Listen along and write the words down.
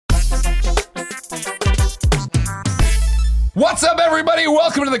What's up, everybody?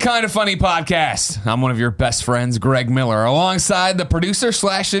 Welcome to the Kind of Funny podcast. I'm one of your best friends, Greg Miller, alongside the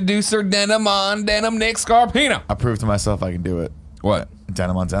producer/seducer, Denim on Denim, Nick Scarpino. I proved to myself I can do it. What?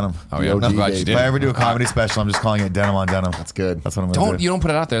 Denim on Denim. Oh, yeah. I'm glad you did. If I ever do a comedy special, I'm just calling it Denim on Denim. That's good. That's what I'm going to do. You don't put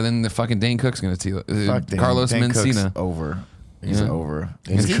it out there, then the fucking Dane Cook's going to steal it. Fuck Dane. Carlos Dane Mencina. Cook's over. He's over.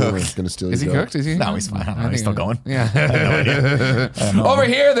 Is he cooked. Gonna steal Is he your cooked? Is he? No, he's fine. I don't know. He's still going. Yeah. I have no idea. I don't know. Over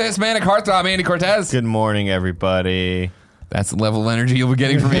here, this man at Heartthrob, Andy Cortez. Good morning, everybody. That's the level of energy you'll be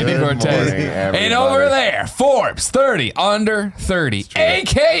getting from Andy Cortez. morning, everybody. And over there, Forbes 30 under 30,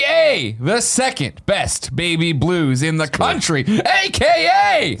 a.k.a. the second best baby blues in the country,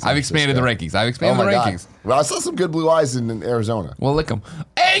 a.k.a. I've expanded the rankings. I've expanded the rankings. Well, I saw some good blue eyes in Arizona. Well, lick them.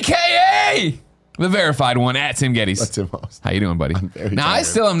 a.k.a. the verified one at Tim Geddes. That's Tim Host. How you doing, buddy? Now, I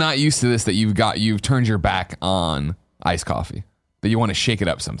still am not used to this, that you've turned your back on iced coffee, that you want to shake it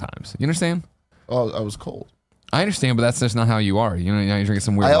up sometimes. You understand? Oh, I was cold. I understand, but that's just not how you are. You know, you're drinking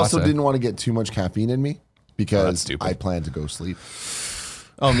some weird I also latte. didn't want to get too much caffeine in me because I plan to go sleep.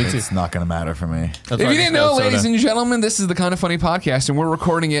 Oh, me too. It's not going to matter for me. If you didn't know, ladies and gentlemen, this is the Kind of Funny podcast, and we're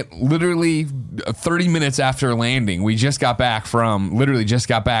recording it literally 30 minutes after landing. We just got back from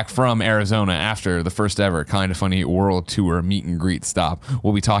Arizona after the first ever Kind of Funny World Tour meet and greet stop.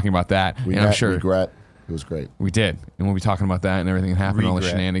 We'll be talking about that, I'm sure Regret. It was great. we did, and we'll be talking about that and everything that happened, all the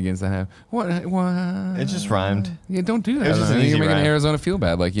Regret. shenanigans that happened. What? It just rhymed. Yeah, don't do that. It was just an You're easy making rhyme. Arizona feel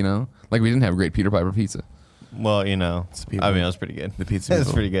bad, like we didn't have great Peter Piper pizza. Well, you know, people. I mean, it was pretty good. The pizza It's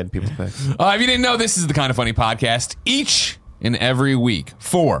people. pretty good. People's picks. If you didn't know, this is the Kind of Funny podcast. Each and every week,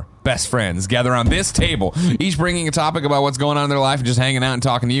 4 best friends gather on this table, each bringing a topic about what's going on in their life and just hanging out and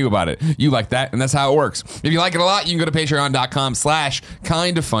talking to you about it. You like that, and that's how it works. If you like it a lot, you can go to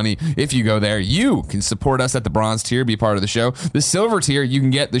patreon.com/kindoffunny. If you go there, you can support us at the bronze tier, be part of the show. The silver tier, you can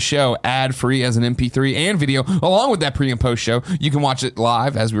get the show ad-free as an MP3 and video, along with that pre and post show. You can watch it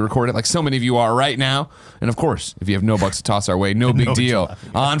live as we record it, like so many of you are right now. And of course, if you have no bucks to toss our way, no big deal.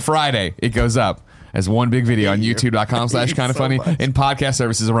 On Friday, it goes up as one big video on youtube.com/kindoffunny and podcast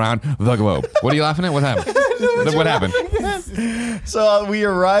services around the globe. What are you laughing at? What happened? What happened? So we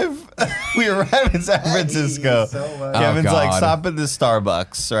arrive in San Francisco. Kevin's Oh, like, God. stop at the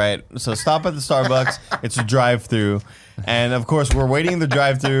Starbucks, right? So stop at the Starbucks. It's a drive-through. And of course, we're waiting in the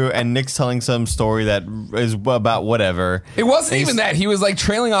drive-through, and Nick's telling some story that is about whatever. It wasn't even that. He was like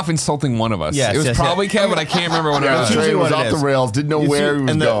trailing off, insulting one of us. Yes, it was yes, probably yes. Kevin, but I can't remember what it The was. usually train was what it off the is. rails. Didn't know where he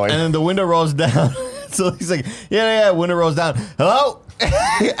was going. And then the window rolls down. So he's like, yeah, window rolls down. Hello?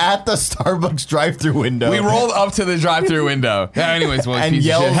 At the Starbucks drive-through window. We rolled up to the drive-through window. Yeah, anyways, well, And piece of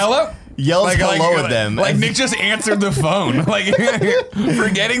yells- shit. Hello? Yells hello at them. Like Nick just answered the phone. Like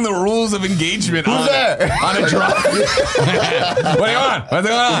forgetting the rules of engagement on a drive. What do you want? What's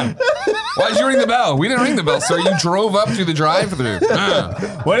going on? Why'd you ring the bell? We didn't ring the bell, sir. You drove up to the drive-through.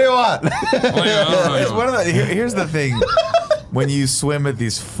 What do you want? It's one of the, here's the thing. When you swim at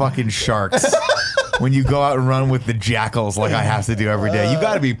these fucking sharks, when you go out and run with the jackals like I have to do every day, you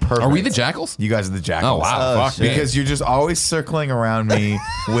got to be perfect. Are we the jackals? You guys are the jackals. Oh, wow. Fuck me. Because you're just always circling around me,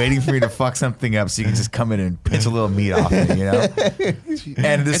 waiting for me to fuck something up so you can just come in and pitch a little meat off me, you know?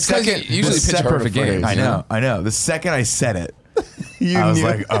 And the It's 'cause second... you usually pitch perfect games. I know. The second I said it, I was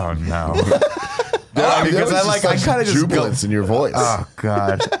like, oh, no. Because I kind of just go... jubilance in your voice. Oh,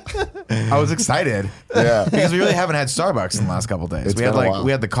 God. I was excited. Yeah. Because we really haven't had Starbucks in the last couple of days. It's We had been a while.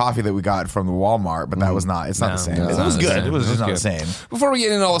 we had the coffee that we got from the Walmart, but that was not. It's not the same. no, It was it's good. not. It was just It's not good. the same. Before we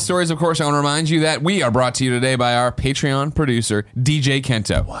get into all the stories, of course, I want to remind you that we are brought to you today by our Patreon producer, DJ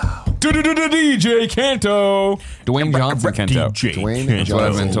Kento. Wow. DJ Kento. Dwayne Johnson Kento. Dwayne That's what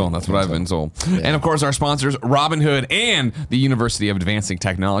I've been Johnson. told. That's what I've been told. And of course, our sponsors, Robinhood and the University of Advancing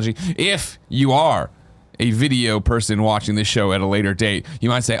Technology. If you are a video person watching this show at a later date, you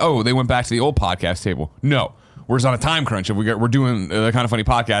might say, oh, they went back to the old podcast table. No. We're just on a time crunch. We're doing the Kind of Funny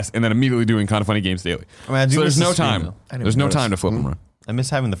podcast and then immediately doing Kind of Funny Games Daily. I mean, I do So there's miss no the screen, time. though. There's no time to flip them around. I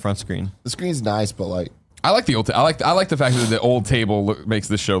miss having the front screen. The screen's nice, but like, I like the old. I like the fact that the old table makes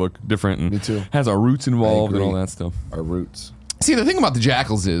this show look different. And Me too. Has our roots involved and agree. all that stuff. our roots. See, the thing about the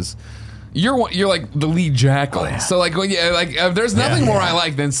jackals is, you're like the lead jackal. So like when there's nothing more I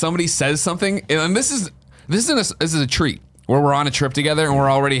like than somebody says something, and this is a treat. Where we're on a trip together and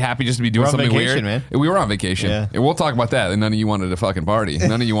we're already happy just to be doing We're on something vacation, weird. man. We were on vacation. Yeah. And we'll talk about that. And none of you wanted to fucking party.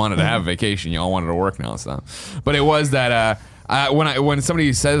 None of you wanted to have a vacation. You all wanted to work now and stuff. But it was that when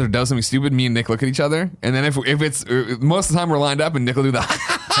somebody says or does something stupid, me and Nick look at each other, and then if it's most of the time we're lined up and Nick will do the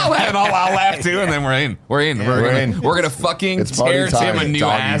and I'll laugh too, and then we're in. We're gonna fucking It's party tear Tim a time, new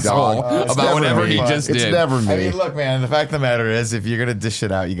doggy asshole dog. It's about never whatever me. he just It's did. never me. I mean, look, man, the fact of the matter is, if you're going to dish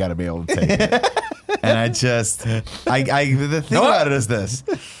it out, you got to be able to take it. And I the thing about it is this.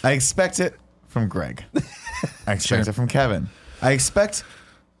 I expect it from Greg. I expect it from Kevin. I expect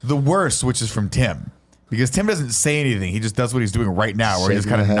the worst, which is from Tim. Because Tim doesn't say anything. He just does what he's doing right now, where he just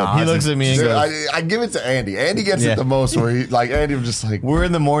kind of nods. He looks at me and goes, I give it to Andy. Andy gets it the most, where Andy was just like... We're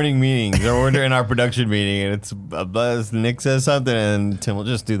in the morning meetings, or we're in our production meeting, and it's a buzz. Nick says something, and Tim will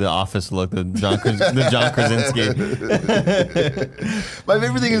just do the office look, the John Krasinski. My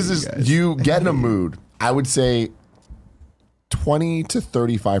favorite thing is you get in a mood, I would say 20 to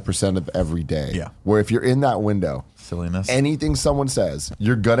 35% of every day. Yeah. Where if you're in that window... Silliness. Anything someone says,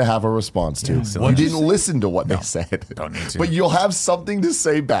 you're going to have a response to. You didn't listen to what they said. Don't need to. But you'll have something to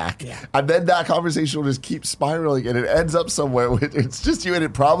say back. Yeah. And then that conversation will just keep spiraling and it ends up somewhere. It's just you and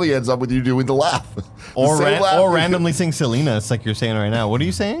it probably ends up with you doing the laugh. Or randomly sing Selena. It's like you're saying right now. What are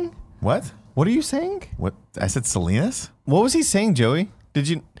you saying? What? What are you saying? What? I said Salinas? What was he saying, Joey? Did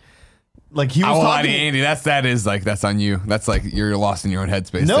you... Like he was talking, Andy. That's on you. That's like you're lost in your own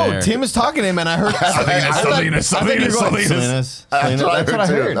headspace. No, there. Tim is talking to him, and I heard Salinas. That's what I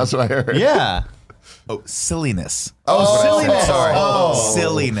heard. That's what I heard. Yeah. Oh, silliness. Silliness. Sorry.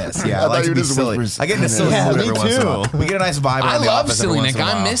 Silliness. Yeah, I like to be silly. I get into silly mood every once in a while. We get a nice vibe. I love Silly Nick.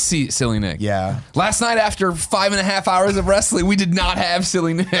 I miss Silly Nick. Yeah. Last night after 5.5 hours of wrestling, we did not have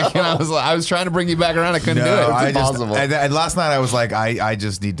Silly Nick, and I was trying to bring you back around. I couldn't do it. It's impossible. And last night I was like, I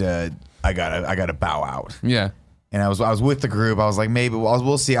just need to. I gotta bow out. Yeah. And I was with the group. I was like, maybe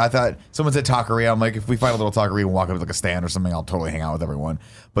we'll see. I thought someone said taqueria. I'm like, if we find a little taqueria and walk up to like a stand or something, I'll totally hang out with everyone.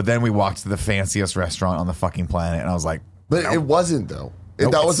 But then we walked to the fanciest restaurant on the fucking planet, and I was like, but it wasn't though.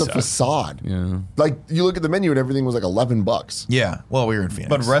 That was a facade. Yeah. Like you look at the menu and everything was like $11. Yeah. Well, we were in Phoenix.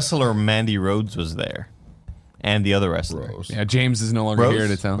 But wrestler Mandy Rhodes was there, and the other wrestler. Rose. Yeah. James is no longer here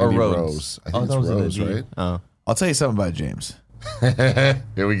to tell. Or Rose. Rose. I think it's Rose, right? I'll tell you something about James.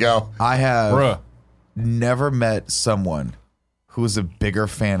 Here we go. I have never met someone who is a bigger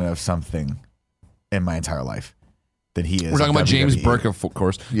fan of something in my entire life than he is. We're talking about James WWE. Burke, of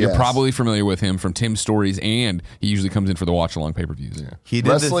course. Yes. You're probably familiar with him from Tim's stories, and he usually comes in for the watch-along pay-per-views. Yeah. He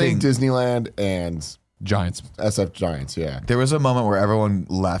did Wrestling, Disneyland, and Giants. SF Giants, yeah. There was a moment where everyone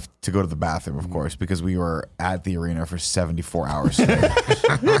left to go to the bathroom, of course, because we were at the arena for 74 hours.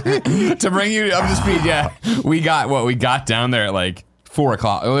 To bring you up to speed, yeah. We got down there at like 4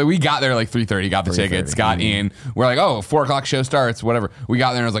 o'clock. We got there like 3:30, got the tickets, got in. We're like, oh, 4 o'clock show starts, whatever. We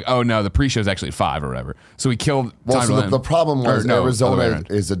got there and I was like, oh no, the pre-show's actually at 5 or whatever. So we killed time. So the problem was Arizona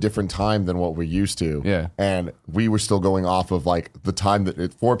is a different time than what we're used to. Yeah. And we were still going off of like the time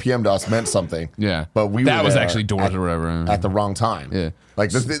that 4 p.m. to us meant something. Yeah. But that was actually doors or whatever. At the wrong time. Yeah.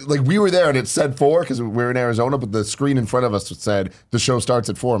 Like we were there and it said 4 because we were in Arizona, but the screen in front of us said the show starts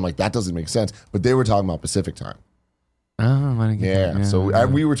at 4. I'm like, that doesn't make sense. But they were talking about Pacific time. Oh, I didn't get that. So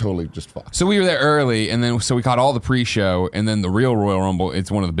we were totally just fucked. So we were there early, and then so we caught all the pre-show, and then the real Royal Rumble. It's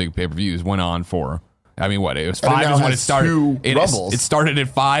one of the big pay-per-views. Went on for, I mean, what? It was 5 is when it started. It started at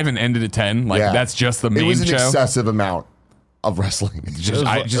 5 and ended at 10. Like that's just the main show. It was an excessive amount of wrestling. Just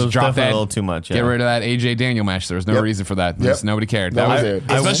it was drop that. A little too much. Yeah. Get rid of that AJ Daniel match. There was no reason for that. Nobody cared. That was it.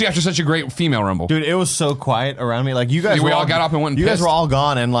 Especially after such a great female Rumble. Dude, it was so quiet around me. Like you guys, we all got up and went. You guys were all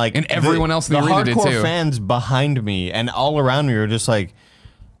gone, and like, and everyone else in the arena did too. The hardcore fans behind me and all around me were just like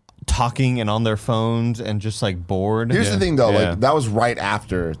talking and on their phones and just like bored. Here's the thing though, like that was right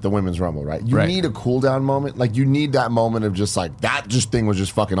after the women's Rumble, right? You need a cool down moment. Like you need that moment of just like that thing was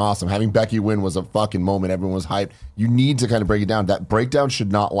just fucking awesome. Having Becky win was a fucking moment. Everyone was hyped. You need to kind of break it down. That breakdown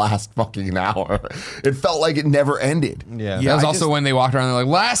should not last fucking an hour. It felt like it never ended. Yeah. That was also when they walked around and they're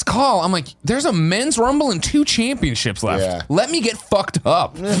like, last call. I'm like, there's a men's Rumble and 2 championships left. Yeah. Let me get fucked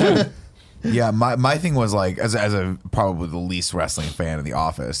up. Yeah, my thing was like, as a probably the least wrestling fan in the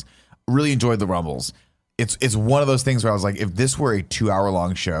office, really enjoyed the Rumbles. It's one of those things where I was like, if this were a 2-hour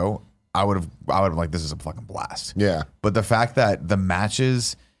long show, I would have like, this is a fucking blast. Yeah. But the fact that the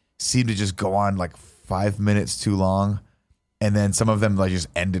matches seemed to just go on like 5 minutes too long, and then some of them like just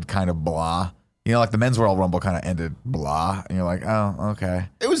ended kind of blah. You know, like the men's Royal Rumble kind of ended blah, and you're like, oh, okay.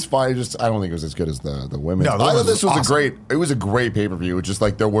 It was fine. I don't think it was as good as the women. No, I thought this was awesome. It was a great pay-per-view. It's just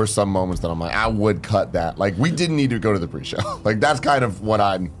like there were some moments that I'm like, I would cut that. Like we didn't need to go to the pre-show. Like that's kind of what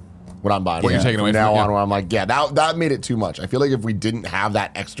I'm buying. What you're taking away from now on, where I'm like, yeah, that made it too much. I feel like if we didn't have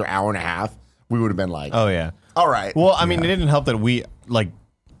that extra hour and a half, we would have been like, oh yeah, all right. Well, I mean, it didn't help that we like.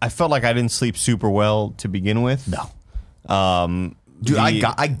 I felt like I didn't sleep super well to begin with. No, dude,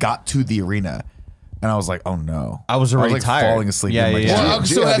 I got to the arena. And I was like, oh no. I was already tired. Falling asleep. Yeah. Well,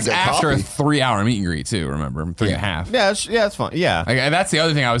 so that's after a 3-hour meet and greet too, remember? 3.5. Yeah, it's fun. Yeah. That's the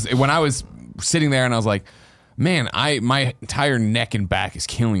other thing when I was sitting there and I was like, Man, my entire neck and back is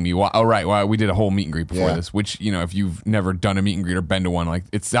killing me. Oh, right. Well, we did a whole meet and greet before this, which, if you've never done a meet and greet or been to one, like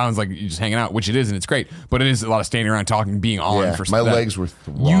it sounds like you're just hanging out, which it is, and it's great. But it is a lot of standing around talking, being on for my that. legs were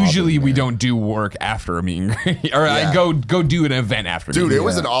throbbing, Usually we man. don't do work after a meet and greet, or I go do an event after. Dude, it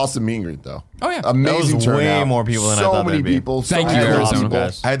was an awesome meet and greet though. Oh yeah, amazing was turnout. way more people than I so thought many there'd be. people. Thank so you, many Arizona. people.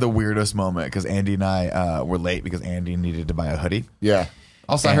 Guys. I had the weirdest moment because Andy and I were late because Andy needed to buy a hoodie. Yeah.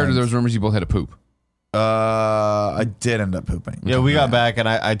 Also, I heard there was rumors you both had to poop. I did end up pooping. Yeah, we got back, and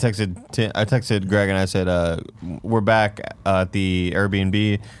I texted Greg, and I said, "We're back at the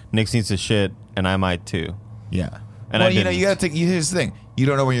Airbnb. Nick needs to shit, and I might too." Yeah. And well, I didn't. you got to take. Here's the thing: you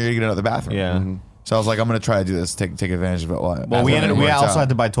don't know when you're going to get out of the bathroom. Yeah. So I was like, I'm going to try to do this, take advantage of it. Well, we also had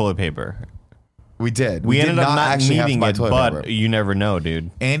to buy toilet paper. We did. We ended did up not actually have to needing buy it, toilet but paper. you never know, dude.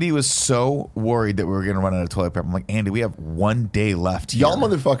 Andy was so worried that we were going to run out of toilet paper. I'm like, Andy, we have 1 day left here. Y'all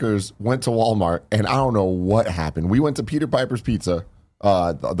motherfuckers went to Walmart, and I don't know what happened. We went to Peter Piper's Pizza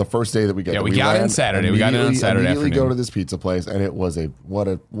the first day that we got. Yeah, we got in Saturday. We got in on Saturday Immediately afternoon. go to this pizza place, and it was what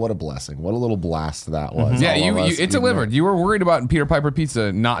a blessing. What a little blast that was. Yeah, All of us, it delivered. even You were worried about Peter Piper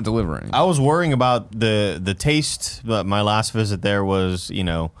Pizza not delivering. I was worrying about the taste, but my last visit there was,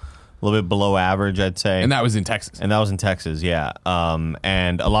 a little bit below average, I'd say. And that was in Texas. And that was in Texas, yeah.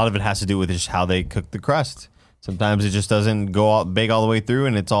 And a lot of it has to do with just how they cook the crust. Sometimes it just doesn't bake all the way through,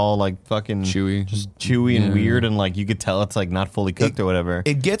 and it's all like fucking chewy, just chewy and weird, and like you could tell it's like not fully cooked or whatever.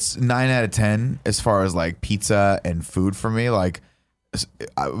 It gets 9 out of 10 as far as like pizza and food for me. Like,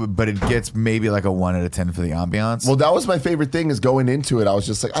 but it gets maybe like a 1 out of 10 for the ambiance. Well, that was my favorite thing is going into it. I was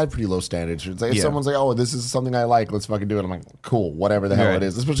just like, I had pretty low standards. It's like if Yeah. someone's like, oh, this is something I like, let's fucking do it. I'm like, cool, whatever the hell Right. it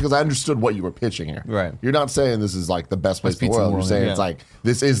is. Especially because I understood what you were pitching here. Right. You're not saying this is like the best place in the pizza in world. the You're world, saying yeah. it's like,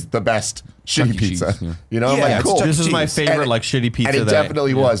 this is the best Chuck shitty E. pizza. Cheese, yeah. You know, I'm Yeah, like, it's cool. Chuck E. This is my Cheese. favorite And- like shitty pizza. And it that-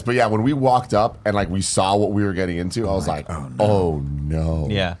 definitely was. But yeah, when we walked up and like we saw what we were getting into, I was like, oh no.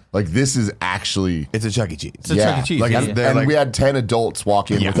 Yeah. Like this is actually It's a Chuck E. Cheese. It's a Chuck E. Cheese, Like, yeah. and They're like- we had 10 adults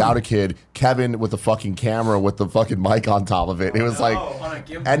walk in Yeah. without a kid. Kevin with the fucking camera with the fucking mic on top of it. It was like,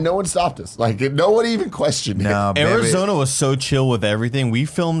 and no one stopped us. Like, no one even questioned No, it. baby. Arizona was so chill with everything. We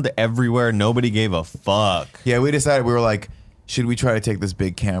filmed everywhere. Nobody gave a fuck. Yeah, we decided, we were like, should we try to take this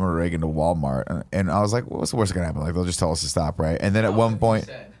big camera rig into Walmart? And I was like, well, what's the worst that can happen? Like, they'll just tell us to stop, right? And then at one point,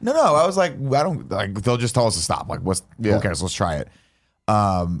 no, I was like, I don't, like, they'll just tell us to stop. Like, Yeah. who cares? Let's try it.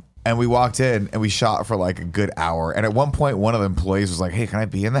 And we walked in and we shot for like a good hour. And at one point, one of the employees was like, hey, can I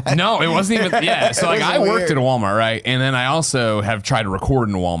be in that? No, it wasn't even. Yeah, so like was I worked weird. at a Walmart, right? And then I also have tried to record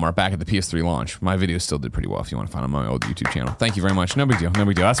in a Walmart back at the PS3 launch. My videos still did pretty well. If you want to find them on my old YouTube channel, thank you very much. No big deal. No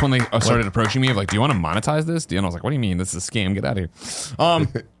big deal. That's when they started approaching me of like, do you want to monetize this? And I was like, what do you mean? This is a scam. Get out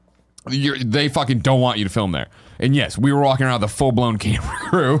of here. They fucking don't want you to film there. And yes, we were walking around with a full-blown camera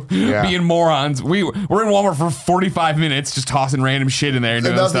crew, Yeah. being morons. We're in Walmart for 45 minutes, just tossing random shit in there and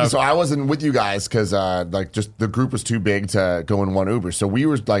doing Another thing, stuff. so I wasn't with you guys because like just the group was too big to go in one Uber. So we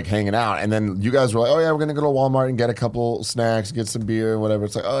were like hanging out, and then you guys were like, "Oh yeah, we're gonna go to Walmart and get a couple snacks, get some beer, and whatever."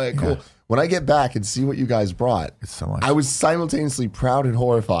 It's like, "Oh yeah, cool." When I get back and see what you guys brought, It's so much. I was simultaneously proud and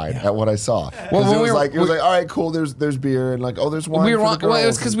horrified at what I saw. Well, Well, when it was we were- like all right, cool. There's beer and like there's wine. We were for wrong. the Well, it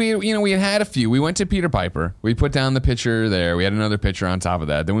was girls. because we had a few. We went to Peter Piper. We put down the picture there. We had another picture on top of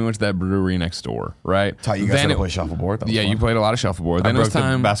that. Then we went to that brewery next door, right? Taught you guys then how to it- play shuffleboard. That was Yeah, fun. you played a lot of shuffleboard. I Then it was broke the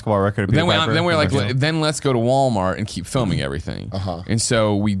time. basketball record. At Then Peter Piper. then we're like, Congratulations. then let's go to Walmart and keep filming everything. And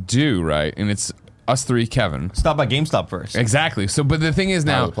so we do, right? And it's us three, Kevin. Stop by GameStop first. Exactly. So, but the thing is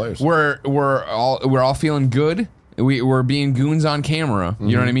now the players. we're all feeling good. We're being goons on camera. You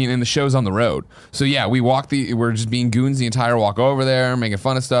know what I mean? And the show's on the road. So yeah, we're just being goons the entire walk over there, making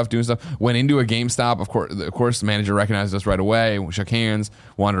fun of stuff, doing stuff. Went into a GameStop. Of course, the manager recognized us right away. We shook hands,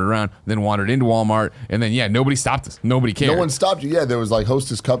 wandered around, then wandered into Walmart, and then yeah, nobody stopped us. Nobody cared. No one stopped you. Yeah, there was like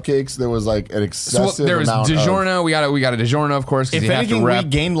Hostess cupcakes. There was like an So excessive there was amount of. DiGiorno. We got a DiGiorno, of course, because If you have to anything, we rep.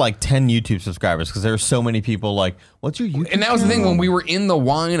 gained like 10 YouTube subscribers because there were so many people like, what's your YouTube And that was the thing channel? when we were in the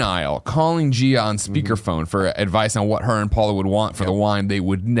wine aisle, calling Gia on speakerphone for advice on what her and Paula would want for the wine they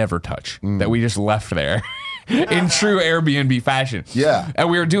would never touch, that we just left there. In true Airbnb fashion. Yeah. And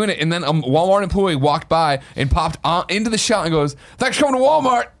we were doing it, and then a Walmart employee walked by and popped into the shop and goes, thanks for coming to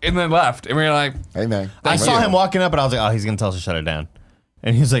Walmart, and then left. And we were like, Hey man, I saw him walking up and I was like, oh, he's going to tell us to shut it down.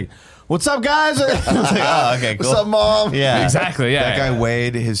 And he's like, what's up, guys? I was like, oh, okay, cool. What's up, mom? Yeah. exactly, yeah. That guy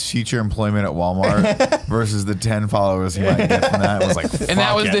weighed his future employment at Walmart versus the 10 followers he might get from that. It was like, And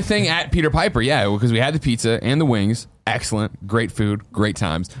that was fuck the it. thing at Peter Piper, yeah, because we had the pizza and the wings. Excellent, great food, great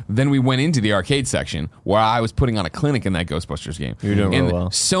times. Then we went into the arcade section where I was putting on a clinic in that Ghostbusters game. You're doing and real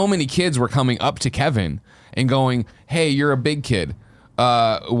well. so many kids were coming up to Kevin and going, hey, you're a big kid.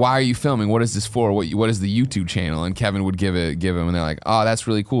 why are you filming? What is this for? What is the YouTube channel? And Kevin would give him, and they're like, oh, that's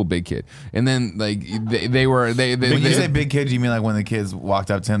really cool, big kid. And then like they When you say big kid, you mean like when the kids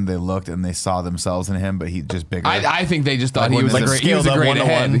walked up to him, they looked and they saw themselves in him, but he just bigger. I think they just thought Like he was when a they great. He was a scaled up great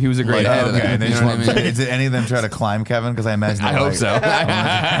head. 1-to-1. He was a great head. Okay, and they You just know what I want, mean? did any of them try to climb Kevin? Because I imagine I hope so. I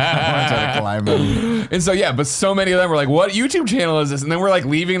want to try to climb him. And so yeah, but so many of them were like, "What YouTube channel is this?" And then we're like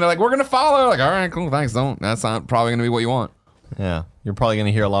leaving. They're like, "We're gonna follow." Like, all right, cool, thanks. Don't. That's not probably gonna be what you want. Yeah, you're probably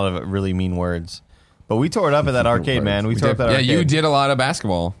gonna hear a lot of really mean words. But we tore it up at that arcade, man. We tore up that Yeah, arcade. you did a lot of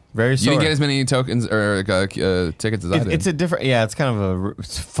basketball. Very You sore. didn't get as many tokens or tickets as I did. It's a different, it's kind of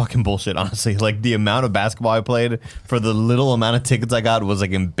it's fucking bullshit, honestly. Like the amount of basketball I played for the little amount of tickets I got was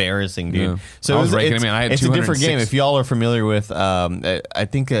like embarrassing, dude. Yeah. So I was ranking it's, them in. I had it's a different 206. game. If y'all are familiar with, I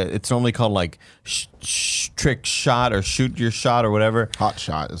think it's normally called like trick shot or shoot your shot or whatever. Hot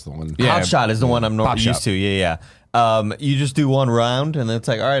shot is the one. Yeah. Hot shot is the one I'm Pop used shot. to. Yeah. You just do one round and then it's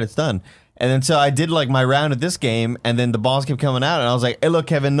like, all right, it's done. And then so I did like my round at this game, and then the balls kept coming out, and I was like, "Hey, look,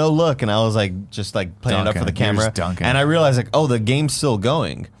 Kevin, no look," and I was like, just like playing it up for the Dunking. You're camera, just dunking. and I realized like, oh, the game's still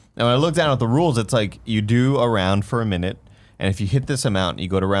going. And when I looked down at the rules, it's like you do a round for a minute, and if you hit this amount, you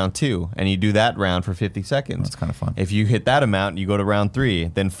go to round 2, and you do that round for 50 seconds. That's kinda fun. If you hit that amount, you go to round 3,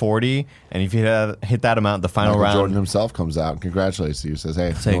 then 40, and if you hit that amount, the final Michael round. Jordan himself comes out and congratulates you. Says,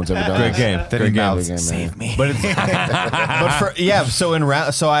 "Hey, Say, no one's ever done great this." game, Then great he game. mouths, man. "Save me." But it's so in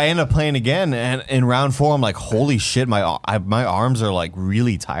round, so I end up playing again, and in round 4, I'm like, holy shit, my arms are like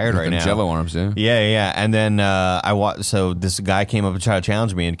really tired right Them now. Jello arms, yeah. Yeah. And then so this guy came up and tried to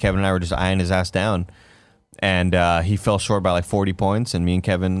challenge me, and Kevin and I were just eyeing his ass down, and he fell short by like 40 points, and me and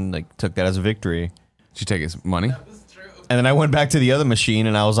Kevin like took that as a victory. Did you take his money? And then I went back to the other machine,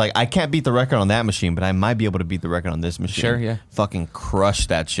 and I was like, I can't beat the record on that machine, but I might be able to beat the record on this machine. Sure, yeah. Fucking crush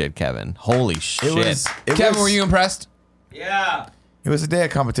that shit, Kevin. Holy shit. Kevin, were you impressed? It was a day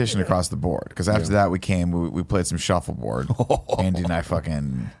of competition across the board. Because after that, we played some shuffleboard. Andy and I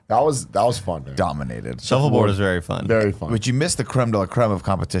fucking That was fun, man. dominated. Shuffleboard is very fun. Very fun. But you missed the creme de la creme of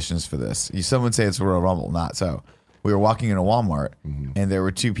competitions for this. Some would say it's Royal Rumble, not so. We were walking into Walmart, and there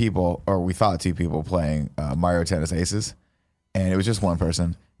were two people, or we thought two people, playing Mario Tennis Aces. And it was just one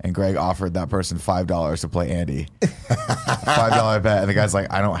person. And Greg offered that person $5 to play Andy. $5 bet. And the guy's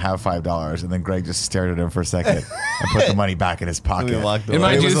like, I don't have $5. And then Greg just stared at him for a second and put the money back in his pocket. We walked away. And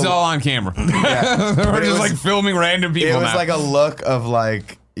mind It you, was this is a- all on camera. Yeah. We're But it just was- like filming random people It was now. like a look of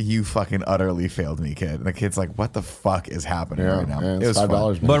like, you fucking utterly failed me, kid. And the kid's like, what the fuck is happening right now? Yeah, It it's was $5.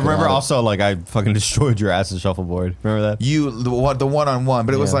 fun. man. But remember Get out. also, like, I fucking destroyed your ass at shuffleboard. Remember that? The one-on-one,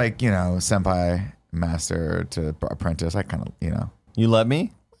 but it was Yeah. like, senpai, master to apprentice. I kind of, You let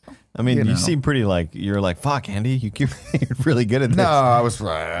me? I mean, You you know. seem pretty like, you're like, fuck, Andy, you're really good at this. No, I was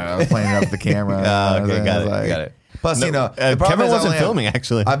playing it up the camera. Okay, got I was it, got it. Plus, the problem Kevin is I wasn't only have- filming,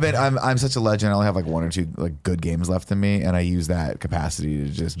 actually. I'm such a legend. I only have like 1 or 2 like good games left in me, and I use that capacity to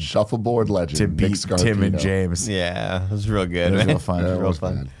just Shuffleboard legend to Nick beat Tim and Scarpino. James. Yeah, it was real good. It was man. real fun. Yeah, it real was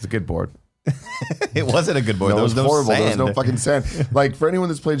fun. bad. It's a good board. It wasn't a good board. No, There it was was no horrible. sand. There was no fucking sand. Like for anyone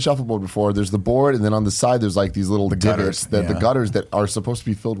that's played shuffleboard before, there's the board, and then on the side there's like these little gutters, divots that the yeah. gutters that are supposed to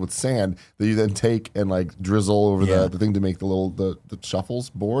be filled with sand that you then take and like drizzle over Yeah. the thing to make the little the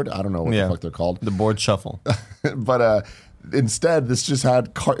shuffles board. I don't know what Yeah. the fuck they're called, The board shuffle. but instead this just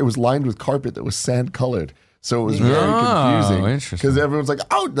had it was lined with carpet that was sand colored. So it was very confusing interesting. because everyone's like,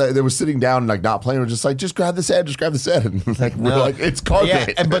 oh, they were sitting down and like not playing. We're just like, just grab this head, just grab this head. And like, we're like, it's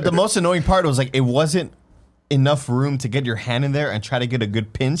carpet. Yeah, but the most annoying part was like, it wasn't enough room to get your hand in there and try to get a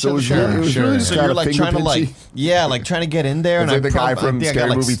good pinch. So it of was the really- it was shirt. really just So kinda you're like finger trying to like, pinchy. like trying to get in there. It's and like the guy from I think I got, Scary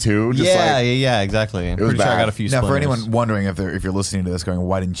like, Movie 2, just yeah, like- yeah, exactly. I'm pretty sure I bad. got a few. Now, for splinters. anyone wondering if you're listening to this, going,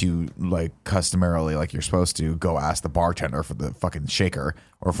 why didn't you like customarily, like you're supposed to, go ask the bartender for the fucking shaker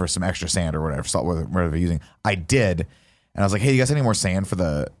or for some extra sand or whatever salt, whatever they're using? I did, and I was like, hey, you guys have any more sand for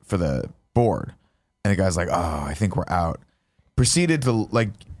the board? And the guy's like, oh, I think we're out. Proceeded to like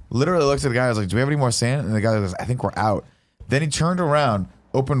literally looked at the guy. I was like, do we have any more sand? And the guy goes, I think we're out. Then he turned around,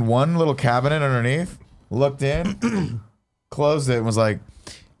 opened one little cabinet underneath, looked in, closed it, and was like,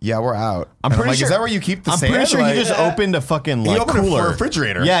 yeah, we're out. I'm And pretty like, sure. is that where you keep the I'm sand? pretty sure Like- he just opened a fucking like He opened cooler. a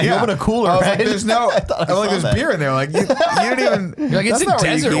refrigerator. Yeah, he opened a cooler. I was right? like, there's no. I thought I I'm like, saw there's that. beer in there. Like, you didn't even. You're like, it's that's a not where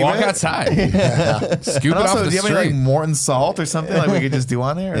you desert. keep Walk it. outside. Scoop And it off also, the do you have any like street. Morton salt or something like we could just do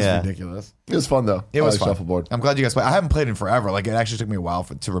on there? It's Yeah. ridiculous. It was fun though. It was I like fun. shuffleboard. I'm glad you guys played. I haven't played in forever. Like, it actually took me a while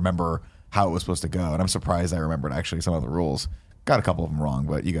to remember how it was supposed to go, and I'm surprised I remembered actually some of the rules. Got a couple of them wrong,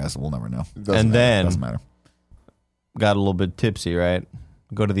 but you guys will never know. Doesn't And matter. then Doesn't matter. got a little bit tipsy, right?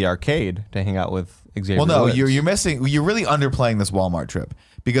 Go to the arcade to hang out with Xavier. Well, no, Woods. you're missing. You're really underplaying this Walmart trip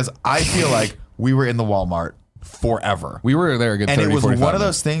because I feel like we were in the Walmart forever. We were there a good 30, and it was 45 one of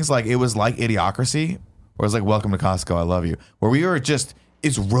minutes. those things like it was like Idiocracy, where it's like Welcome to Costco, I love you. Where we were just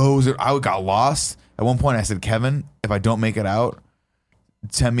it's rows. I got lost at one point. I said, Kevin, if I don't make it out,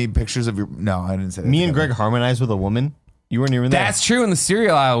 send me pictures of your. No, I didn't say that. Me and Greg harmonized with a woman. You weren't even there. That's true. In the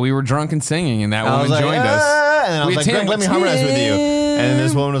cereal aisle, we were drunk and singing, and that woman joined us. And then I was like, Tim, Greg, let me harmonize with you. And then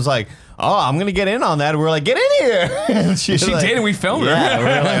this woman was like, oh, I'm going to get in on that. And we're like, get in here. And She was like, did, and we filmed her. Yeah, we were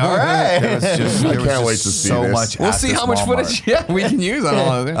like, all right. There was just, there was can't just wait to see so this. much. We'll at see this how much Walmart. footage we can use on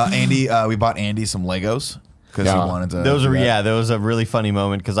all of it. Andy, we bought Andy some Legos because he wanted to. Those are do that. that was a really funny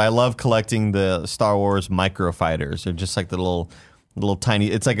moment because I love collecting the Star Wars micro fighters. They're just like the little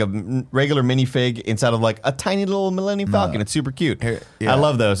tiny. It's like a regular minifig inside of like a tiny little Millennium Falcon. It's super cute. Yeah. I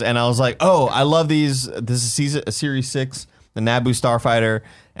love those, and I was like, oh, I love these. This is Series 6, the Naboo Starfighter,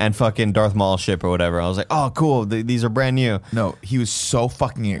 and fucking Darth Maul ship or whatever. I was like, oh, cool. These are brand new. No, he was so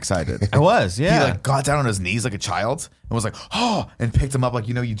fucking excited. I was, yeah. He like got down on his knees like a child and was like, oh, and picked him up like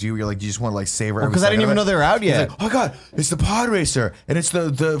you do. You're like you just want to like savor. every because I didn't second even know of it. they were out He's yet. like, oh my god, it's the pod racer and it's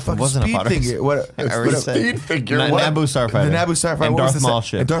the fucking wasn't a speed pod thing. racer. What? I already It's said. Speed figure. Na- What? Naboo Starfighter. The Naboo Starfighter And what was Darth the Maul se-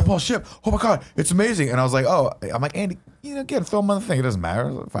 ship. And Darth Maul ship. Oh my god, it's amazing. And I was like, oh, I'm like Andy, again, throw him on the thing. It doesn't matter.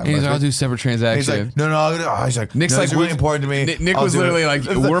 And he's like, I'll do separate transactions. He's like, no. He's like, Nick's no, like, it's really important to me. Nick I'll was do it. literally like,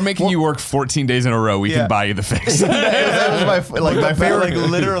 we're making you work 14 days in a row. We Yeah. can buy you the fix. That was my my favorite. like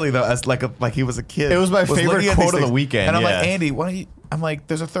literally though, as like he was a kid. It was my favorite looking at quote these of the things. weekend, And I'm like, yeah. Andy, why don't you? I'm like,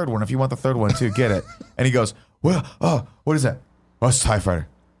 there's a third one. If you want the third one too, get it. And he goes, well, oh, what is that? Oh, it's a TIE Fighter.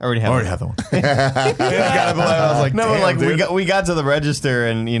 I already have the one. I was like, No, but damn, like dude. we got to the register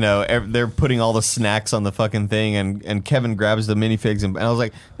and they're putting all the snacks on the fucking thing and Kevin grabs the minifigs and I was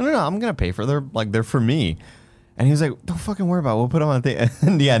like, no, I'm gonna pay for they're for me. And he was like, don't fucking worry about it. We'll put them on the thing.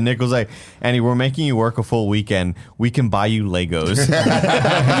 And yeah, Nick was like, Andy, we're making you work a full weekend. We can buy you Legos.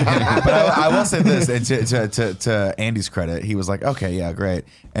 But I will say this, and to Andy's credit, he was like, okay, yeah, great.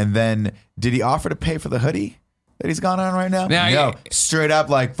 And then did he offer to pay for the hoodie that he's gone on right now? No, straight up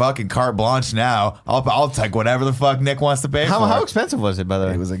like fucking carte blanche now. I'll take whatever the fuck Nick wants to pay for. How expensive was it, by the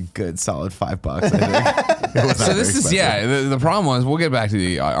way? It was a good solid $5, I think. It was not So this very is expensive. the problem was we'll get back to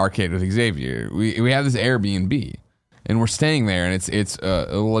the arcade with Xavier. We have this Airbnb and we're staying there and it's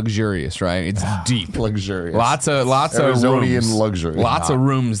luxurious, right? It's deep, Luxurious. lots of Arizonian rooms, luxury. lots of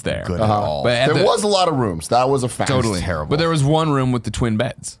rooms there. Good at all. But at There the- was a lot of rooms. That was a fact. totally terrible. But there was one room with the twin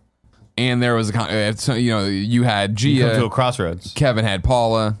beds, and there was you had You come to a Gia, crossroads. Kevin had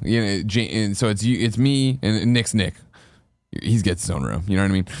Paula, and so it's me and Nick's Nick. He gets his own room, you know what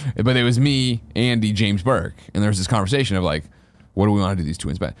I mean? But it was me, Andy, James Burke, and there was this conversation of like, what do we want to do these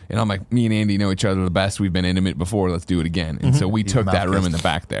twins bed? And I'm like, me and Andy know each other the best. We've been intimate before. Let's do it again. And so we took that room in the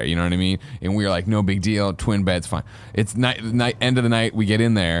back there. You know what I mean? And we were like, no big deal. Twin beds, fine. It's night end of the night. We get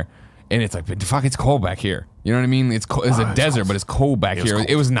in there, and it's like, but fuck, it's cold back here. You know what I mean? It's cold. It's a desert, but it's cold back here.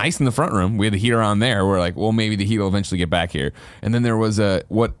 It was nice in the front room. We had the heater on there. We're like, well, maybe the heat will eventually get back here. And then there was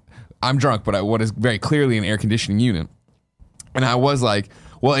I'm drunk, but what is very clearly an air conditioning unit. And I was like,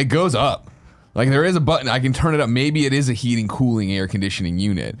 well, it goes up. Like there is a button, I can turn it up. Maybe it is a heating, cooling, air conditioning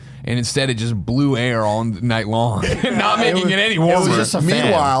unit. And instead it just blew air all night long. Not making it any warmer. It was just a fan.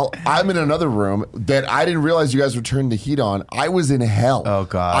 Meanwhile, I'm in another room that I didn't realize you guys were turning the heat on. I was in hell. Oh,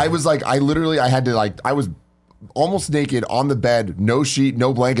 God. I was like, I was almost naked on the bed, no sheet,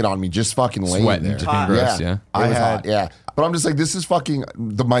 no blanket on me, just fucking laying Sweating, there. just being gross, yeah. It was hot, yeah. But I'm just like, this is fucking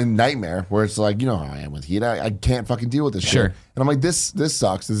my nightmare where it's like, you know how I am with heat. I can't fucking deal with this Sure. shit. And I'm like, this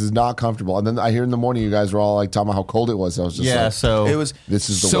sucks. This is not comfortable. And then I hear in the morning you guys were all like talking about how cold it was. I was just like, so It was this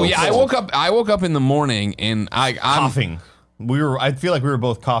is the So worst. yeah, I woke up in the morning and I'm coughing. I feel like we were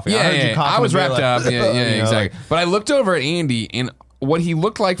both coughing. I Yeah, heard you yeah. coughing I was a bit, wrapped like, up. Yeah, you know, exactly. But I looked over at Andy, and what he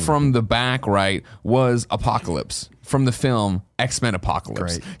looked like from the back, right, was Apocalypse from the film X-Men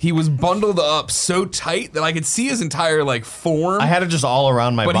Apocalypse. Great. He was bundled up so tight that I could see his entire like form. I had it just all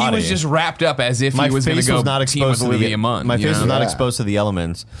around my but body. he was just wrapped up as if my he was going to face go was not team with exposed to Olivia Munn. My you face know? was not Yeah. exposed to the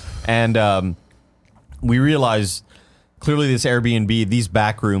elements, and we realized clearly this Airbnb, these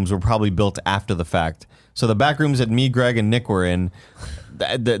back rooms were probably built after the fact. So the back rooms that me, Greg, and Nick were in,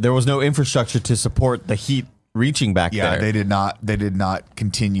 there was no infrastructure to support the heat reaching back Yeah, there. they did not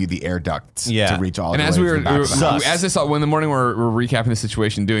continue the air ducts Yeah. to reach all And the as way we to were, the back of the house. as I saw, when in the morning we're recapping the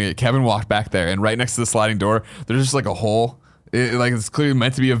situation, doing it, Kevin walked back there, and right next to the sliding door, there's just like a hole. Like it's clearly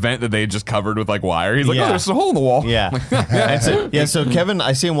meant to be a vent that they just covered with like wire. He's like, Yeah. oh, there's a hole in the wall. Yeah. So Kevin,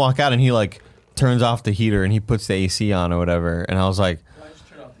 I see him walk out and he like turns off the heater and he puts the AC on or whatever. And I was like,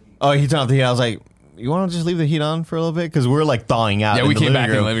 oh, he turned off the heat. I was like, you want to just leave the heat on for a little bit? Because we're like thawing out. Yeah, we came back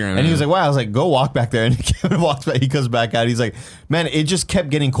in the living room. And he was like, wow. I was like, go walk back there. And Kevin walks back. He comes back out. He's like, man, it just kept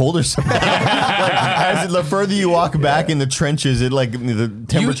getting colder. The further you walk back in the trenches, it like the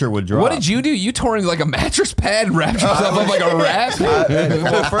temperature would drop. What did you do? You tore into like a mattress pad, wrapped yourself up like a wrap?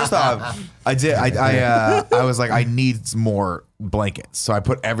 Well, first off, I did. I was like, I need more blankets, so I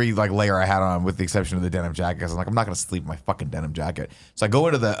put every like layer I had on, with the exception of the denim jacket. Because I'm like, I'm not gonna sleep in my fucking denim jacket. So I go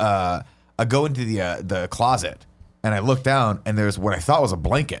into the closet, and I look down, and there's what I thought was a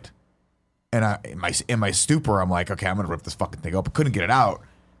blanket. And in my stupor, I'm like, okay, I'm gonna rip this fucking thing up. I couldn't get it out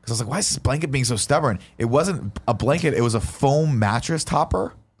because I was like, why is this blanket being so stubborn? It wasn't a blanket; it was a foam mattress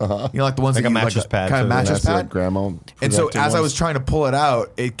topper. You know, like the ones like that a you, mattress pad, kind of mattress pad. Like grandma. And so as I was trying to pull it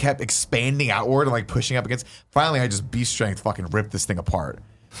out, it kept expanding outward and like pushing up against. Finally, I just beast strength fucking ripped this thing apart.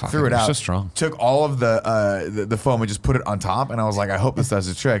 Threw it out. So strong. Took all of the foam and just put it on top. And I was like, I hope this does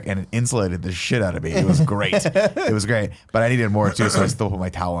the trick. And it insulated the shit out of me. It was great. It was great. But I needed more too, so I still put my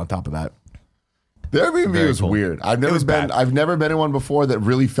towel on top of that. The Airbnb was cool. weird. I've never been in one before that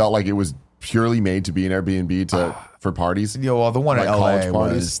really felt like it was purely made to be an Airbnb for parties. Well, the one Like in college LA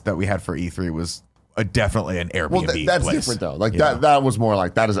parties. that we had for E3 was definitely an Airbnb. Well, that's place. different though. Like Yeah. that was more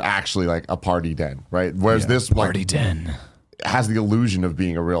like that is actually like a party den, right? Whereas this Party den. has the illusion of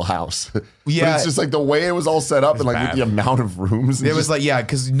being a real house. Yeah. But it's just like the way it was all set up and like bad. with the amount of rooms. It was like, yeah,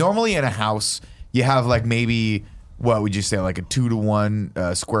 because normally in a house, you have like maybe, what would you say, like a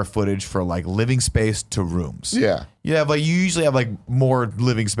 2-to-1 square footage for like living space to rooms. Yeah. You usually have like more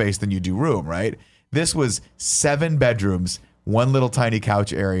living space than you do room, right? This was 7 bedrooms, 1 little tiny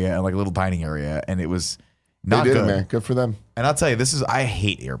couch area, and like a little dining area, and it was not they did good. it, man. Good for them. And I'll tell you, I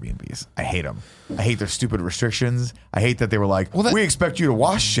hate Airbnbs. I hate them. I hate their stupid restrictions. I hate that they were like, we expect you to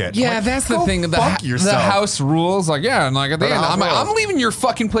wash shit. Yeah, I'm like, that's the go thing. Fuck The yourself. house rules, like, yeah, and like at the end, I'm like, I'm leaving your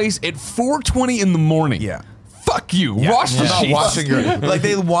fucking place at 4:20 in the morning. Yeah. Fuck you. Yeah. Wash the I'm not sheets. washing your like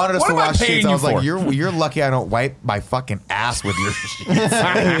they wanted us What to am I wash paying sheets. I you was like, for? you're lucky I don't wipe my fucking ass with your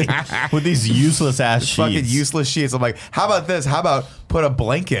sheets. with these useless ass sheets. Fucking useless sheets. I'm like, how about this? How about put a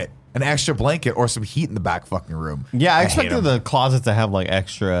blanket, an extra blanket, or some heat in the back fucking room? Yeah, I hate expected 'em. the closet to have like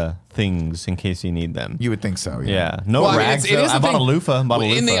extra things in case you need them. You would think so. Yeah, no Well, I mean, rags. it is I the bought a thing. loofah.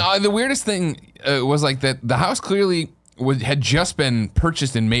 In the weirdest thing was like that the house clearly had just been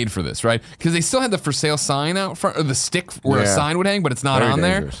purchased and made for this, right? Because they still had the for sale sign out front, or the stick where a Yeah. sign would hang, but it's not Very on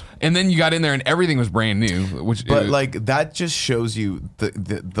dangerous. there. And then you got in there and everything was brand new. Which, But like that just shows you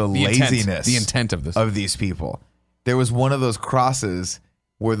the laziness, the intent of this. of these people. There was one of those crosses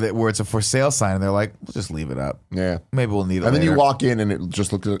where it's a for sale sign, and they're like, we'll just leave it up. Yeah. Maybe we'll need it. And then you later. walk in and it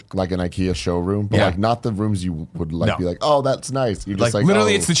just looked like an IKEA showroom, but Yeah. like not the rooms you would like No. be like, oh, that's nice. You're just like,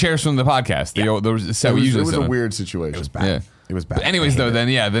 Literally, oh. it's the chairs from the podcast. The set it we was, usually it was sit a on. weird situation. It was bad. Yeah. It was bad. But anyways, I though, hated then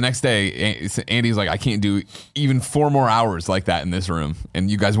it. yeah, the next day, Andy's like, I can't do even 4 more hours like that in this room.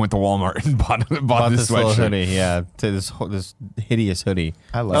 And you guys went to Walmart and bought this little sweatshirt. hoodie. Yeah, to this hideous hoodie.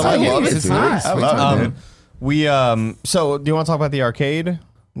 I love I it. love it, It's dude. nice. I love it. dude. We So do you want to talk about the arcade?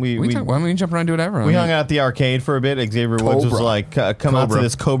 Why don't we jump around and do whatever? We hung out at the arcade for a bit. Xavier Woods was Cobra. like, come out to Cobra.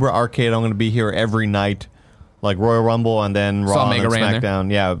 this Cobra arcade. I'm going to be here every night. Like Royal Rumble and then Saw Raw and Mega then Ran there.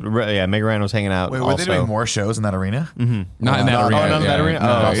 SmackDown. Yeah, Mega Ran was hanging out. Wait, were also. they doing more shows in that arena? Not in that No, arena. oh, not in that arena? No,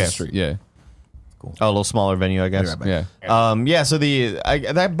 Oh, across okay. the street. Yeah. Oh, a little smaller venue, I guess. Right back. Yeah. So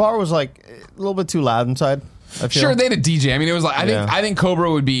that bar was like a little bit too loud inside. I feel. Sure, they had a DJ. I mean, it was like Yeah. I think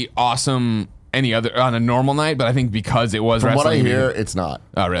Cobra would be awesome any other on a normal night, but I think because it was From what I wrestling, hear, it's not.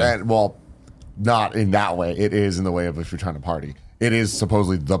 Oh, really? And, well, not in that way. It is in the way of if you're trying to party. It is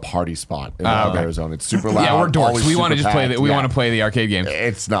supposedly the party spot in okay. Arizona. It's super loud. yeah, we're dorks. always We want to super just play. packed. We Yeah. want to play the arcade game.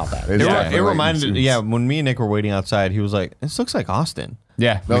 It's not that. It, It's it definitely- reminded. it's- Yeah, when me and Nick were waiting outside, he was like, "This looks like Austin."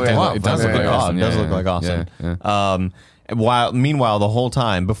 Yeah, No, yeah. it does look Yeah, like yeah, Austin. It does Yeah, look like yeah, Austin. yeah. Meanwhile, the whole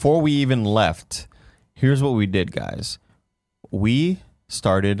time before we even left, here's what we did, guys. We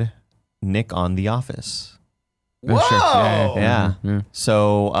started Nick on The Office. Whoa! Yeah.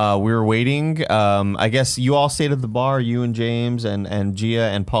 So we were waiting. I guess you all stayed at the bar. You and James and Gia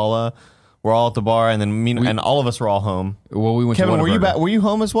and Paula were all at the bar, and then and all of us were all home. Well, we went. Kevin, to were you Whataburger. back? Were you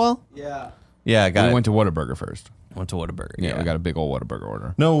home as well? Yeah. Yeah, got We it. went to Whataburger first. Went to Whataburger. Yeah, we got a big old Whataburger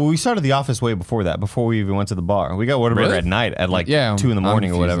order. No, we started The Office way before that. Before we even went to the bar, we got Whataburger Really? at night at like Yeah, 2 in the I'm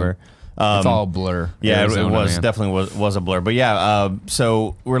morning or confused whatever. It's all blur. Yeah, it Arizona, was man. definitely was a blur. But yeah,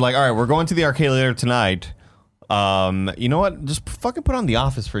 so we're like, all right, we're going to the arcade later tonight. You know what? Just fucking put on The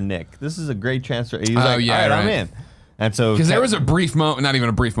Office for Nick. This is a great chance. He's like, yeah, all right, I'm right. in. And so Because there was a brief moment, not even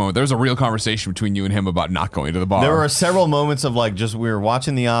a brief moment. There was a real conversation between you and him about not going to the bar. there were several moments of like just we were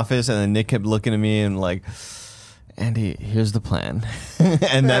watching The Office, and then Nick kept looking at me and like, Andy, here's the plan.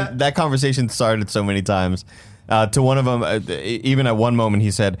 And then that conversation started so many times. To one of them, even at one moment,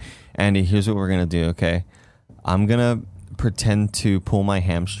 he said, Andy, here's what we're going to do, okay? I'm going to pretend to pull my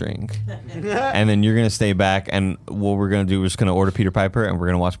hamstring. And then you're going to stay back. And what we're going to do is just going to order Peter Piper and we're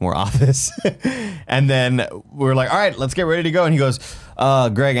going to watch more Office. And then we're like, all right, let's get ready to go. And he goes,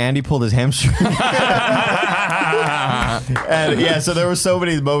 Greg, Andy pulled his hamstring. And yeah, so there were so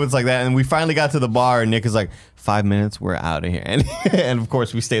many moments like that. And we finally got to the bar and Nick is like, 5 minutes, we're out of here. And of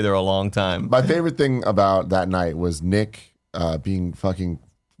course, we stayed there a long time. My favorite thing about that night was Nick being fucking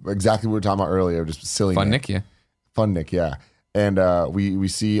exactly what we were talking about earlier, just silly Fun Nick, yeah. Fun Nick, yeah. And we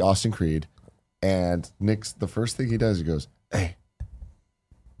see Austin Creed, and Nick's, the first thing he does, he goes, hey,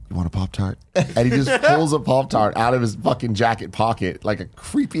 you want a Pop-Tart? And he just pulls a Pop-Tart out of his fucking jacket pocket like a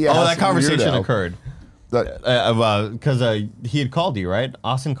creepy ass. Oh, that conversation weirdo. occurred. Because he had called you, right?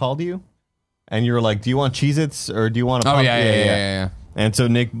 Austin called you? And you were like, do you want Cheez-Its or do you want a Pop-Tart? Yeah. And so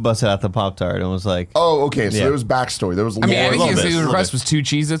Nick busted out the Pop-Tart and was like... Oh, okay. So there was backstory. There was I think bit, his request was 2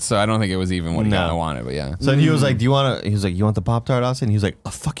 Cheez-Its, so I don't think it was even what he kind of wanted, but yeah. So he was like, do you want to... He was like, you want the Pop-Tart, Austin? He was like,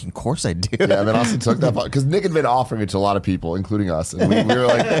 fucking course I do. Yeah, and then Austin took that because Nick had been offering it to a lot of people, including us. And we were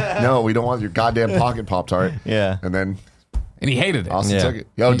like, no, we don't want your goddamn pocket Pop-Tart. Yeah. And then... And he hated it. Austin took it.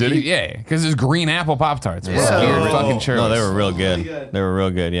 Yo, did he? Yeah, because there's green apple Pop-Tarts. Yeah. Weird fucking churros. No, they were real good. They were real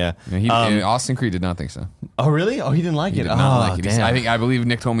good, yeah. And Austin Creed did not think so. Oh, really? Oh, he didn't like He it? did not like it. Damn. I believe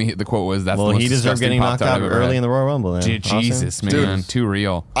Nick told me the quote was, that's the most he deserved disgusting getting knocked Pop-Tart out I've ever early had. in the Royal Rumble. Then. Jesus, Austin? man. Too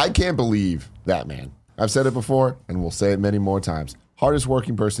real. I can't believe that man. I've said it before, and we'll say it many more times. Hardest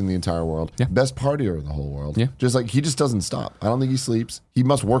working person in the entire world. Yeah. Best partier in the whole world. Yeah. Just like, he just doesn't stop. I don't think he sleeps. He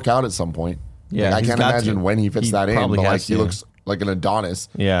must work out at some point. Yeah, Like, I he's can't got imagine to. when he fits He that in, probably but like has he to. looks like an Adonis.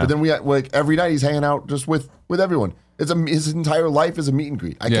 Yeah. But then like every night he's hanging out just with everyone. His entire life is a meet and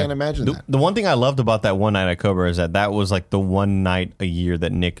greet. I can't imagine that. The one thing I loved about that one night at Cobra is that was like the one night a year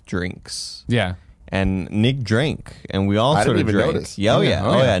that Nick drinks. Yeah. And Nick drank, and we all I sort didn't of even drank. notice.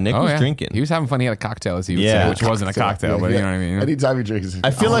 Yeah, Nick was drinking. He was having fun. He had a cocktail, as he would Yeah. say, which wasn't a cocktail, but you know what I mean. Anytime he drinks,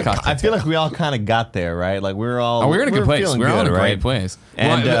 I feel like cocktail. we all kind of got there, right? Like we were all. We're in a good place. feeling We're all in a good, great right? place.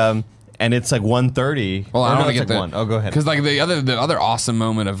 And it's like 1:30. Well, I don't want to get one. Oh, go ahead. Because like the other awesome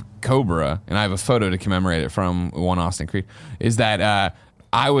moment of Cobra, and I have a photo to commemorate it from one Austin Creed, is that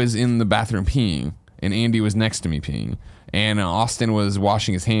I was in the bathroom peeing, and Andy was next to me peeing, and Austin was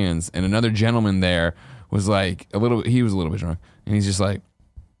washing his hands, and another gentleman there was like he was a little bit drunk, and he's just like,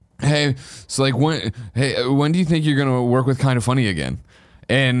 hey, so like when do you think you're gonna work with Kind of Funny again?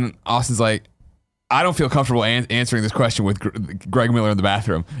 And Austin's like, I don't feel comfortable answering this question with Greg Miller in the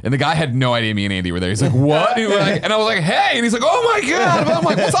bathroom. And the guy had no idea me and Andy were there. He's like, what? And I was like, hey. And he's like, oh my God. And I'm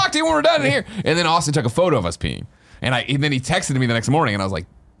like, we'll talk to you when we're done in here. And then Austin took a photo of us peeing. And then he texted me the next morning, and I was like,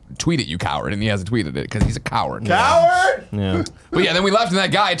 tweet it, you coward. And he hasn't tweeted it because he's a coward. Coward! Yeah. But yeah, then we left, and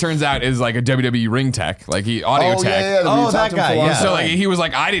that guy, it turns out, is like a WWE ring tech. Like audio tech. that guy, yeah. So like he was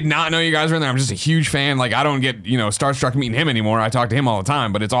like, I did not know you guys were in there. I'm just a huge fan. Like I don't get starstruck meeting him anymore. I talk to him all the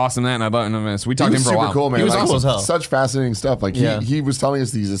time, but it's awesome that, and I love him. So we talked to him for a while. Super cool, man. He was Like, awesome. as hell. Such fascinating stuff. Like he was telling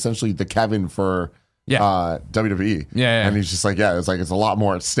us he's essentially the Kevin for WWE. Yeah. And he's just like, it's a lot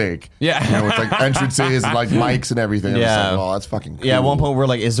more at stake. Yeah. With like entrances and like mics and everything. Yeah. I'm just like, oh, that's fucking cool. Yeah, at one point we're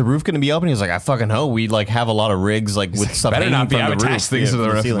like, is the roof going to be open? He was like, I fucking hope. We like have a lot of rigs like with stuff Better hanging not be. from I the would roof. attach things to the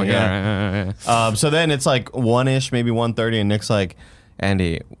from roof. ceiling, Like, yeah. yeah. So then it's like 1-ish, maybe 1:30, and Nick's like,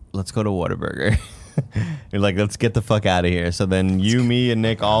 Andy, let's go to Whataburger. You're like, let's get the fuck out of here. So then me, and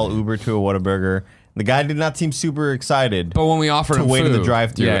Nick all Uber to a Whataburger. The guy did not seem super excited. But when we offered to him wait food, at the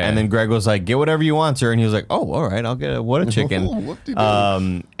drive-thru, yeah. and then Greg was like, "Get whatever you want, sir," and he was like, "Oh, all right, I'll get a Whata chicken."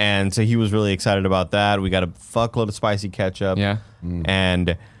 Whoop-de-doo. And so he was really excited about that. We got a fuckload of spicy ketchup. Yeah.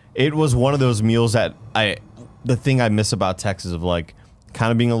 And it was one of those meals that the thing I miss about Texas of like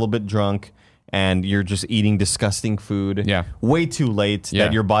kind of being a little bit drunk. And you're just eating disgusting food way too late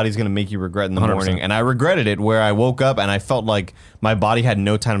that your body's going to make you regret in the 100%. morning. And I regretted it where I woke up and I felt like my body had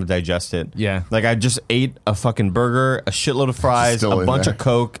no time to digest it. Yeah. Like I just ate a fucking burger, a shitload of fries, Still a in bunch there. of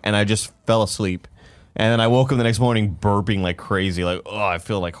Coke, and I just fell asleep. And then I woke up the next morning burping like crazy. Like, oh, I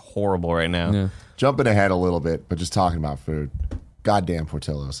feel like horrible right now. Yeah. Jumping ahead a little bit, but just talking about food. Goddamn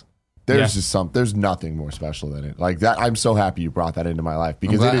Portillo's. There's just there's nothing more special than it. Like that, I'm so happy you brought that into my life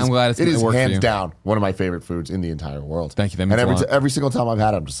because I'm glad it is worked for hands you. down one of my favorite foods in the entire world. Thank you. That And means a lot. every single time I've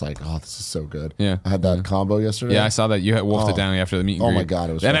had it, I'm just like, oh, this is so good. Yeah. I had that combo yesterday. Yeah, I saw that you had wolfed it down after the meet and Oh greet. my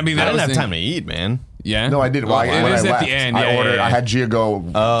God, it was And I fun. mean, I that didn't was have time to eat, man. Yeah. No, I did. Well, It when is I at left, the end. I Yeah, ordered. yeah, yeah. I had Gia go.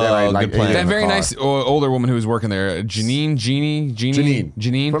 good plan. That very nice older woman who was working there,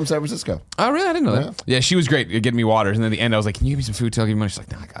 Janine from San Francisco. Oh, really? I didn't know that. Yeah, she was great at getting me waters. And then at the end, I was like, can you give me some food till I give you money? She's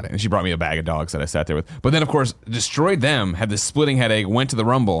like, no, I got it. And she brought me a bag of dogs that I sat there with. But then, of course, destroyed them, had this splitting headache, went to the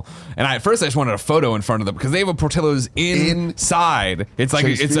Rumble. And at first, I just wanted a photo in front of them because they have a Portillo's inside. It's like,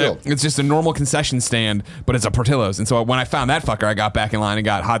 Chase Field. it's just a normal concession stand, but it's a Portillo's. And so when I found that fucker, I got back in line and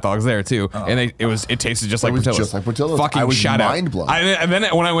got hot dogs there too. And it tasted just like was Portillo's. just like Portillo's. Fucking I was shout out. mind blown. And then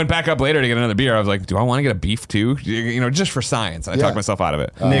when I went back up later to get another beer, I was like, do I want to get a beef too? Just for science. And I talked myself out of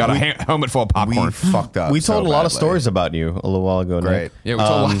it. Got a helmet full of popcorn. We fucked up. We told so a lot of badly. stories about you a little while ago. Great. Nick. Yeah, we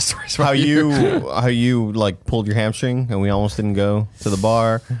told a lot of stories about how you like pulled your hamstring and we almost didn't go to the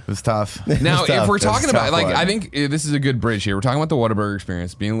bar. It was tough. Now, if we're It's talking a about, tough like, one. I think this is a good bridge here. We're talking about the Whataburger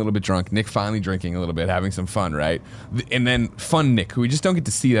experience, being a little bit drunk, Nick finally drinking a little bit, having some fun, right? And then fun Nick, who we just don't get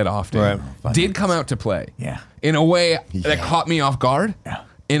to see that often, Right. did come out to play. Yeah. In a way that caught me off guard. Yeah.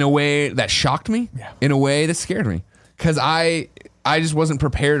 In a way that shocked me. Yeah. In a way that scared me. Because I just wasn't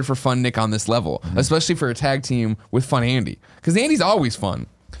prepared for Fun Nick on this level, especially for a tag team with Fun Andy. Because Andy's always fun.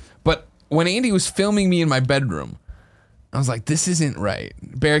 But when Andy was filming me in my bedroom, I was like, this isn't right.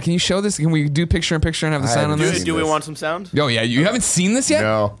 Bear, can you show this? Can we do picture in picture and have the sound on this? Do we want some sound? Oh, yeah. You haven't seen this yet?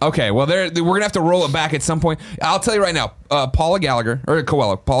 No. Okay. Well, we're going to have to roll it back at some point. I'll tell you right now, Paula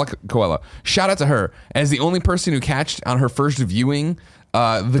Coelho, shout out to her as the only person who catched on her first viewing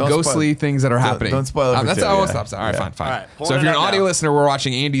the ghostly things that are happening. Don't spoil it for That's two, how yeah. it stops. All right, fine. All right, so pulling if it you're an up audio now. listener, we're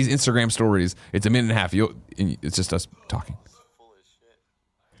watching Andy's Instagram stories. It's a minute and a half. It's just us talking.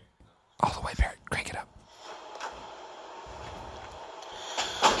 All the way, Barrett. Crank it up.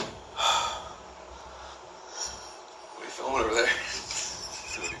 What are you filming over there?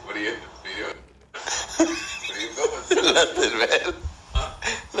 What are you doing? What are you filming? Nothing, man.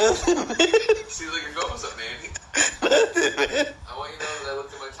 Nothing, man. Seems like you're filming something, Andy. Nothing, man. I want you to know that I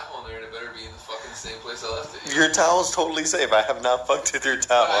looked at my towel in there and it better be in the fucking same place I left it. Your towel's totally safe. I have not fucked with your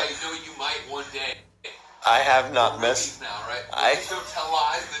towel. I know you might one day. I have not messed. Now, right? I- Please don't tell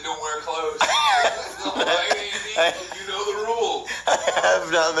lies and don't wear clothes. All right, Andy? You know the rules. I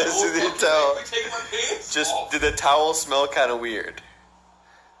have not messed with your towel. Make me take my pants Just off. did the towel smell kind of weird?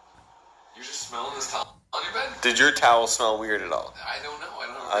 You're just smelling this towel on your bed? Did your towel smell weird at all? I don't know. I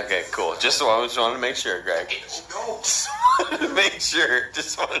don't know. Okay, cool. I just wanted to make sure, Greg. No. Just wanted to make sure.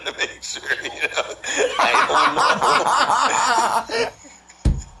 Just wanted to make sure. You know, I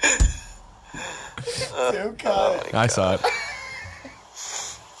don't know. I saw it.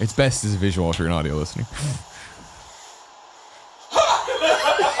 It's best as a visual if you're an audio listener.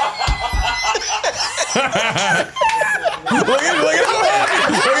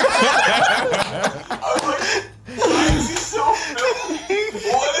 Why is he so filthy?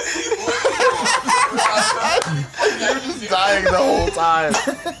 What is he looking for? Dying the whole time.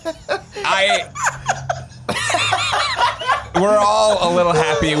 We're all a little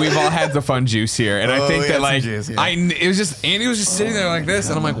happy. We've all had the fun juice here, and I Oh, think we that had some like juice, yeah. it was just Andy was just sitting there like this,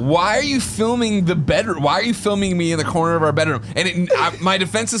 and I'm like, why are you filming the bedroom? Why are you filming me in the corner of our bedroom? And my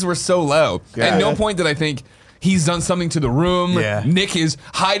defenses were so low. At no point did I think he's done something to the room. Yeah. Nick is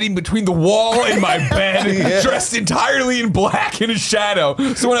hiding between the wall and my bed, dressed entirely in black in a shadow.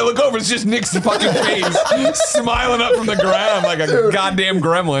 So when I look over, it's just Nick's fucking face smiling up from the ground like a goddamn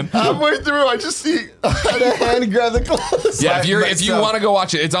gremlin. Halfway through, I just see the hand grab the clothes. Yeah, if you want to go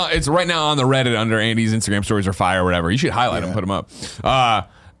watch it, it's right now on the Reddit under Andy's Instagram stories or fire or whatever. You should highlight them, put them up.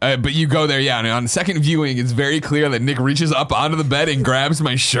 But you go there, and on the second viewing, it's very clear that Nick reaches up onto the bed and grabs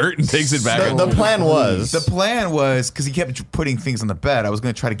my shirt and takes it back. The plan was The plan was because he kept putting things on the bed. I was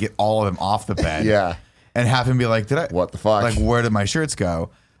going to try to get all of them off the bed. Yeah. and have him be like, What the fuck? Like, where did my shirts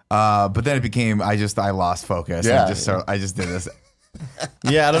go? But then it became I lost focus. Yeah. And I just did this.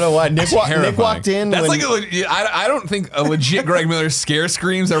 yeah. I don't know why Nick Terrifying. walked in. That's when, like I don't think a legit Greg Miller scare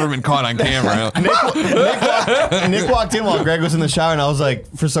scream's ever been caught on camera. Nick walked in while Greg was in the shower, and I was like,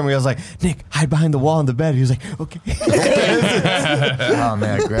 for some reason, I was like, Nick, hide behind the wall on the bed. He was like, okay. Oh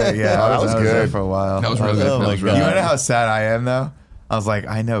man, great. Yeah, that was there good. for a while. That was really good. Oh That my was really You God. want to know how sad I am though? I was like,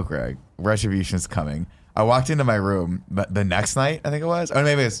 I know, Greg. Retribution's coming. I walked into my room the next night, I think it was. Or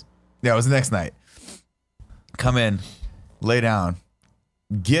maybe it was the next night. Come in, lay down,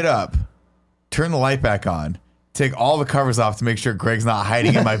 get up, turn the light back on, take all the covers off to make sure Greg's not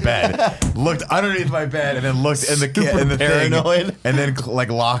hiding in my bed. Looked underneath my bed and then looked in the paranoid. thing and then like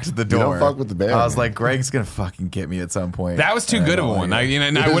locked the door. don't fuck with the bear, I was man. like, Greg's gonna fucking get me at some point. That was too And good of a I'm one. like,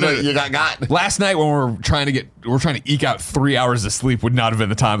 I would have. You got. Last night when we're trying to eke out 3 hours of sleep would not have been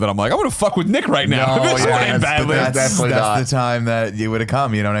the time that I'm like, I want to fuck with Nick right now. No, This yeah, would end that's the badly. best. Definitely that's not. the time that you would have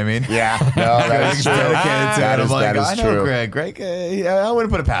come. You know what I mean? Yeah, no, that is true. Dedicated to it. I'm like, That is I know true. Greg. Yeah, I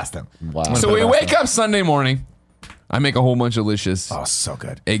wouldn't put it past him. Wow. So we wake up Sunday morning. I make a whole bunch of delicious Oh, so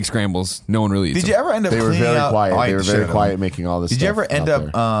good. egg scrambles. No one really eats Did you them. ever end up They were cleaning very out? quiet. Oh, I They were should've very done. quiet making all this Did you stuff ever end out up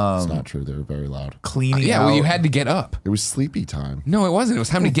there. It's not true. They were very loud. cleaning Yeah, out? well, you had to get up. It was sleepy time. No, it wasn't. It was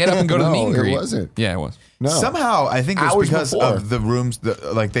time to get up and go to the No, meet and it greet. wasn't. Yeah, it was. No. Somehow, I think it was Hours because before. of the rooms.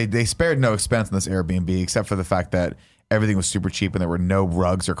 Like they spared no expense in this Airbnb except for the fact that everything was super cheap and there were no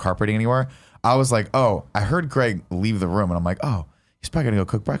rugs or carpeting anywhere. I was like, oh, I heard Greg leave the room and I'm like, oh, he's probably gonna go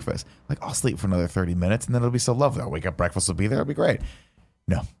cook breakfast. Like, I'll sleep for another 30 minutes and then it'll be so lovely. I'll wake up, breakfast will be there. It'll be great.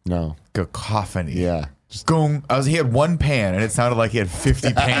 No, go cacophony. Yeah. Gong. He had one pan, and it sounded like he had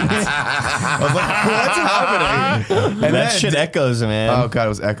 50 pans. I was like, what's happening? And That shit echoes, man. Oh god, it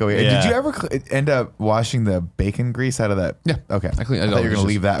was echoey. And Yeah. Did you ever end up washing the bacon grease out of that? Yeah. Okay. I cleaned it thought all. you were gonna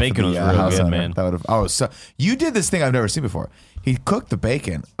leave that. Bacon for the, was real house good, owner. man. That would have. Oh, so you did this thing I've never seen before. He cooked the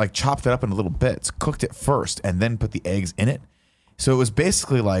bacon, like chopped it up into little bits, cooked it first, and then put the eggs in it. So it was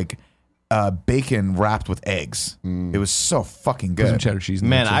basically like bacon wrapped with eggs. It was so fucking Put some good. cheddar cheese in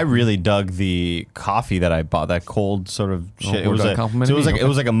Man, there, I too. really dug the coffee that I bought. That cold sort of shit. It we're was done like, complimenting so it was me? like Okay. it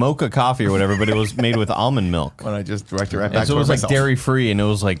was like a mocha coffee or whatever, but it was made with almond milk. When I just directed right back And so to it was like myself. dairy free, and it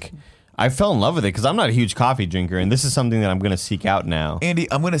was like I fell in love with it because I'm not a huge coffee drinker, and this is something that I'm going to seek out now. Andy,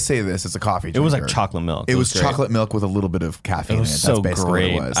 I'm going to say this. It's a coffee It drinker. was like chocolate milk. It was great. chocolate milk with a little bit of caffeine It was in it. so That's basically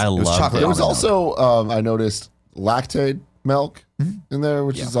great. what it was. I it was loved chocolate it. There was almond milk. also, I noticed, lactate milk in there,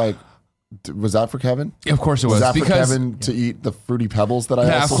 which is like, was that for Kevin? Of course it Was was. that for because Kevin to eat the Fruity Pebbles that I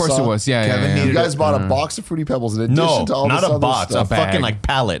yeah, of also course saw? it was. Yeah, Kevin yeah, yeah. needed You guys it. bought a box of Fruity Pebbles in addition No, to all not this a other box, stuff. a fucking like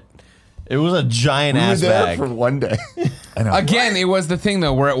pallet. It was a giant We were ass there bag. for one day. I know. Again, it was the thing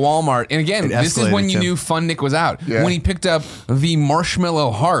though. We're at Walmart, and again, It this is when escalated, you Tim. knew Fun Nick was out. Yeah. When he picked up the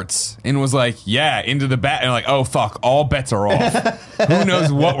marshmallow hearts and was like, "Yeah," into the bat, and like, "Oh fuck, all bets are off." Who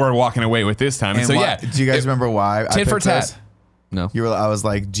knows what we're walking away with this time? And And so why- yeah, do you guys remember why? I tit for picked tat. this? No, I was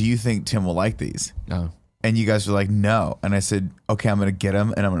like, do you think Tim will like these? no. And you guys were like, no. And I said, okay, I'm going to get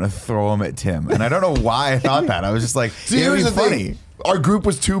them and I'm going to throw them at Tim. And I don't know why I thought that. I was just like, See, it'd here's be the funny. thing. Our group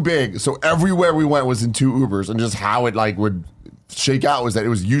was too big, so everywhere we went was in two Ubers, and just how it like would shake out was that it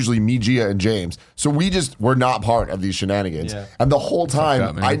was usually me, Gia, and James. So we just were not part of these shenanigans. Yeah. And the whole time,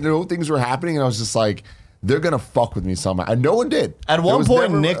 up, man. I know things were happening, and I was just like, they're gonna fuck with me somehow. And no one did. At There one was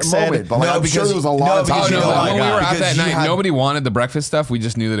point, never Nick a said- moment, but like, No, I'm sure because- there was a no, lot of because times. you Oh, no, know where I was when we like, were out because that you night, had- nobody wanted the breakfast stuff. We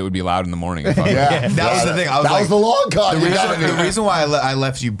just knew that it would be loud in the morning. yeah, That was the thing. I was that like, was the long con. the reason why I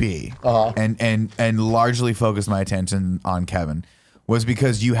left you be and largely focused my attention on Kevin was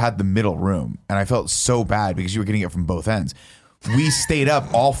because you had the middle room. And I felt so bad because you were getting it from both ends. We stayed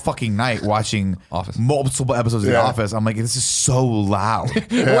up all fucking night watching Office. multiple episodes of The Yeah. Office. I'm like, this is so loud.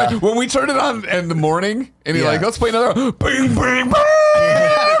 When we turned it on in the morning, and he Yeah. like, let's play another. Bing, bing, bing.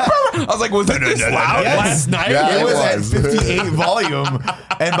 I was like, was it this loud Yes. last night? Yeah, It was at was. 58 volume.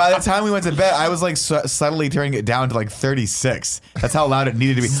 And by the time we went to bed, I was like subtly turning it down to like 36. That's how loud it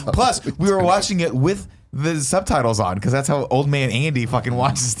needed to be. Plus, we were watching it with the subtitles on because that's how old man Andy fucking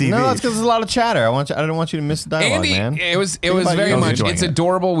watches TV. No, it's because there's a lot of chatter. I don't want you to miss the dialogue, Andy, man. it was about very you? much. Enjoying It's it.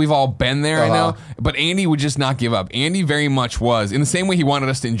 adorable. We've all been there, I know. But Andy would just not give up. Andy very much was in the same way he wanted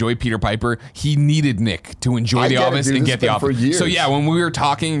us to enjoy Peter Piper. He needed Nick to enjoy I The get it, Office dude. and This get has The been for Office. years. So yeah, when we were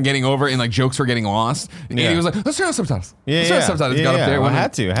talking and getting over it and like jokes were getting lost, Yeah. Andy was like, "Let's turn on subtitles." Yeah, Let's turn on yeah. subtitles. Yeah, Got yeah. up there. Well, went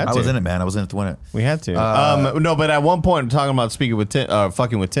had to. I was in it, man. I was in it to win it. We had to. No, but at one point, talking about speaking with Tim,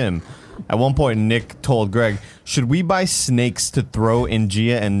 fucking with Tim. At one point, Nick told Greg, "Should we buy snakes to throw in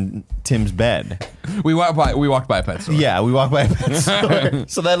Gia and Tim's bed?" We walked by a pet store. Yeah, we walked by a pet store.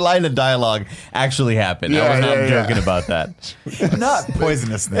 So that line of dialogue actually happened. I was not joking about that. Not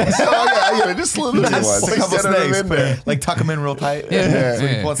poisonous snakes. Oh, yeah, just a little bit. Just a couple Get them snakes. in there. Like tuck them in real tight. Yeah. So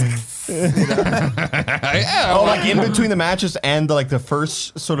when you pull it, Yeah, Oh, like in between the mattress and the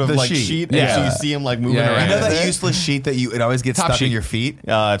first sort of The like sheet. sheet. Yeah. So you see him like moving Yeah. around. you know in that there? useless sheet that it always gets Top stuck in sheet. your feet?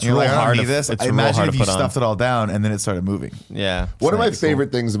 It's You're real like, I don't hard need to- this. it's I real imagine hard if to you put on. stuffed it all down and then it started moving. Yeah. One of my Snakes, cool.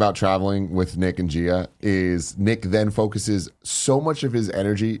 favorite things about traveling with Nick and Gia is Nick then focuses so much of his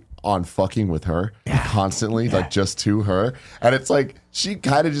energy on fucking with her constantly, like just to her. And it's like, she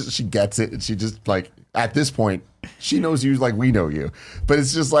kind of just, she gets it. And she just like, at this point, she knows you like we know you. But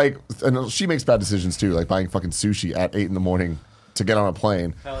it's just like, and she makes bad decisions too, like buying fucking sushi at 8 a.m. to get on a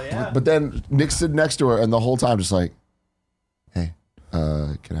plane. Hell yeah. But then Nick stood next to her, and the whole time just like, hey,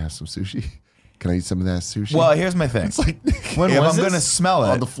 can I have some sushi? Can I eat some of that sushi? Well, here's my thing. It's like, if I'm going to smell it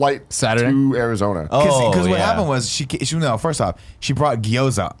on the flight Saturday? to Arizona. Because what happened was she no, first off, she brought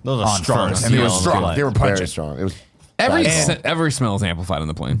gyoza. Those are on strong first, as and they were hell. strong. They were Very pungent. strong. It was Every smell is amplified on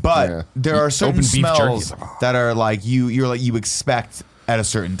the plane. But Yeah. there are certain Open beef jerky. smells that are like you expect at a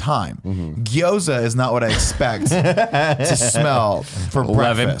certain time. Gyoza is not what I expect to smell for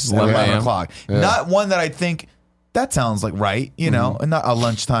 11 breakfast at 11 a.m. o'clock. Not one that I think that sounds like right, you know, and not a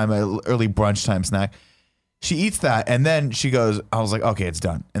lunchtime, a early brunch time snack. She eats that, and then she goes, I was like, okay, it's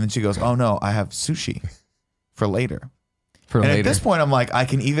done. And then she goes, oh no, I have sushi for later. At this point, I'm like, I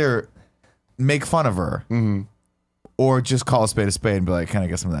can either make fun of her or just call a spade and be like, can I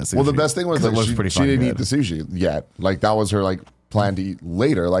get some of that sushi? Well, the best thing was 'Cause that it looks she pretty didn't fucking eat the sushi yet. Like that was her like plan to eat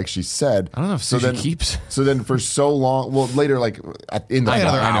later, like she said. I don't know if sushi keeps. So then for so long, well, later, like in the I know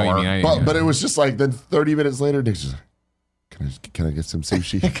flight, what you mean. but it was just like then 30 minutes later, Nick's just like, can I get some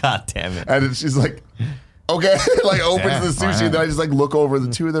sushi? God damn it. And then she's like, okay, like opens Yeah, the sushi, fine. and then I just like look over. The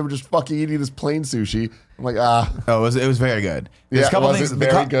two of them were just fucking eating this plain sushi. I'm like, Oh, it was very good. There's yeah, a couple was things it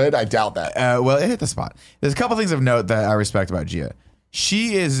very good? I doubt that. Well, it hit the spot. There's a couple things of note that I respect about Gia.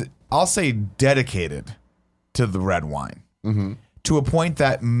 She is, I'll say, dedicated to the red wine to a point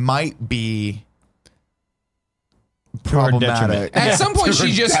that might be problematic. At some point,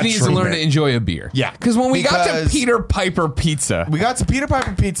 she just needs to learn to enjoy a beer. Yeah. Because when we got to Because- Peter Piper Pizza, We got to Peter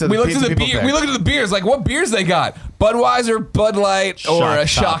Piper Pizza. we looked pizza at the people beer. picked. We looked at the beers. Like, what beers they got? Budweiser, Bud Light, or a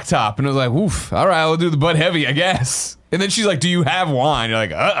Shock Top. And it was like, oof. All right, we'll do the Bud Heavy, I guess. And then she's like, "Do you have wine?" You're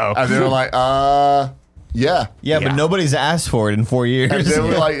like, "Uh And they were like, yeah. Yeah, but nobody's asked for it in 4 years. And they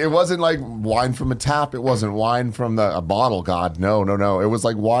were like, it wasn't like wine from a tap. It wasn't wine from a bottle. God, no. It was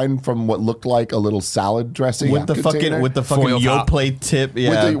like wine from what looked like a little salad dressing with the container. fucking Foil top. Yoplait tip.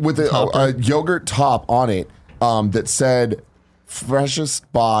 Yeah, with a yogurt top on it that said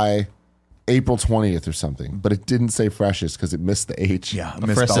freshest by April 20th or something, but it didn't say freshest because it missed the H. Yeah, so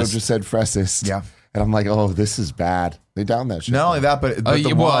missed it all- just said freshest. Yeah. And I'm like, oh, this is bad. They downed that shit. Not only that, but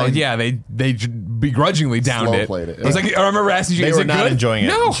the wine. they begrudgingly downed Slow it. played it. I was like, I remember asking you, they "Is were it not good?" enjoying it.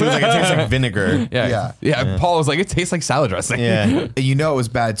 No, She was like, it tastes like vinegar. yeah. Paul was like, "It tastes like salad dressing." Yeah. And you know it was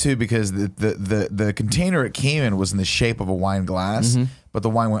bad too because the container it came in was in the shape of a wine glass, but the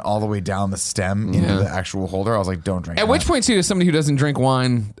wine went all the way down the stem into the actual holder. I was like, don't drink At that. which point, too, as somebody who doesn't drink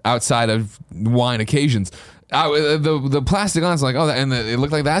wine outside of wine occasions, the plastic on, like, it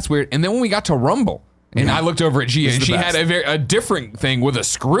looked like that's weird. And then when we got to Rumble, and I looked over at Gia, and the she best. had a different thing with a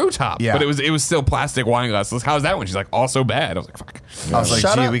screw top, Yeah. but it was still plastic wine glass. So how's that one? She's like, also bad. I was like, fuck. I was like,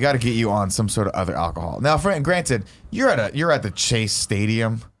 Shut gee, up. we got to get you on some sort of other alcohol. Now, granted, you're at the Chase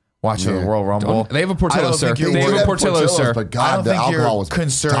Stadium watching the Royal Rumble. They have a Portillo, I don't sir. think you're They have worried- a Portillo, sir. But I God, don't the think alcohol you're was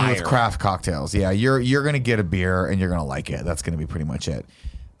concerned dire. with craft cocktails. Yeah, you're gonna get a beer and you're gonna like it. That's gonna be pretty much it.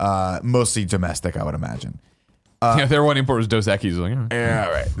 Mostly domestic, I would imagine. Yeah, their one import was Dos Equis. Like, all right. Yeah,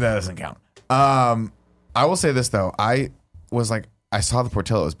 all right. That doesn't count. I will say this though. I was like, I saw the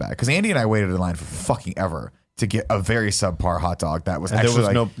Portillo was bad because Andy and I waited in line for fucking ever to get a very subpar hot dog that was There actually was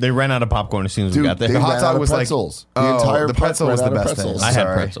like, no. They ran out of popcorn as soon as we Dude, got there. they the hot ran dog out of was like- pretzels. Oh, The entire the pretzel was ran the out of best thing. pretzels. I had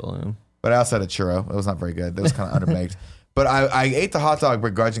Sorry. pretzel. Yeah. But I also had a churro. It was not very good. It was kind of underbaked. But I ate the hot dog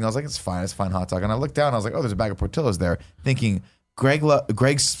begrudgingly. I was like, it's fine hot dog. And I looked down and I was like, oh, there's a bag of Portillos there. Thinking,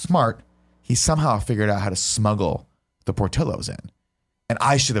 Greg's smart. He somehow figured out how to smuggle the Portillos in. And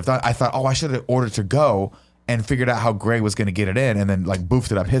I should have thought, I should have ordered to go and figured out how Greg was going to get it in and then like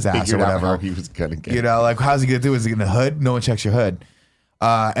boofed it up his ass or Figured out whatever. how he was gonna get. You know, like how's he going to do? Is he in the hood? No one checks your hood.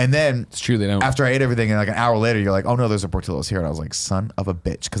 And then It's true, they don't. after I ate everything, and like an hour later, you're like, "Oh no, there's a Portillo's here," and I was like, "Son of a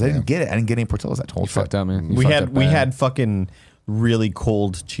bitch," because I didn't get it. I didn't get any Portillo's that whole You trip. fucked up, man. You We fucked had up we bad. had fucking really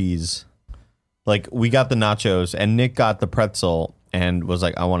cold cheese. Like we got the nachos and Nick got the pretzel and was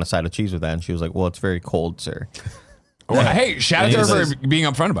like, I want a side of cheese with that. And she was like, well, it's very cold, sir. Well, hey, shout out And to he her says- for being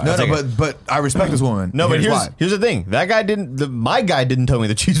upfront about No, it. no, It's like, but I respect this woman. No, but why. here's the thing. That guy my guy didn't tell me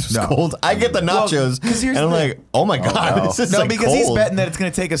the cheese was No. cold. I get the Well, nachos 'cause here's and I'm the like, oh my God, this is no, like because he's cold. betting that it's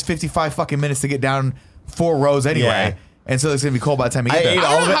going to take us 55 fucking minutes to get down 4 rows anyway. Yeah. And so it's going to be cold by the time we get I there. ate I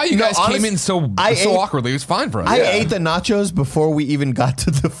all don't of know it. how you No, guys came honest- in so I ate- awkwardly. It was fine for us. I ate the nachos before we even got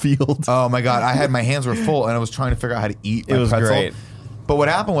to the field. Oh my God, I had my hands were full and I was trying to figure out how to eat my It was pretzel. great. But what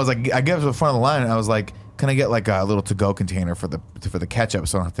happened was like I get to the front of the line and I was like, can I get like a little to-go container for the ketchup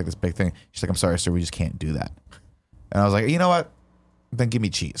so I don't have to take this big thing? She's like, I'm sorry, sir, we just can't do that. And I was like, you know what? Then give me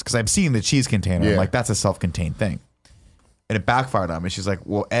cheese. Because I'm seeing the cheese container. I'm Yeah. like, that's a self-contained thing. And it backfired on me. She's like,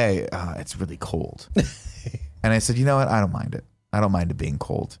 well, it's really cold. And I said, you know what? I don't mind it. I don't mind it being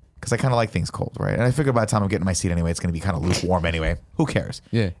cold. because I kind of like things cold, right? And I figured by the time I'm getting in my seat anyway, it's going to be kind of lukewarm anyway. Who cares?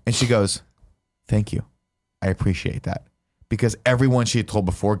 Yeah. And she goes, thank you. I appreciate that. Because everyone she had told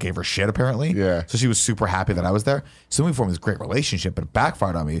before gave her shit, apparently. Yeah. So she was super happy that I was there. So we formed this great relationship, but it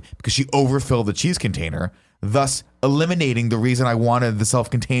backfired on me because she overfilled the cheese container, thus eliminating the reason I wanted the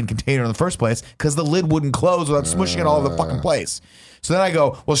self-contained container in the first place, because the lid wouldn't close without smushing it all over the fucking place. So then I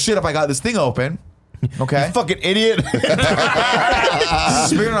go, well, shit, if I got this thing open, okay. You fucking idiot.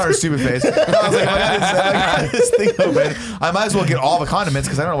 Speaking on her stupid face. I was like, if I got this thing open, I might as well get all the condiments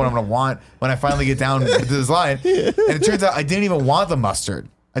because I don't know what I'm going to want when I finally get down to this line. And it turns out I didn't even want the mustard.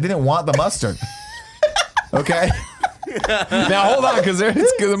 Okay? Now hold on, because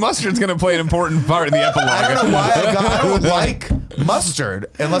the mustard's going to play an important part in the epilogue. I don't know why I don't like mustard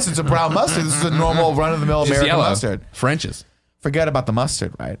unless it's a brown mustard. This is a normal run-of-the-mill Just American yellow. mustard. French's. Forget about the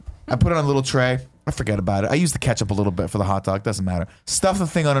mustard, right? I put it on a little tray. I forget about it. I use the ketchup a little bit for the hot dog. Doesn't matter. Stuff the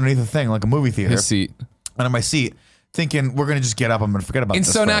thing underneath the thing like a movie theater. His seat. Under my seat, thinking we're gonna just get up. I'm gonna forget about And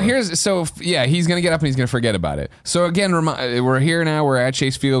this. so now forever. he's going to get up and he's going to forget about it. So again, we're here now. We're at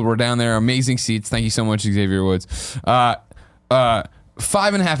Chase Field. We're down there. Amazing seats. Thank you so much, Xavier Woods.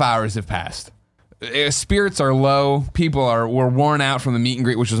 5.5 hours have passed. Spirits are low. We're worn out from the meet and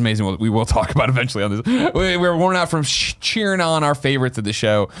greet, which was amazing. We will talk about eventually on this. We're worn out from cheering on our favorites of the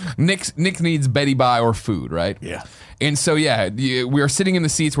show. Nick needs Betty Bye or food, right? Yeah. And so we are sitting in the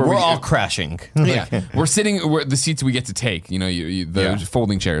seats where We're all crashing. yeah, we're sitting the seats we get to take. The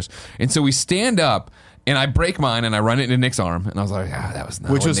folding chairs. And so we stand up, and I break mine, and I run it into Nick's arm, and I was like, that was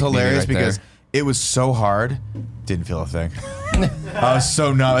not Which what was Nick needed hilarious right because there. it was so hard. Didn't feel a thing. I was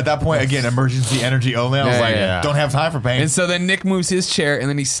so numb. At that point, again, emergency energy only. I was like, yeah. don't have time for pain. And so then Nick moves his chair, and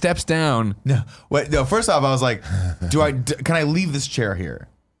then he steps down. No, first off, I was like, can I leave this chair here?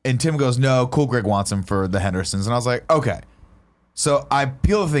 And Tim goes, no, Cool Greg wants him for the Hendersons. And I was like, okay. So I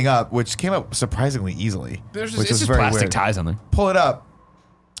peel the thing up, which came up surprisingly easily. It's which was just very plastic weird. ties on there. Pull it up,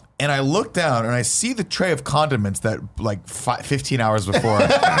 and I look down, and I see the tray of condiments that, like, 15 hours before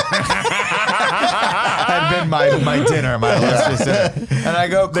had been my dinner, my illustrious dinner. And I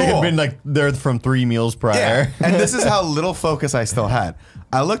go, cool. They had been like there from 3 meals prior. Yeah. And this is how little focus I still had.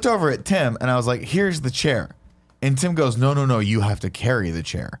 I looked over at Tim, and I was like, here's the chair. And Tim goes, no, you have to carry the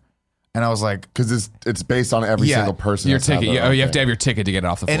chair. And I was like, Because it's based on every single person. Your that's out ticket. there. You have to have your ticket to get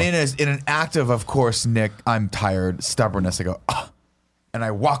off the floor. and in an act of course, Nick, I'm tired, stubbornness, I go, and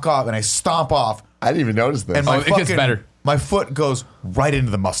I walk off and I stomp off. I didn't even notice this. And my it gets better. My foot goes right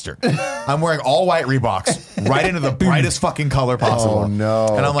into the mustard. I'm wearing all white Reeboks, right into the brightest fucking color possible. Oh, no.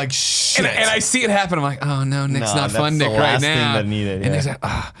 And I'm like, shit. And I see it happen. I'm like, oh no, Nick's No, not that's fun, the Nick, right last thing now. that needed, And yeah. Nick's like,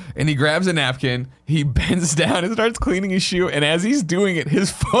 and he grabs a napkin. He bends down and starts cleaning his shoe. And as he's doing it,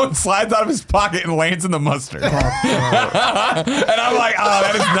 his phone slides out of his pocket and lands in the mustard. And I'm like,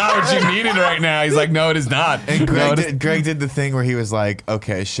 that is not what you needed right now. He's like, no, it is not. And No, Greg did the thing where he was like,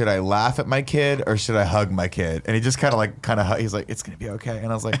 okay, should I laugh at my kid or should I hug my kid? And he just kind of he's like, it's going to be okay.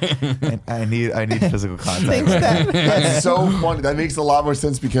 And I was like, I need physical contact. That's so funny. That makes a lot more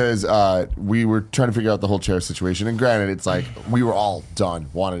sense because we were trying to figure out the whole chair situation. And granted, it's like we were all done,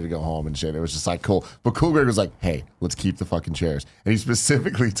 wanted to go home and shit. It was just like, cool. But Cool Greg was like, hey, let's keep the fucking chairs. And he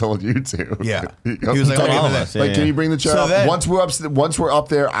specifically told you to. Yeah. He was like, told all me of that. us. Yeah, Like, can you bring the chair So up? then- Once we're up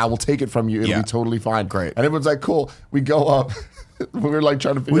there, I will take it from you. It'll Yeah. be totally fine. Great. And everyone's like, cool. We go up. We were like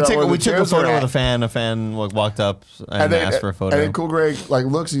trying to figure out where We the took a chairs were photo at. with a fan. A fan walked up and then, asked for a photo. And then Cool Greg like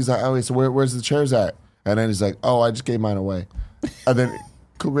looks. He's like, "Oh, wait, so where's the chairs at?" And then he's like, "Oh, I just gave mine away." And then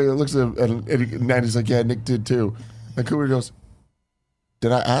Cool Greg looks at him and he's like, "Yeah, Nick did too." And Cool Greg goes,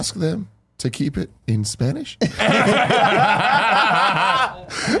 "Did I ask them to keep it in Spanish?"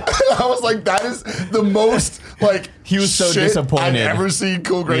 I was like, "That is the most like." He was so shit disappointed. I've ever seen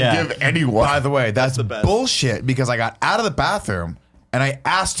Cool Greg Yeah. give anyone. By the way, that's the best. bullshit because I got out of the bathroom and I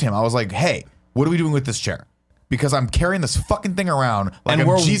asked him, I was like, hey, what are we doing with this chair? Because I'm carrying this fucking thing around like And I'm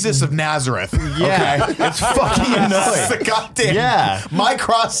we're- Jesus of Nazareth. Yeah. Okay? It's fucking annoying. It's a goddamn. Yeah. My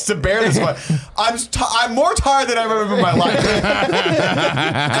cross to bear this way. I'm more tired than I've ever been in my life.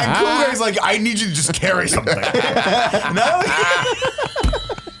 And Cool Greg's like, I need you to just carry something. No.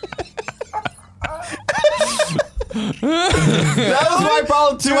 That was my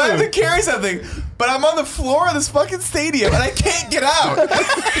problem too. So I have to carry something, but I'm on the floor of this fucking stadium and I can't get out.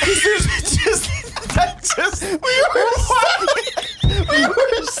 Because there's just we were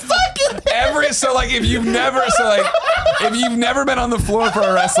stuck in so like if you've never if you've never been on the floor for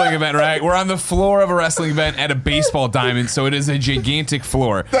a wrestling event, right? We're on the floor of a wrestling event at a baseball diamond, so it is a gigantic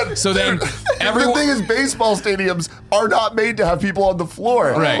floor. So then everyone. The thing is, baseball stadiums are not made to have people on the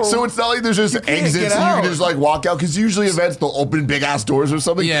floor. Right. So it's not like there's just exits and you can just like walk out. Because usually events, they'll open big ass doors or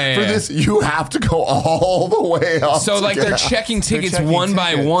something. Yeah, For this, you have to go all the way up. So like they're checking tickets one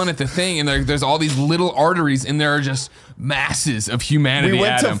by one at the thing, and there's all these little arteries, and there are just masses of humanity. We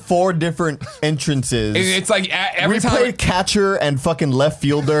went at to them. 4 different entrances. It's like every we time. played catcher and fucking left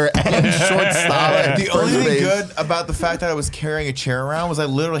fielder and shortstop. The only thing good about the fact that I was carrying a chair around was I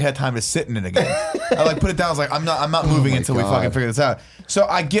literally had time to sit in it again. I like put it down. I was like, I'm not moving until we fucking figure this out. So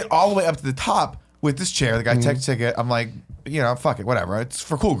I get all the way up to the top with this chair. The guy takes a ticket. I'm like, fuck it, whatever. It's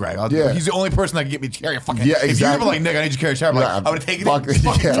for cool, Greg. He's the only person that can get me to carry a fucking. Yeah, If exactly. you were like, Nick, I need you to carry a chair. I'm like, I would have taken Fuck, it.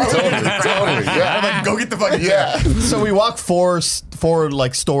 yeah, totally. Yeah. I'm like, go get the fucking Yeah. chair. So we walked four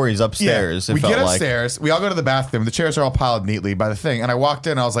like stories upstairs. We it felt get like. upstairs. We all go to the bathroom. The chairs are all piled neatly by the thing. And I walked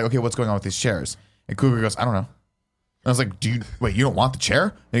in. I was like, okay, what's going on with these chairs? And Cougar goes, I don't know. And I was like, you don't want the chair?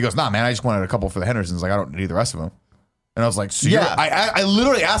 And he goes, nah, man, I just wanted a couple for the Hendersons. Like, I don't need the rest of them. And I was like, so Yeah. I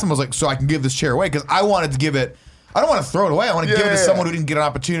literally asked him, I was like, so I can give this chair away? Because I wanted to give it. I don't want to throw it away. I want to give it to someone who didn't get an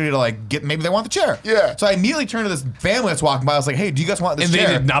opportunity to like get. Maybe they want the chair. Yeah. So I immediately turned to this family that's walking by. I was like, "Hey, do you guys want this And they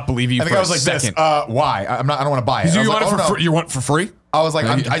chair?" did not believe you And the for guy a was like, second. "This, why? I don't want to buy it." I You was want like, it for "Oh, no." free? You want it for free? I was like,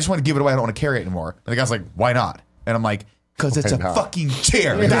 I just want to give it away. I don't want to carry it anymore. And the guy's like, "Why not?" And I'm like, "Because it's a not? fucking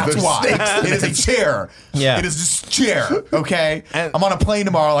chair. That's There's why. stakes. It is a chair. Yeah. It is just a chair. Okay. I'm on a plane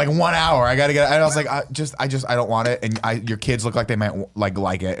tomorrow, like 1 hour. I gotta get. And I was like, I don't want it. And your kids look like they might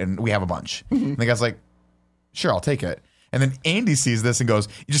like it, and we have a bunch. And the guy's like, "Sure, I'll take it." And then Andy sees this and goes,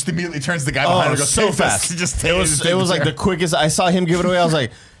 he just immediately turns to the guy behind him and goes, so "Take this." fast. He just It was like the quickest. I saw him give it away. I was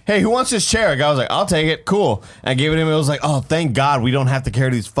like, hey, who wants this chair? A guy was like, I'll take it. Cool. And I gave it to him. It was like, oh, thank God we don't have to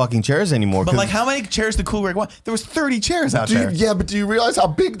carry these fucking chairs anymore. But like, how many chairs did Cool Greg want? There was 30 chairs out Do you, there. yeah, but do you realize how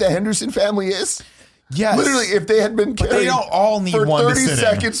big the Henderson family is? Yes. Literally, if they had been But carried they don't all need for one to 30 sit in.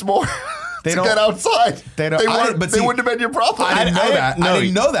 seconds more They to don't- get outside, they don't- they wouldn't have been your problem. I didn't know that. I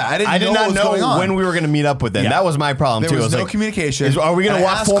didn't know that. I didn't know not what was know going on. when we were going to meet up with them. Yeah. That was my problem, There too. I was no like, communication. Are we going And to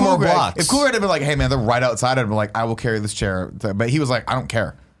I walk asked 4 Cool more Greg- blocks? If Cool Greg had been like, "Hey man, they're right outside," I'd be like, "I will carry this chair." But he was like, "I don't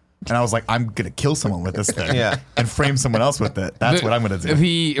care." And I was like, "I'm gonna kill someone with this thing, Yeah. and frame someone else with it. That's what I'm gonna do."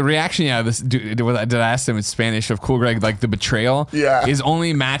 The reaction, this did I ask him in Spanish of Cool Greg, like the betrayal, Yeah. is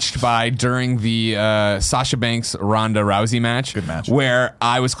only matched by during the Sasha Banks Ronda Rousey match. Good match. Where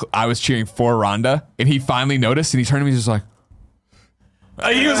I was cheering for Ronda, and he finally noticed, and he turned to me just like.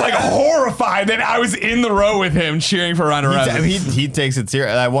 He was like horrified that I was in the row with him cheering for Ronda Rousey. He takes it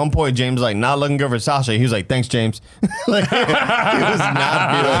serious. At one point, James was like, not looking good for Sasha. He was like, thanks, James. Like, he was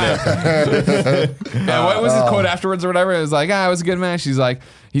not feeling it. Yeah, what was his quote afterwards or whatever? It was like, it was a good match. He's like,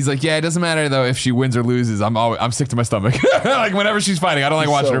 yeah, it doesn't matter though if she wins or loses. I'm sick to my stomach. Like whenever she's fighting, I don't like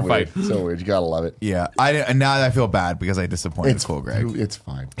watching her weird. fight. So weird. You gotta love it. Yeah, and now I feel bad because I disappointed Cool Greg. It's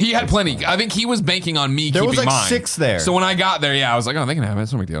fine. He had plenty. I think he was banking on me There keeping was like mine. 6 there. So when I got there, I was like, oh, they can have it.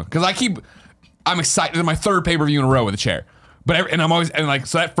 It's no big deal. Because I'm excited. It's my 3rd pay-per-view in a row with a chair. But I'm always, and like,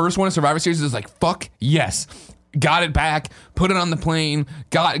 so that first one in Survivor Series is like, fuck yes. Got it back, put it on the plane,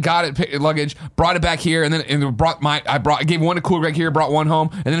 got it luggage, brought it back here, and then I gave one to Cool Greg here, brought one home,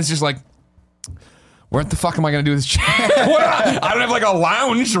 and then it's just like, where the fuck am I going to do with this chair? I don't have like a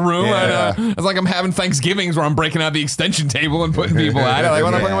lounge room. Yeah. It's like I'm having Thanksgivings where I'm breaking out the extension table and putting people at it. Like,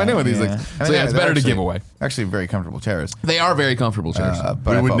 what the fuck am I doing with these things? So yeah, it's better to give away. Actually, very comfortable chairs. They are very comfortable chairs. But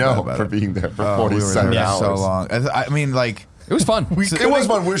We I would felt bad know about for it. being there for We were 47 there hours. so long. I mean, like. It was fun. It was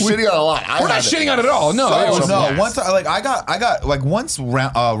fun. We're shitting on a lot. We're not shitting on it at all. No, it was No, once I got like once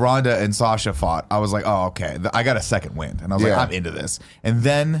Ronda and Sasha fought, I was like, oh okay, I got a second wind, and I was like, Yeah. I'm into this. And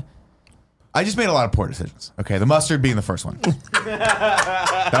then I just made a lot of poor decisions. Okay, the mustard being the first one.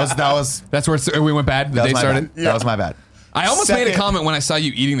 that was That's where we went bad. The that day was my started. bad. That was my bad. I almost made a Second- comment when I saw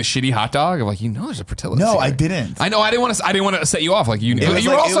you eating the shitty hot dog. I'm like, there's a Portillo's. No, here. I didn't. I know. I didn't want to set you off. Like you was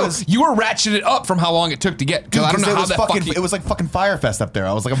were like- also you were ratcheted up from how long it took to get. Because I don't know it how was that fucking. fucking. It was like fucking Firefest up there.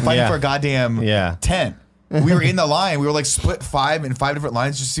 I was like, I'm fighting Yeah. for a goddamn Yeah. tent. We were in the line. We were like split in 5 different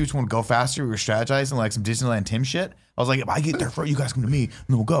lines just to see which one would go faster. We were strategizing like some Disneyland Tim shit. I was like, if I get there first, you guys come to me, and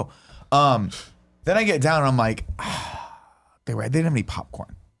then we'll go. Then I get down and I'm like, they didn't have any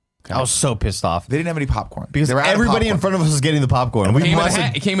popcorn. I was so pissed off. They didn't have any popcorn Because they were out of everybody in popcorn. front of us was getting the popcorn.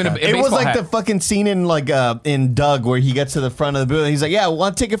 It came in a It was like the fucking scene in like in Doug where he gets to the front of the booth and he's like, yeah,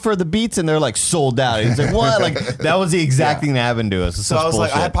 one ticket for the Beats, and they're like sold out. He's like, what? Like that was the exact thing that happened to us. It's So such I was like,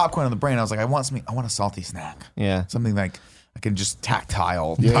 I bullshit. had popcorn in the brain. I was like, I want a salty snack. Yeah. Something like I can just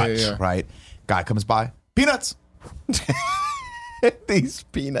tactile Yeah, touch. yeah, yeah. Right. Guy comes by, peanuts. These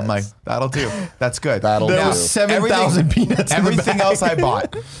peanuts. I'm like, that'll do. That's good. That'll there do. was 7,000 peanuts. in the Everything bag. else I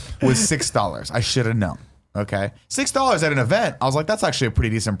bought was $6. I should have known. Okay, $6 at an event. I was like, that's actually a pretty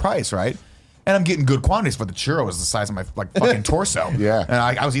decent price, right? And I'm getting good quantities, but the churro was the size of my fucking torso. Yeah. And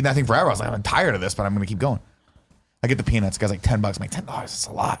I was eating that thing forever. I was like, I'm tired of this, but I'm gonna keep going. I get the peanuts. Guy's like $10. I'm like, $10. That's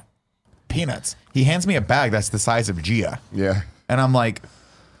a lot. Peanuts. He hands me a bag that's the size of Gia. Yeah. And I'm like,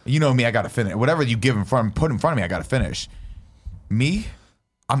 you know me, I gotta finish. Whatever you give put in front of me, I gotta finish. Me,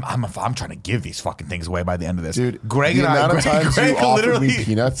 I'm trying to give these fucking things away by the end of this. Dude, Greg the and I, amount of times Greg you offered literally, me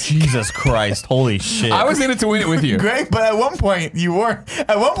peanuts. Jesus Christ! Holy shit! I was in it to win it with you. Greg, but at one point you weren't.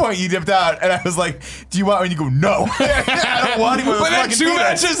 At one point you dipped out, and I was like, "Do you want?" And you go, "No, I don't want any more." But then fucking 2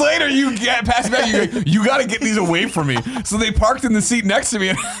 peanuts." matches later, you get passed back. You go, you got to get these away from me. So they parked in the seat next to me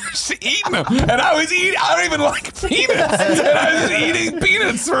and I was just eating them. And I was eating. I don't even like peanuts. And I was eating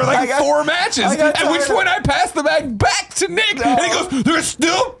peanuts for like 4 matches. At which point I passed the bag back to Nick, and he goes, "There's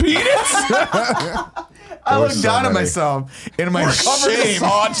still peanuts." I There looked was down so at many. myself in my Covered in shame.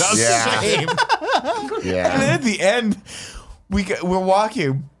 sawdust. Yeah. Shame. And then Yeah. at the end, we're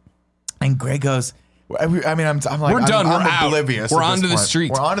walking, and Greg goes, I'm like, We're done. I'm We're out. oblivious. We're at this onto the point.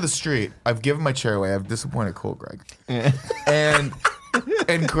 street. We're onto the street. I've given my chair away. I've disappointed Cool Greg. and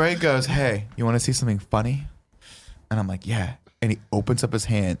Greg goes, "Hey, you want to see something funny?" And I'm like, "Yeah." And he opens up his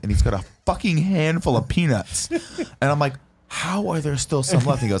hand, and he's got a fucking handful of peanuts. And I'm like, how are there still some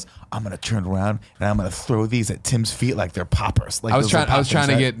left? He goes, "I'm gonna turn around and I'm gonna throw these at Tim's feet like they're poppers." Like I was those are trying pop to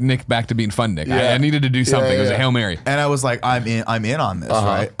things, get Nick back to being fun Nick. Yeah. I needed to do something. Yeah, It was a yeah. Hail Mary. And I was like, I'm in on this,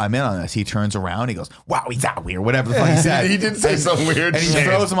 right? I'm in on this. He turns around, he goes, "Wow, he's that weird," whatever the fuck he said. He did say some weird And he shit.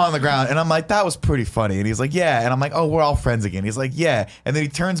 throws him on the ground. And I'm like, that was pretty funny. And he's like, "Yeah." And I'm like, "Oh, we're all friends again." He's like, "Yeah." And then he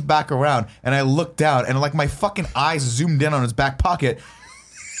turns back around and I look down and like my fucking eyes zoomed in on his back pocket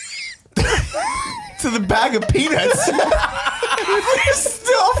to the bag of peanuts. There's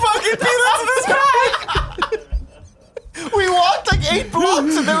still fucking peanuts in this bag. we walked like 8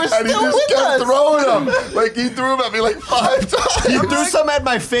 blocks and they were And he still just with kept us. throwing them. Like, he threw them at me like 5 times. You threw some at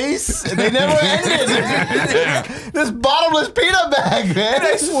my face, and they never ended. This bottomless peanut bag, man. And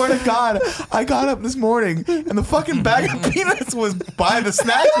I swear to God, I got up this morning and the fucking bag of peanuts was by the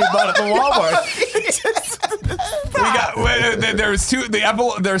snacks we bought at the Walmart.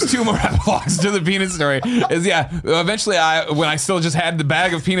 There's two more epilogues to the peanut story. Eventually when I still just had the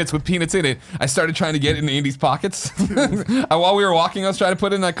bag of peanuts with peanuts in it, I started trying to get it in Andy's pockets. While we were walking, I was trying to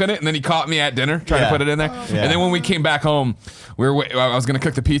put it in, I couldn't, and then he caught me at dinner trying to put it in there. And then when we came back home, I was gonna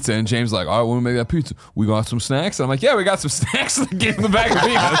cook the pizza, and James was like, "All right, we'll make that pizza. We got some snacks." And I'm like, "Yeah, we got some snacks." And gave him the bag of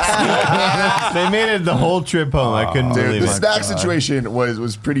peanuts. They made it the whole trip home. I couldn't Dude, believe the it. snack situation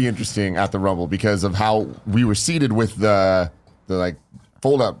was pretty interesting at the Rumble because of how we were seated with the like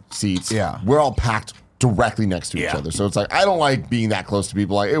fold up seats. Yeah. We're all packed directly next to each Yeah. other. So it's like I don't like being that close to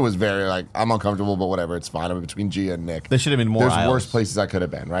people. Like it was very like I'm uncomfortable, but whatever, it's fine. I'm between Gia and Nick. There should have been more There's aisles. worse places I could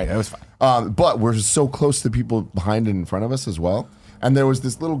have been, right? Yeah, it was fine. But we're so close to the people behind and in front of us as well. And there was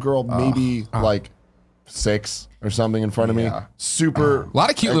this little girl, maybe like 6 or something in front of me. Yeah. Super. A lot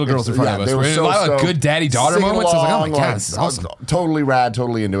of cute little girls in front of us. They were A lot of so good daddy-daughter singing moments. I was like, oh my along, God, this is awesome. Totally rad,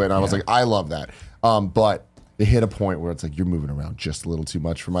 totally into it. And I was like, I love that. But it hit a point where it's like, you're moving around just a little too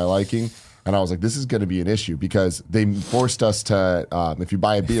much for my liking. And I was like, this is going to be an issue because they forced us to, if you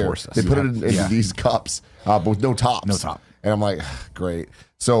buy a beer, they put it into these cups, but with no tops. No top. And I'm like, great.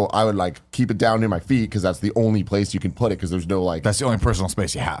 So I would like keep it down near my feet because that's the only place you can put it because there's no like. That's the only personal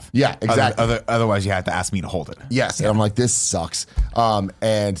space you have. Yeah, exactly. Otherwise, you have to ask me to hold it. Yes, and I'm like, this sucks.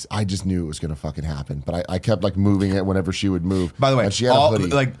 And I just knew it was gonna fucking happen, but I kept like moving it whenever she would move. By the way, and she had all, a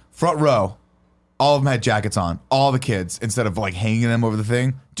hoodie. like front row, all of them had jackets on. All the kids, instead of like hanging them over the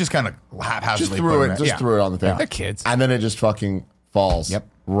thing, just kind of haphazardly just threw put it, them just threw it on the thing. They're kids. and then it just fucking falls. Yep.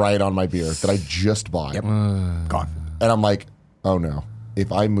 Right on my beer that I just bought. Yep. Gone. And I'm like, oh no,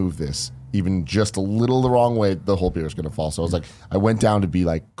 if I move this even just a little the wrong way, the whole beer is gonna fall. So I was like, I went down to be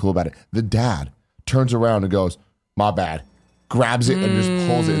like cool about it. The dad turns around and goes, my bad. Grabs it and just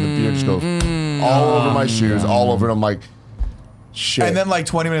pulls it, and the beer just goes all over my shoes, all over. And I'm like, shit. And then like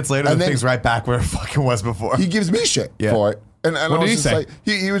 20 minutes later, And the then- thing's right back where it fucking was before. he gives me shit Yeah. for it. And What I did was he just say? like,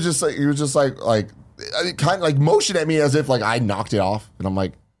 he was just like kind of like motioned at me as if like I knocked it off, and I'm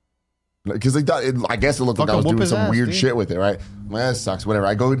like, because I guess it looked like I Fucking was whoop doing his some ass, weird dude. shit with it, right? That sucks. Whatever.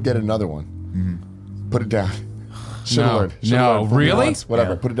 I go get another one. Put it down. Should have No. learned. Should've No. learned from Really? once.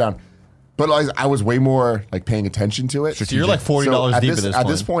 Whatever. Put it down. But I was way more like paying attention to it. So you're like $40 deep At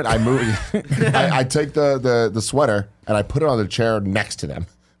this point, I move. I take the sweater and I put it on the chair next to them.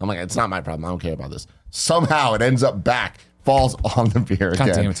 I'm like, it's not my problem. I don't care about this. Somehow it ends up back falls on the beer God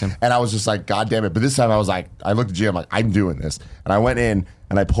again. damn it, Tim. And I was just like, God damn it. But this time I was like, I looked at Gia, I'm like, I'm doing this. And I went in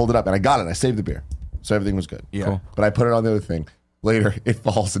and I pulled it up and I got it. I saved the beer. So everything was good. Yeah. Cool. But I put it on the other thing. Later, it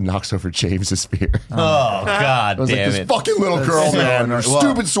falls and knocks over James's beer. Oh, God I was like, damn this it. fucking little girl, so man. annoying. Her Well,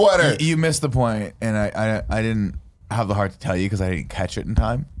 stupid sweater. You missed the point, and I didn't have the heart to tell you because I didn't catch it in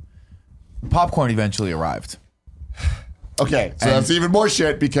time. Popcorn eventually arrived. Okay, so that's even more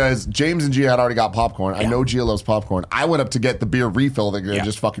shit because James and Gia had already got popcorn. I know Gia loves popcorn. I went up to get the beer refill that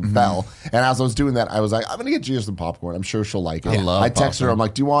just fucking fell. And as I was doing that, I was like, I'm going to get Gia some popcorn. I'm sure she'll like it. I texted her. I'm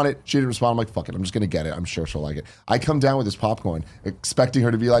like, do you want it? She didn't respond. I'm like, fuck it. I'm just going to get it. I'm sure she'll like it. I come down with this popcorn expecting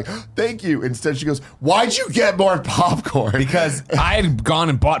her to be like, thank you. Instead, she goes, why'd you get more popcorn? Because I had gone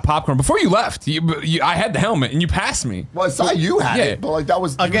and bought popcorn before you left. I had the helmet and you passed me. Well, I saw you had Yeah. it, but like that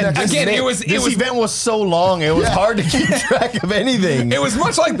was Again, next again, day. this event was so long, it was hard to keep track of anything. It was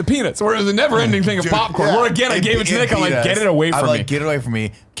much like the peanuts, where it was a never-ending thing of popcorn. yeah. Where again, I gave it to Nick. I'm like, get it away from I'm me. like, get it away from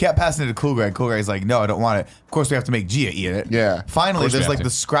me. Kept passing it to Cool Greg. Cool Greg's like, no, I don't want it. Of course, we have to make Gia eat it. Yeah. Finally, course we there's have like to. the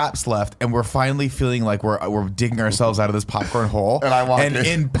scraps left, and we're finally feeling like we're digging ourselves out of this popcorn hole. And I walked and in.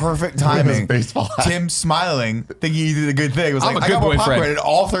 in perfect timing, baseball hat. Tim smiling, thinking he did a good thing. It was I'm like, a I good got more boy, popcorn, Fred. and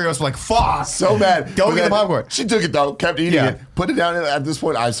all three of us were like, fuck. so bad. Go But get the then popcorn. She took it though, kept eating Yeah. it, put it down. At this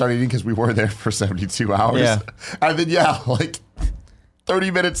point, I started eating because we were there for 72 hours. Yeah. And then, like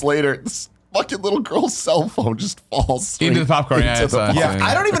 30 minutes later, this fucking little girl's cell phone just falls straight Into the popcorn, yeah, into it's, the uh, Yeah,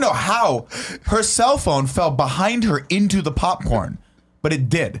 I don't even know how her cell phone fell behind her into the popcorn, but it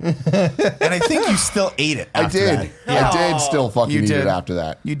did. And I think you still ate it. I After did. that. I did still fucking You eat did. it after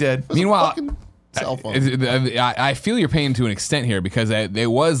that. You did. Meanwhile, Fucking cell phone. I feel your pain to an extent here because it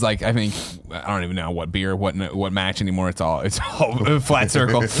was like, I think, I don't even know what beer, what match anymore. It's all a flat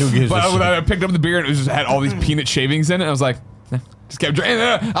circle. But I picked up the beer and it just had all these peanut shavings in it. I was like, just kept drinking.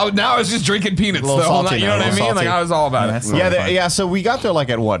 Now I was just drinking peanuts the whole night. You know what I mean? Like I was all about it. That's not fun. Yeah. So we got there like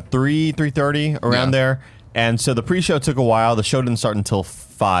at what 3:30 around there, and so the pre-show took a while. The show didn't start until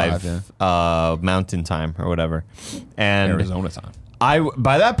 5 Mountain Time or whatever, and Arizona time.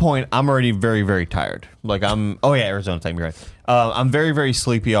 By that point I'm already very, very tired. Like Arizona time. You're right. I'm very, very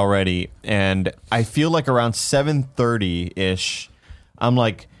sleepy already, and I feel like around 7:30 ish, I'm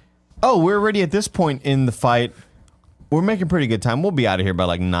like, oh, we're already at this point in the fight. We're making pretty good time. We'll be out of here by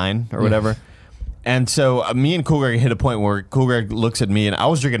like 9 or whatever. And so me and Cool Greg hit a point where Cool Greg looks at me, and I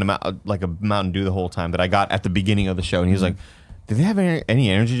was drinking like a Mountain Dew the whole time that I got at the beginning of the show. And he was like, "Do they have any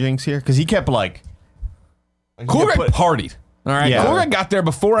energy drinks here?" Because he kept like, Cool Greg partied. All right, Yeah. Cool Greg got there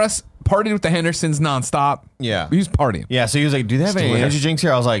before us. Partied with the Hendersons nonstop. Yeah. he was partying. yeah. So he was like, "Do they have any Still there. energy drinks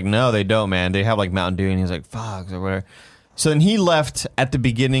here?" I was like, "No, they don't, man. They have like Mountain Dew." And he was like, "Fuck," or whatever. So then he left at the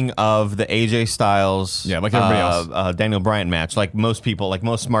beginning of the AJ Styles, like everybody else, Daniel Bryant match, like most people, like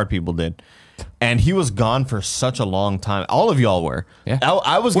most smart people did. And he was gone for such a long time. All of y'all were. Yeah.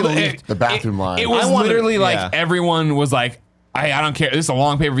 I was going to leave. The bathroom line. It was I wanted- literally like yeah. everyone was like, I don't care. This is a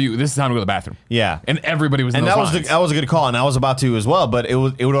long pay per view. This is time to go to the bathroom. Yeah. and everybody was. In And those that lines. was a good call, and I was about to as well, but it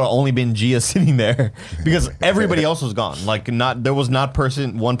would have only been Gia sitting there because everybody else was gone. Like there was not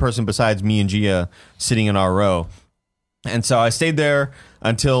one person besides me and Gia sitting in our row. And so I stayed there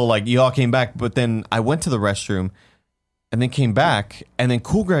until like you all came back, but then I went to the restroom and then came back, and then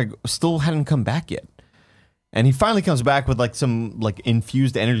Cool Greg still hadn't come back yet. And he finally comes back with like some like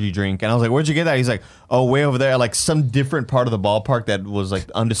infused energy drink, and I was like, "Where'd you get that?" He's like, "Oh, way over there, like some different part of the ballpark that was like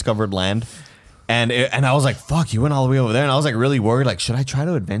undiscovered land." And I was like, "Fuck, you went all the way over there," and I was like really worried, like, should I try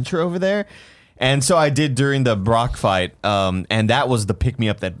to adventure over there? And so I did during the Brock fight, and that was the pick me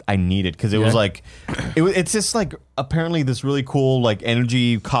up that I needed because it was like, it's just like apparently this really cool like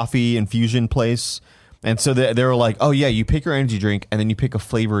energy coffee infusion place, and so they were like, "Oh yeah, you pick your energy drink and then you pick a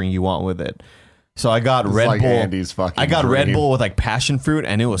flavoring you want with it." So I got Red like Bull. Andy's fucking I got Red dream. Bull with like passion fruit,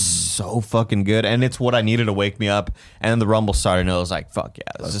 and it was so fucking good, and it's what I needed to wake me up. And then the Rumble started, and I was like, "Fuck yeah,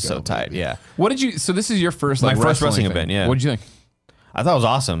 this is so tight." Yeah, What did you? So this is your first My like first wrestling thing. event, yeah. What did you think? I thought it was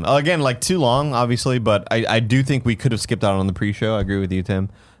awesome. Again, like too long, obviously, but I do think we could have skipped out on the pre-show. I agree with you, Tim.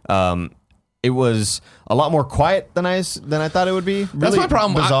 It was a lot more quiet than I thought it would be. That's Really my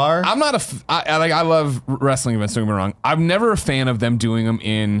problem. Bizarre. I'm not I love wrestling events. Don't get me wrong. I'm never a fan of them doing them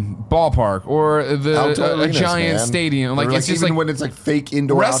in ballpark or Outdoor a arenas, giant man. stadium. Like Or, it's just even like when it's like fake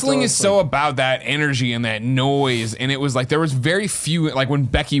indoor. wrestling outdoor, is it's so like- about that energy and that noise, and it was like there was very few, like when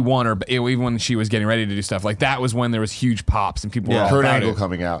Becky won or even when she was getting ready to do stuff, like that was when there was huge pops and people were all Kurt about Angle it.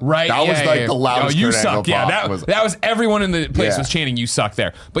 coming out. Right, That was yeah, like yeah. the loudest. Oh, you Kurt suck. Angle Yeah, pop that was everyone in the place Yeah. was chanting "You suck"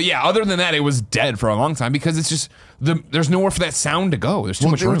 there. But yeah, other than that, it was dead for a long time because it's just there's nowhere for that sound to go. There's too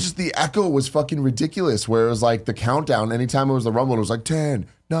much It room. was just the echo was fucking ridiculous. Where it was like the countdown. Anytime it was the Rumble, it was like 10,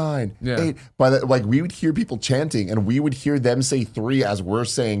 9, Yeah. 8. Like we would hear people chanting, and we would hear them say 3 as we're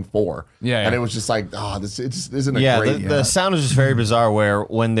saying 4. Yeah, and yeah. it was just like, this it just isn't a great. The sound is just very bizarre. Where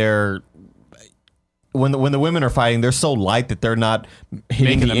when the women are fighting, they're so light that they're not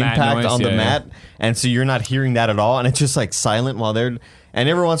hitting Making the the mat impact noise, on the yeah, mat, and so you're not hearing that at all, and it's just like silent while they're. And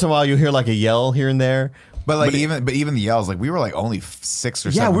every once in a while, you hear like a yell here and there. But like even the yells, like we were like only 6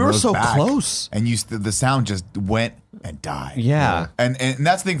 or 7 Yeah, we were rows so back, close. and the sound just went and died. Yeah. and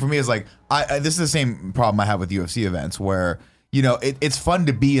that's the thing for me is like this is the same problem I have with UFC events where it's fun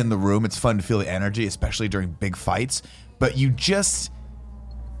to be in the room, it's fun to feel the energy, especially during big fights, but it's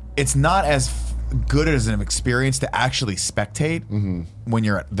not as good as an experience to actually spectate when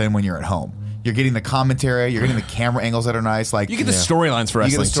you're at home. You're getting the commentary, you're getting the camera angles that are nice. Like You get the storylines for you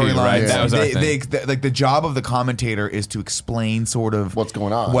get wrestling the too, right? storylines. That was our thing. Like the job of the commentator is to explain sort of What's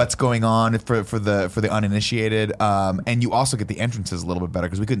going on. for the uninitiated, and you also get the entrances a little bit better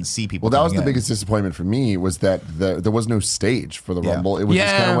because we couldn't see people. Well, that was coming the in. biggest disappointment for me was that there was no stage for the Yeah. Rumble. It was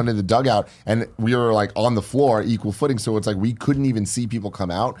just Yeah. kind of went in the dugout, and we were like on the floor, equal footing. So it's like we couldn't even see people come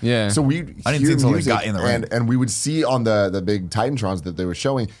out. Yeah. So we I didn't hear see until they music, got in the ring. and we would see on the big Titantrons that they were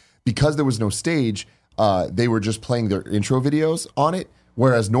showing, because there was no stage. They were just playing their intro videos on it.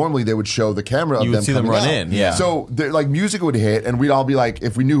 Whereas normally they would show the camera of You would them see them coming run out. in, yeah. So like music would hit, and we'd all be like,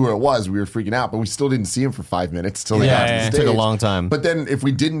 if we knew who it was, we were freaking out, but we still didn't see him for 5 minutes till they Yeah, got to yeah, the it stage. took a long time. But then if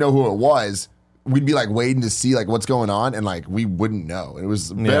we didn't know who it was, we'd be like waiting to see like what's going on, and like we wouldn't know. It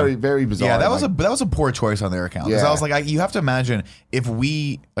was very, very bizarre. Yeah, that was Like, a poor choice on their account. Because Yeah. I was like, you have to imagine if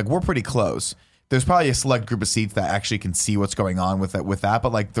we're pretty close. There's probably a select group of seats that actually can see what's going on with that.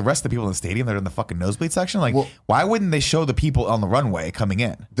 But like the rest of the people in the stadium that are in the fucking nosebleed section, like why wouldn't they show the people on the runway coming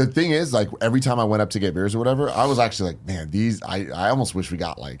in? the thing is, like every time I went up to get beers or whatever, I was actually like, man, I almost wish we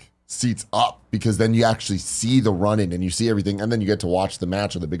got like seats up, because then you actually see the run-in and you see everything, and then you get to watch the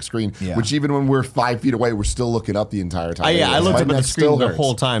match on the big screen. Yeah. Which even when we're 5 feet away, we're still looking up the entire time. I looked My up at the neck screen still the hurts.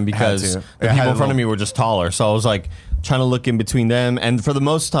 whole time because to. the It had people a in front of little- me were just taller. So I was like trying to look in between them, and for the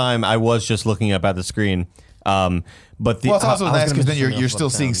most time, I was just looking up at the screen. But Well, it's also I was nice gonna because then mention you're something still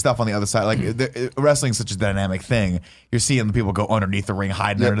else seeing about stuff on the other side. Like wrestling's such a dynamic thing. You're seeing the people go underneath the ring,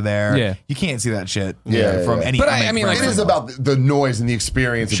 hiding under there. Yeah. You can't see that shit. Yeah, from yeah. any. But I mean, like, It is about the noise and the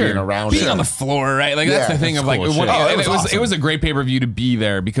experience of being around being it. on the floor, right? Like that's Yeah, the thing that's of like cool as shit. and it was awesome. it was a great pay per view to be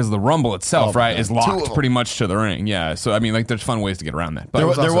there because the Rumble itself, right, is Two of locked them. pretty much to the ring. Yeah, so I mean, like there's fun ways to get around that.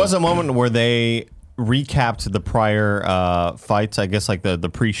 But there was a moment where they recapped the prior fights, I guess like the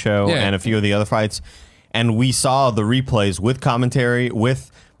pre-show Yeah. and a few of the other fights, and we saw the replays with commentary,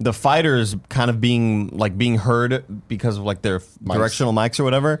 with the fighters kind of being heard because of like their directional mics or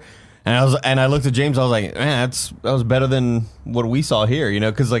whatever. And I looked at James, I was like, man, that was better than what we saw here,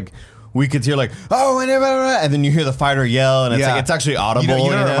 because like we could hear like, oh, and then you hear the fighter yell, and it's like it's actually audible. You know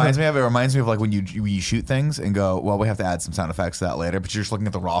what it reminds me of? It reminds me of like when you shoot things and go, well, we have to add some sound effects to that later, but you're just looking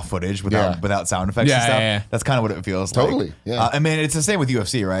at the raw footage without sound effects Yeah, and stuff. yeah. That's kind of what it feels Totally, like. yeah. I mean, it's the same with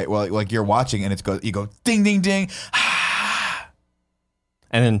UFC, right? Well, like you're watching and you go ding, ding, ding.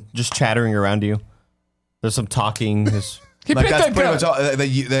 And then just chattering around you. There's some talking. Like that's pretty much all.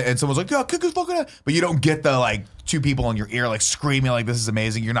 And someone's like, "Yeah, kick his fucking ass," but you don't get the like two people in your ear like screaming like, "This is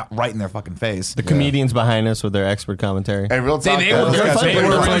amazing." You're not right in their fucking face. The comedians behind us with their expert commentary. Hey, real talk. they were those guys good. They are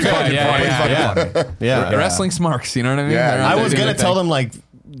were pretty really fucking good. Yeah, funny. yeah, Fucking funny. Yeah. Wrestling smarks, you know what I mean? Yeah. I was They do gonna their tell thing.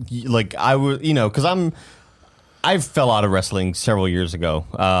 them like I would, because I fell out of wrestling several years ago,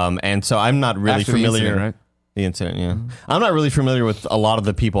 and so I'm not really After the familiar. incident, right? The incident, yeah. I'm not really familiar with a lot of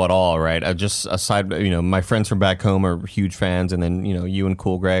the people at all, right? I just aside, my friends from back home are huge fans, and then you and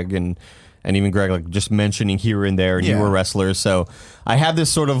Cool Greg and even Greg like just mentioning here and there, and you Yeah. were wrestlers, so I have this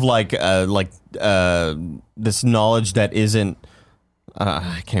sort of like this knowledge that isn't.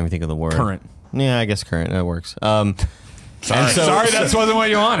 I can't even think of the word. Current. Yeah, I guess current. That works. Sorry, that wasn't what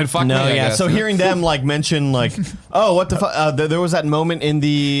you wanted. Fuck No, me, I yeah. guess. So hearing them like mention like, oh, what the fuck? There was that moment in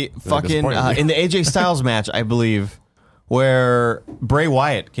the fucking disappointed. in the AJ Styles match, I believe, where Bray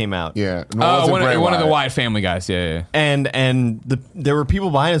Wyatt came out. Yeah. One of the Wyatt family guys. Yeah. And there were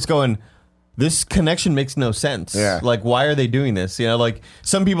people behind us going, this connection makes no sense. Yeah. Like, why are they doing this? Like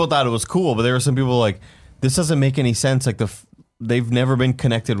some people thought it was cool, but there were some people like, this doesn't make any sense. Like they've never been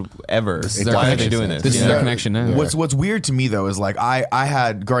connected ever. their Why are they connection. doing this? This is You know? their connection now. What's weird to me though is like I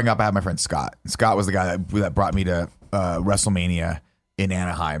had growing up, I had my friend Scott. Scott was the guy that brought me to WrestleMania in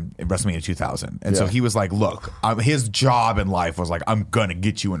Anaheim, in WrestleMania 2000. And so Yeah. he was like, look, his job in life was like, I'm going to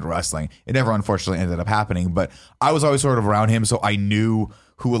get you into wrestling. It never unfortunately ended up happening, but I was always sort of around him, so I knew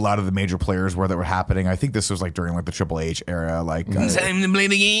who a lot of the major players were that were happening. I think this was like during like the Triple H era, like Time to play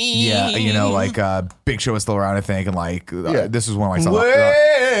the game. yeah, you know, like Big Show was still around, I think, and like this was when like some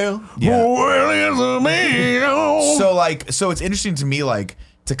so it's interesting to me like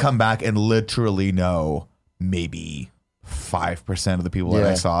to come back and literally know maybe 5% of the people that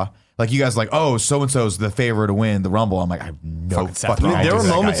I saw. Like you guys, like, oh, so and so's the favorite to win the Rumble. I'm like, I have no fucking idea. There were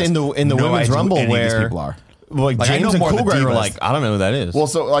moments in the women's Rumble where people are. Like I James know and more of the Coolgrave were divas. like, I don't know who that is. Well,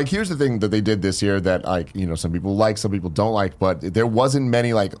 so like here's the thing that they did this year that like some people like, some people don't like, but there wasn't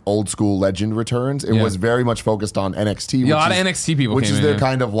many like old school legend returns. It was very much focused on NXT. Yeah, a lot of NXT people which came is in, their yeah.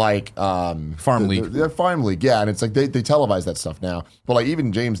 kind of like Farm league. Their farm league, yeah, and it's like they televise that stuff now. But like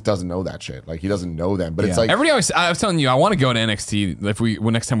even James doesn't know that shit. Like he doesn't know them. But it's like Everybody always. I was telling you, I want to go to NXT if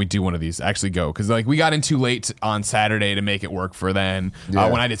next time we do one of these, actually go because like we got in too late on Saturday to make it work for then. Yeah.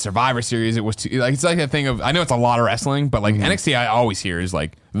 When I did Survivor Series, it was too like it's like that thing of I know it's a lot of wrestling, but like NXT, I always hear is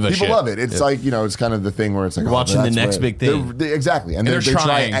like the people shit. love it. It's like it's kind of the thing where it's like Watching the that's next where- big thing. exactly, and they're they try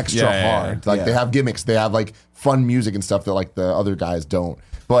trying. extra hard. Like they have gimmicks, they have like fun music and stuff that like the other guys don't.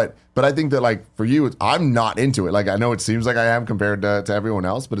 But I think that like for you, I'm not into it. Like I know it seems like I am compared to everyone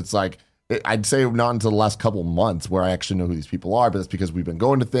else, but it's like I'd say not until the last couple months where I actually know who these people are. But that's because we've been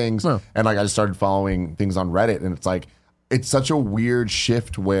going to things and like I just started following things on Reddit, and it's like it's such a weird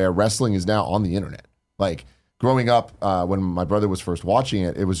shift where wrestling is now on the internet. Like growing up, when my brother was first watching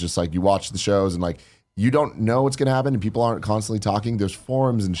it, it was just like you watch the shows and like you don't know what's going to happen and people aren't constantly talking. There's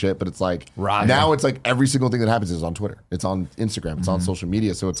forums and shit, but it's like now it's like every single thing that happens is on Twitter. It's on Instagram. It's on social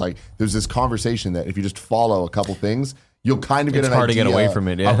media. So it's like there's this conversation that if you just follow a couple things, you'll kind of get an hard to idea get away from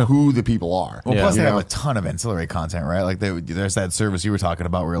it, yeah. of who the people are. Well, plus they You have know? a ton of ancillary content, right? Like there's that service you were talking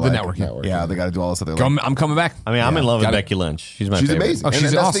about where like network. yeah, they got to do all this other. Like, I'm coming back. I mean, I'm in love with Got it. Becky Lynch. She's my She's favorite. amazing. Oh, she's and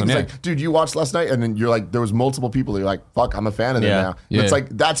that's the awesome, thing, yeah. it's like, dude, you watched last night, and then you're like, there was multiple people. You're like, fuck, I'm a fan of them Yeah. now. Yeah. It's like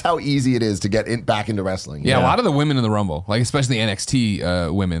that's how easy it is to get back into wrestling. Yeah, a lot of the women in the Rumble, like especially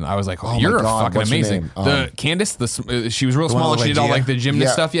NXT women, I was like, "Oh, my you're God, fucking what's her amazing." name? The Candice, she was real one small, that and she looked did all like like the gymnast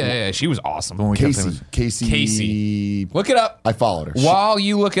Yeah. stuff. Yeah, she was awesome. when we kept saying- Casey. Look it up. I followed her. While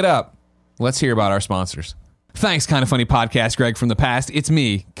you look it up, let's hear about our sponsors. Thanks, Kind of Funny Podcast Greg from the past. It's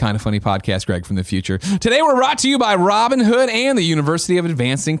me, Kind of Funny Podcast Greg from the future. Today we're brought to you by Robinhood and the University of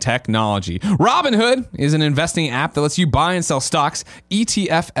Advancing Technology. Robinhood is an investing app that lets you buy and sell stocks,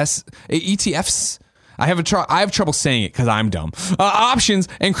 ETFs. I have trouble saying it because I'm dumb. Options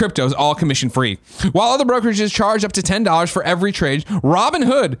and cryptos, all commission free. While other brokerages charge up to $10 for every trade,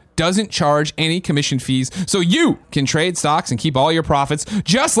 Robinhood doesn't charge any commission fees, so you can trade stocks and keep all your profits,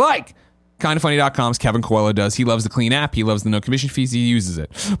 just like KindofFunny.com's Kevin Coelho does. He loves the clean app. He loves the no commission fees. He uses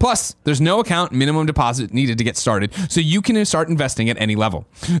it. Plus, there's no account minimum deposit needed to get started, so you can start investing at any level.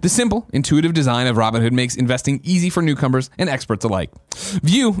 The simple, intuitive design of Robinhood makes investing easy for newcomers and experts alike.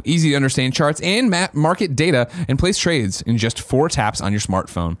 View easy to understand charts and market data and place trades in just 4 taps on your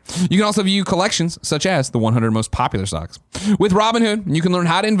smartphone. You can also view collections such as the 100 most popular stocks. With Robinhood, you can learn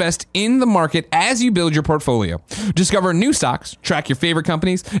how to invest in the market as you build your portfolio. Discover new stocks, track your favorite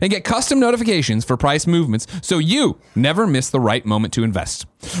companies, and get custom notifications for price movements so you never miss the right moment to invest.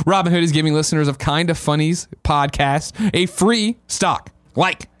 Robinhood is giving listeners of Kind of Funny's podcast a free stock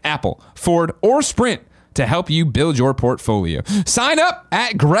like Apple, Ford, or Sprint to help you build your portfolio. Sign up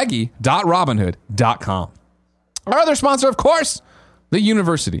at greggy.robinhood.com. Our other sponsor, of course, the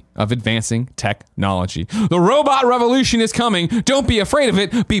University of Advancing Technology. The robot revolution is coming. Don't be afraid of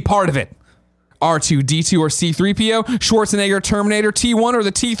it. Be part of it. R2-D2 or C-3PO, Schwarzenegger, Terminator, T-1 or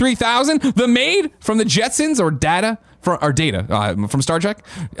the T-3000, the Maid from the Jetsons or Data from Star Trek.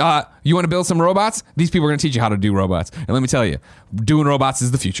 You want to build some robots? These people are going to teach you how to do robots. And let me tell you, doing robots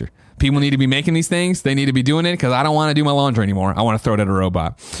is the future. People need to be making these things. They need to be doing it because I don't want to do my laundry anymore. I want to throw it at a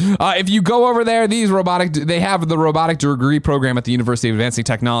robot. If you go over there, they have the robotic degree program at the University of Advancing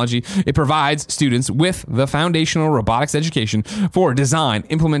Technology. It provides students with the foundational robotics education for design,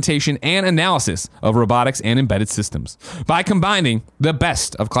 implementation, and analysis of robotics and embedded systems. By combining the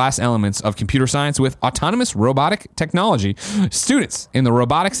best of class elements of computer science with autonomous robotic technology, students in the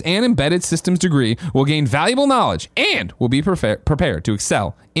robotics and embedded systems degree will gain valuable knowledge and will be prepared to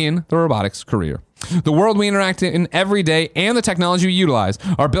excel in the robotics career. The world we interact in every day and the technology we utilize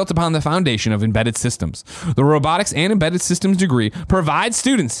are built upon the foundation of embedded systems. The robotics and embedded systems degree provides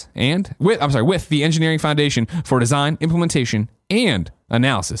students with the engineering foundation for design, implementation, and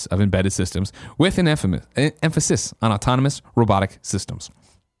analysis of embedded systems with an emphasis on autonomous robotic systems.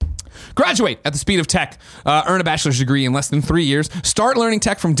 Graduate at the speed of tech. Earn a bachelor's degree in less than 3 years. Start learning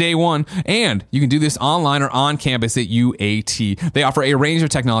tech from day one. And you can do this online or on campus at UAT. They offer a range of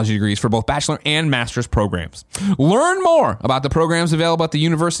technology degrees for both bachelor and master's programs. Learn more about the programs available at the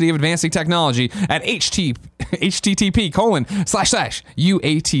University of Advancing Technology at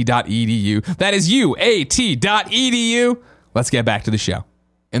http://uat.edu. That is uat.edu. Let's get back to the show.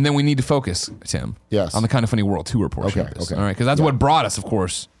 And then we need to focus, Tim, Yes. on the Kind of Funny World Tour portion of this. Okay. All right, because that's what brought us, of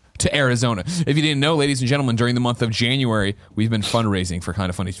course, to Arizona. If you didn't know, ladies and gentlemen, during the month of January, we've been fundraising for Kind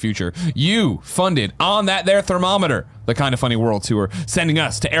of Funny's future. You funded on that there thermometer the Kind of Funny World Tour, sending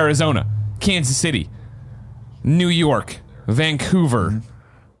us to Arizona, Kansas City, New York, Vancouver.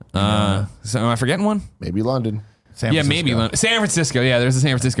 So am I forgetting one? Maybe London. San Francisco. Maybe London. San Francisco. Yeah, there's a San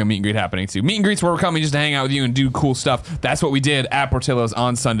Francisco meet and greet happening too. Meet and greets where we're coming just to hang out with you and do cool stuff. That's what we did at Portillo's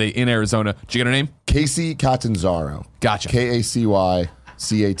on Sunday in Arizona. Did you get her name? Casey Catanzaro. Gotcha.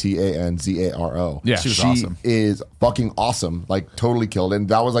 KACYCATANZARO. Yeah, she was she awesome. is fucking awesome. Like totally killed, and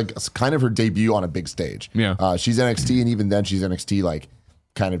that was like kind of her debut on a big stage. Yeah. She's NXT, and even then she's NXT like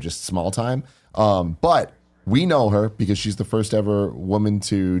kind of just small time. But we know her because she's the first ever woman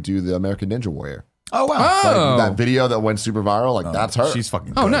to do the American Ninja Warrior. Oh, wow. Oh. Like, that video that went super viral, like that's her. She's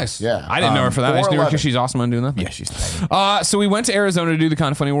fucking Oh, good. nice. Yeah. I didn't know her for that. I just knew her 4'11". because she's awesome on doing that. Yeah, she's tight. So we went to Arizona to do the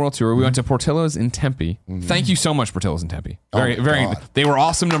Kind of Funny World Tour. We went to Portillo's in Tempe. Thank you so much, Portillo's in Tempe. Very, my very. God. They were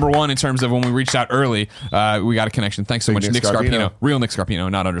awesome. Number one in terms of when we reached out early, we got a connection. Thanks so much, Nick Nick Scarpino. Scarpino. Real Nick Scarpino,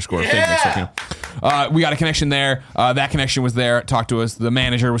 not underscore. Fake Nick Scarpino. We got a connection there. That connection was there. Talked to us. The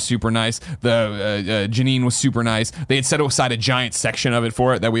manager was super nice. The Janine was super nice. They had set aside a giant section of it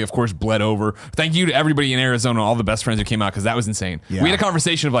for it that we of course bled over. Thank you to everybody in Arizona, all the best friends who came out because that was insane. Yeah. We had a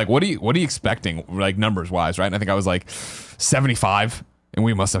conversation of like, what are you expecting, like numbers wise, right? And I think I was like 75, and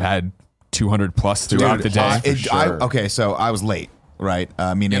we must have had 200 plus throughout the day. Okay, so I was late, right?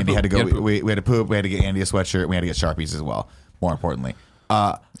 Me and Andy poop. had to go. You had to poop. We had to poop. We had to get Andy a sweatshirt. We had to get Sharpies as well. More importantly,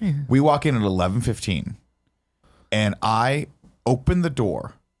 we walk in at 11:15, and I opened the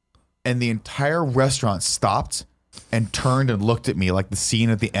door, and the entire restaurant stopped and turned and looked at me like the scene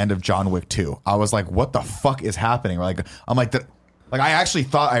at the end of John Wick 2. I was like, "What the fuck is happening?" Like, I'm like like I actually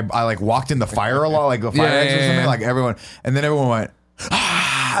thought I like walked in the fire alarm, like the fire exit or something. Like everyone, and then everyone went.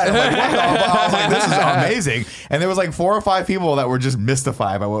 Ah! And I'm like, what the? I was like, this is amazing. And there was like 4 or 5 people that were just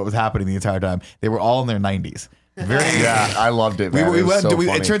mystified by what was happening the entire time. They were all in their 90s. Very Yeah, I loved it. We Man. It was went. so It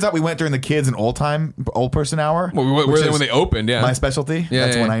funny. turns out we went during the kids and old person hour. Well, we were which there is when they opened. Yeah, my specialty. Yeah,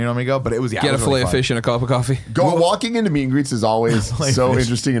 That's yeah. when I normally go. But it was get it a was fillet really of fun. fish and a cup of coffee. Walking into meet and greets is always Like so fish.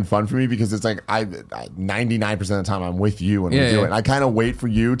 interesting and fun for me because it's like I 99% of the time I'm with you when Yeah, we do yeah. it. And I kind of wait for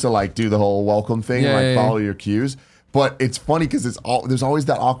you to like do the whole welcome thing and Yeah, like yeah, follow your cues. But it's funny because there's always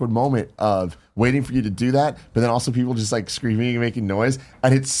that awkward moment of waiting for you to do that, but then also people just like screaming and making noise,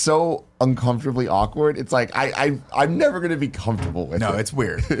 and it's so uncomfortably awkward. It's like I'm never gonna be comfortable with it. No, it's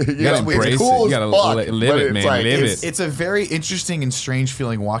weird. You gotta know, embrace it's it. cool You as gotta fuck, live but it, it's man. like, Live it's- it. It's a very interesting and strange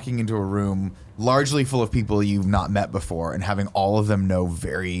feeling walking into a room largely full of people you've not met before and having all of them know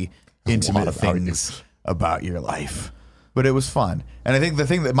very intimate about things about your life. But it was fun. And I think the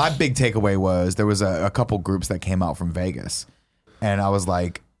thing that my big takeaway was there was a couple groups that came out from Vegas. And I was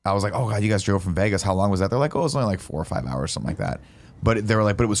like, oh God, you guys drove from Vegas. How long was that? They're like, oh, it was only like 4 or 5 hours, something like that. But they were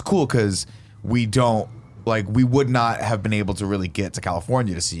like, but it was cool because we would not have been able to really get to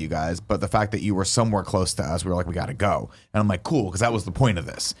California to see you guys. But the fact that you were somewhere close to us, we were like, we got to go. And I'm like, cool, because that was the point of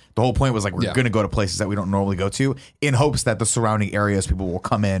this. The whole point was like, we're Yeah. going to go to places that we don't normally go to in hopes that the surrounding areas people will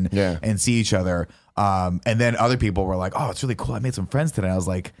come in Yeah. and see each other. And then other people were like, oh, it's really cool. I made some friends today. I was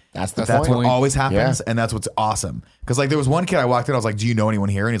like, That's the that's point. what always happens. Yeah. And that's what's awesome. Because like there was one kid I walked in, I was like, do you know anyone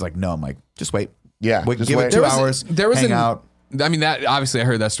here? And he's like, no. I'm like, just wait. Yeah, Wait, just give wait. it 2 There hours. Hang out. I mean, that obviously I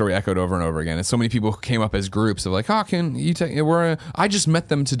heard that story echoed over and over again. And so many people came up as groups of like, oh, can you take? I just met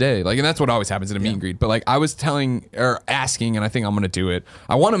them today. Like, and that's what always happens in a meet and greet. But like, I was asking, and I think I'm going to do it.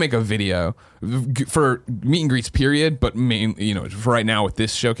 I want to make a video for meet and greets, period. But for right now with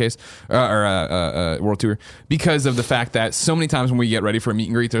this showcase or world tour, because of the fact that so many times when we get ready for a meet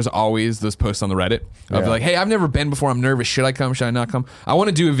and greet, there's always those posts on the Reddit of like, hey, I've never been before. I'm nervous. Should I come? Should I not come? I want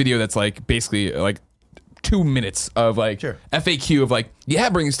to do a video that's like basically like 2 minutes of like FAQ of like,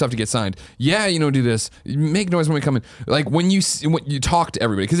 yeah, bring stuff to get signed. Yeah, do this. Make noise when we come in. Like when you talk to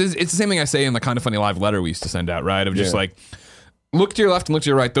everybody, because it's the same thing I say in the Kind of Funny Live letter we used to send out, right? Of just like, look to your left and look to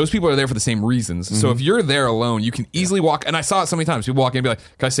your right. Those people are there for the same reasons. So if you're there alone, you can easily walk. And I saw it so many times. People walk in and be like,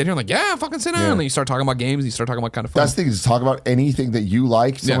 can I sit here? I'm like, yeah, fucking sit down. And then you start talking about games. And you start talking about Kind of Funny. That's the thing, is talk about anything that you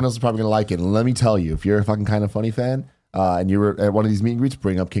like. Someone else is probably going to like it. And let me tell you, if you're a fucking Kind of Funny fan and you were at one of these meet and greets,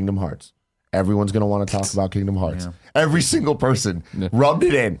 bring up Kingdom Hearts. Everyone's going to want to talk about Kingdom Hearts. Every single person rubbed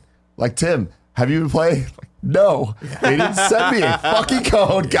it in. like, Tim, have you been playing? No, they didn't send me a fucking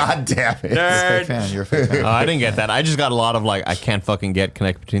code. God damn it! You're a fake fan. You're a fake fan. I didn't get that. I just got a lot of like, I can't fucking get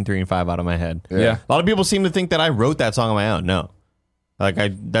Connect Between 3 and 5 out of my head. Yeah. A lot of people seem to think that I wrote that song on my own. No. Like,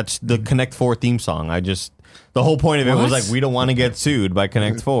 that's the Connect 4 theme song. The whole point of it was like, we don't want to get sued by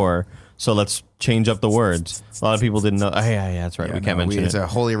Connect 4, so let's change up the words. A lot of people didn't know. Oh, yeah, that's right. We can't mention it. It's a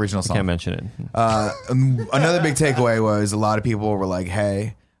wholly original song. Can't mention it. Another big takeaway was a lot of people were like,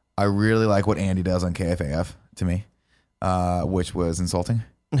 hey, I really like what Andy does on KFAF to me, which was insulting.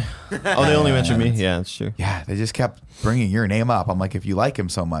 Oh, they only mentioned me? Yeah, that's true. Yeah, they just kept bringing your name up. I'm like, if you like him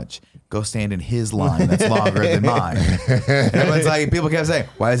so much, go stand in his line that's longer than mine. And everyone's like, people kept saying,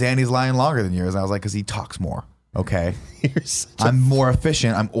 why is Andy's line longer than yours? And I was like, because he talks more. Okay. I'm more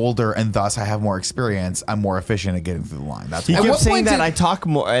efficient. I'm older, and thus I have more experience. I'm more efficient at getting through the line. That's He why. kept what saying point that did- I talk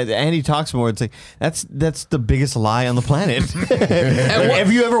more. Andy talks more. It's like that's the biggest lie on the planet. Have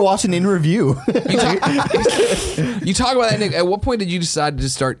you ever watched an in review? You talk about that, Nick. At what point did you decide to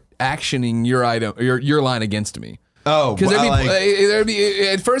start actioning your item, your line against me? Oh, Because well, there'd be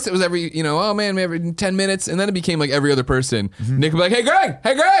at first it was every oh man, every 10 minutes, and then it became like every other person. Nick would be like, hey Greg,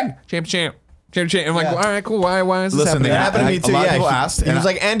 champ. I'm like, Yeah. all right, cool. Why is this Listen, happening? they It happened to me A too. lot of Yeah, people asked, He and was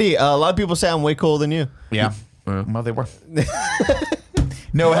like, Andy, a lot of people say I'm way cooler than you. yeah. Well, they were.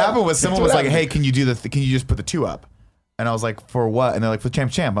 No, what happened was someone was like, hey, can you just put the 2 up? And I was like, for what? And they're like, for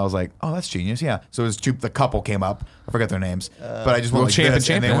champ. I was like, oh, that's genius. Yeah. So it was the couple came up. I forgot their names, but I just went like champ this,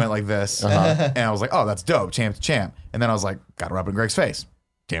 and and they champ, went like this, and I was like, oh, that's dope, champ to champ. And then I was like, got to rub it in Greg's face,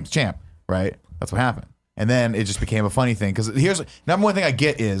 champ to champ, right? That's what happened. And then it just became a funny thing because here's number one thing I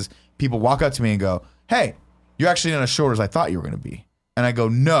get is people walk up to me and go, hey, you're actually not as short as I thought you were going to be. And I go,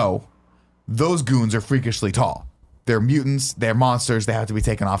 no, those goons are freakishly tall. They're mutants. They're monsters. They have to be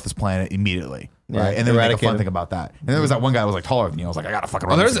taken off this planet immediately. Yeah, Right. And then we make a fun eradicated. thing about that. And there was that one guy that was like taller than you. I was like, I got to fucking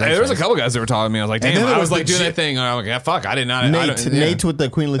Oh, rub there was this in Greg's a face. couple guys that were talking to me. I was like, And damn, then there I was was like the doing G- that thing. And I'm like, yeah, fuck, I did not. Nate with the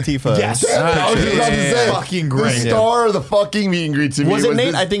Queen Latifah. Yes. I was just about to say, Fucking great. The star of the fucking meet and greet to me Was it Nate?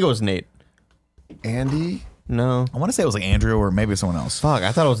 this- I think it was Nate. Andy? No. I want to say it was like Andrew or maybe someone else. Fuck,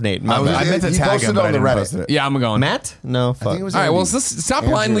 I thought it was Nate. My I bad. meant to He tag posted him, but on I the didn't Reddit. post it. Yeah, I'm going. Matt? No, I fuck. think it was All right, well, Andy. stop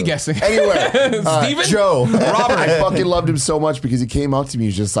blindly guessing. Anyway, Steven? Joe, Robert, I fucking loved him so much because he came up to me. He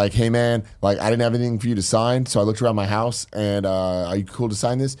was just like, "Hey, man, like I didn't have anything for you to sign, so I looked around my house and are you cool to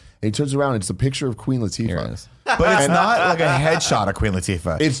sign this?" And he turns around and it's a picture of Queen Latifah. Here it is. But it's not like a headshot of Queen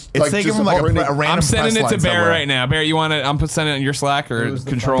Latifah. It's taken like just from like a printed- random I'm sending it press to line Barry somewhere. right now. Barry, you want it? I'm sending it in your Slack or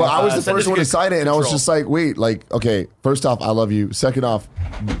control. But I was the send first it one to to sign it, and I was Control. just like, wait, like, okay, first off, I love you. Second off,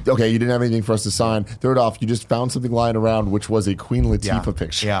 okay, you didn't have anything for us to sign. Third off, you just found something lying around, which was a Queen Latifah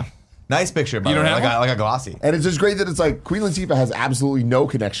picture. Yeah. Nice picture, by You the don't way. have Like a glossy. And it's just great that it's like Queen Latifah has absolutely no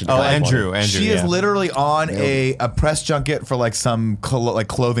connection to Oh, California. Andrew. She is yeah. literally on a press junket for like some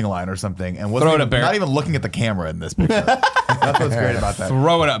clothing line or something, and wasn't Throw it even, up, Barrett. not even looking at the camera in this picture. That's what's great about that.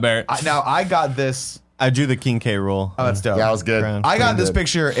 Throw it up, Barrett. Now I got this. I drew the King K roll. Oh, that's dope. Yeah, that was good. Crown. I got Pretty this good.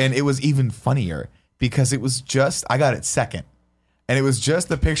 picture, and it was even funnier because it was just I got it second. And it was just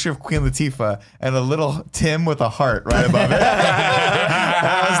the picture of Queen Latifah and a little Tim with a heart right above it. And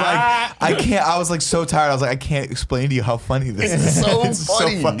I was like, I can't. I was like so tired. I was like, I can't explain to you how funny this is. so It's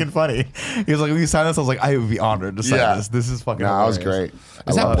funny. so fucking funny. He was like, when you sign this, I was like, I would be honored to sign Yeah. this. This is fucking. No, that was hilarious. great.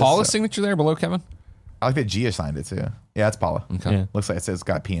 Is I that love it. Paula's signature there below Kevin? I like that Gia signed it too. Yeah, it's Paula. Okay. Yeah. Looks like it says it's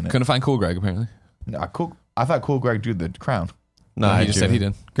got P in it. Couldn't find Cool Greg apparently. No, cool. I thought Cool Greg drew the crown. No, he I just drew said he it.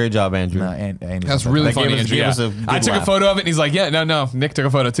 did. Great job, Andrew. No, and That's really That funny, gave us- Andrew. gave Yeah. us a good I took a laugh. photo of it, and he's like, "Yeah, no, Nick took a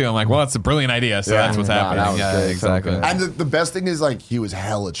photo too." I'm like, "Well, it's a brilliant idea, so Yeah. that's what's No, happening." that was Yeah, great. exactly. So good. And the best thing is like he was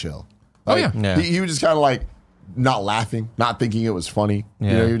hella chill. Oh, Like, yeah. Yeah. He was just kind of like not laughing, not thinking it was funny. You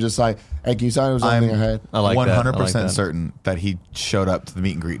Yeah. know, you're just like, hey, can you sign? It was something I had. I like that. I like 100% that. certain that he showed up to the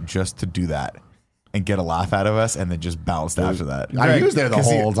meet and greet just to do that and get a laugh out of us, and then just bounced after that. He was there the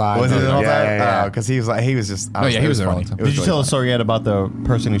 'Cause he- whole time. Was he there the whole Yeah, time? yeah, yeah. Because he was like, he was just. Oh, yeah, he it was there all funny. the time. It was Did you really tell a funny. story yet about the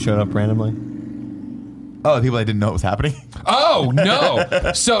person who showed up randomly? Oh, the people that didn't know what was happening. Oh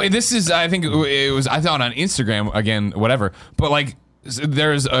no! So this is, I think it was, I thought on Instagram again, whatever. But like,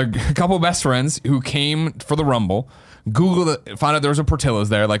 there's a couple of best friends who came for the Rumble. Googled it, found out there was a Portillo's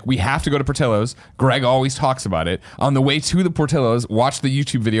there. Like, we have to go to Portillo's. Greg always talks about it. On the way to the Portillo's, watched the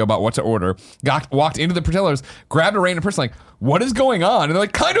YouTube video about what to order. Walked into the Portillo's, grabbed a random person, like, what is going on? And they're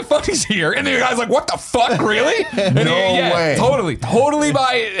like, Kind of Funny's here. And the guy's like, what the fuck, really? And No way. Totally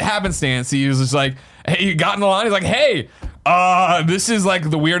by happenstance. He was just like, hey, he got in the line. He's like, hey, this is like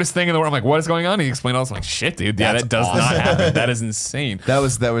the weirdest thing in the world. I'm like, what is going on? He explained all this. I'm like, shit, dude. Yeah, That's that does not happen. That is insane. That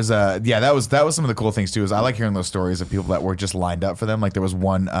was some of the cool things too. Is I like hearing those stories of people that were just lined up for them. Like there was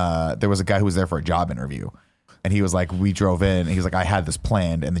a guy who was there for a job interview. And he was like, we drove in. And he was like, I had this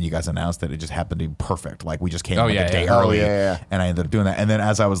planned, and then you guys announced it. It just happened to be perfect. Like, we just came a day early. And I ended up doing that. And then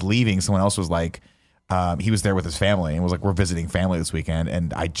as I was leaving, someone else was like, he was there with his family and was like, we're visiting family this weekend.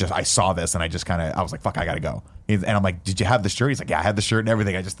 And I saw this and I was like, fuck, I got to go. And I'm like, did you have the shirt? He's like, yeah, I had the shirt and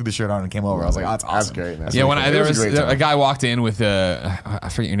everything. I just threw the shirt on and came over. I was like, oh, that's awesome. That's great. Man. Yeah, when there was a guy walked in with I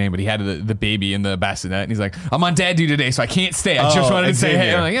forget your name, but he had the baby in the bassinet, and he's like, "I'm on dad duty today, so I can't stay. I just wanted to say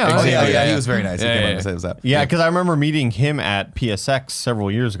hey." I'm like, yeah, he was very nice. He came up and said that. Yeah, because I remember meeting him at PSX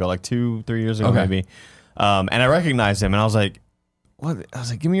several years ago, like 2-3 years ago maybe, and I recognized him, and I was like, "What?" I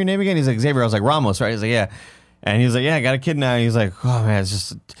was like, "Give me your name again." He's like, "Xavier." I was like, "Ramos," right? He's like, "Yeah," and he's like, "Yeah, I got a kid now." And he's like, "Oh man, it's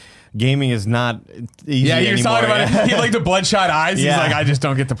just." Gaming is not easy Yeah, he was anymore. talking about it. He had like the bloodshot eyes. Yeah. He's like, I just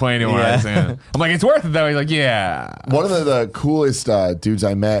don't get to play anymore. Yeah. I'm like, it's worth it though. He's like, yeah. One of the coolest dudes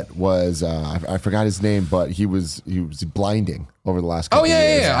I met was I forgot his name, but he was blinding over the last couple of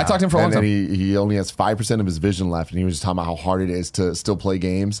years. I talked to him for a long time. And he only has 5% of his vision left, and he was just talking about how hard it is to still play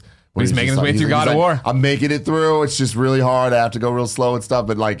games. He's making his way through God of War. I'm making it through. It's just really hard. I have to go real slow and stuff.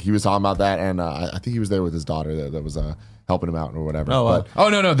 But like he was talking about that, and I think he was there with his daughter that was helping him out or whatever. Oh, wow. But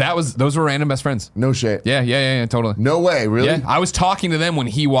No, those were random best friends. no shit. Yeah, totally. No way, really? Yeah, I was talking to them when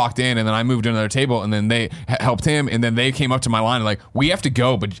he walked in, and then I moved to another table, and then they helped him, and then they came up to my line and like, we have to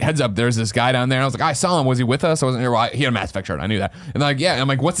go, but heads up, there's this guy down there. And I was like, I saw him. Was he with us? I wasn't here. Well, he had a Mass Effect shirt. I knew that. And like, yeah, I'm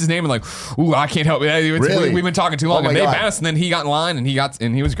like, what's his name? And like, ooh, I can't help it. Really? We've been talking too long, Oh and my they God. bounced, and then he got in line, and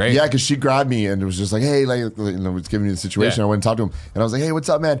he was great. Yeah, because she grabbed me and it was just like, hey, like, was giving me the situation. Yeah. I went and talked to him, and I was like, hey, what's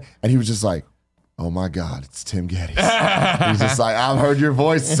up, man? And he was just like, oh my God, it's Tim Geddes. He's just like, I've heard your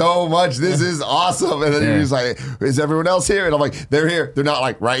voice so much. This is awesome. And then he was like, is everyone else here? And I'm like, they're here. They're not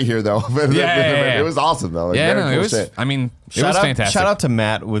like right here though. It was awesome though. Like, It was. Shit. I mean, it Shout was out, fantastic. Shout out to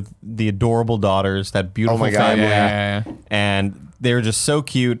Matt with the adorable daughters, that beautiful Oh my God, family. yeah. And they were just so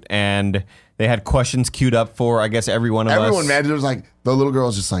cute, and they had questions queued up for, I guess, every one of us. Everyone, man, it was like, the little girl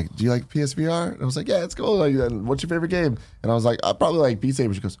was just like, do you like PSVR? And I was like, yeah, it's cool. Like, what's your favorite game? And I was like, I probably like Beat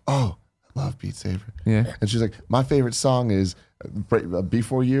Saber. She goes, oh, I love Beat Saber. Yeah. And she's like, my favorite song is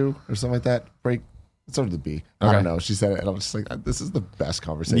Before You or something like that. Break. It's under the B. I don't know. She said it, and I was just like, this is the best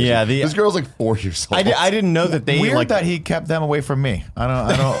conversation. Yeah, this girl's like 4 years old. I didn't know that they Weird like that he kept them away from me. I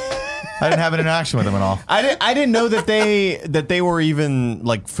didn't have an interaction with them at all. I didn't know that they were even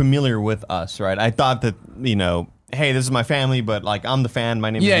like familiar with us, right? I thought that, hey, this is my family, but like I'm the fan. My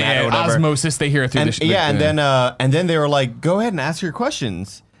name is Matt or whatever. Osmosis. They hear it through And, the and then they were like, go ahead and ask your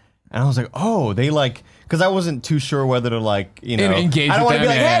questions. And I was like, oh, they like, because I wasn't too sure whether to like, engage I don't with want to be them,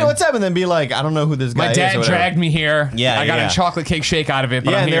 like, yeah. hey, what's up? And then be like, I don't know who this guy My is. dad or whatever. dragged me here. Yeah, I got yeah. a chocolate cake shake out of it,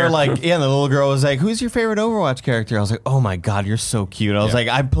 but Yeah, I'm and they here. were like, yeah, and the little girl was like, who's your favorite Overwatch character? I was like, oh my God, you're so cute. I was like,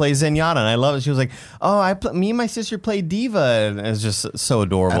 I play Zenyatta and I love it. She was like, oh, me and my sister play Diva. And it's just so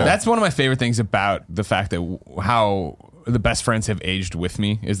adorable. That's one of my favorite things about the fact that how the best friends have aged with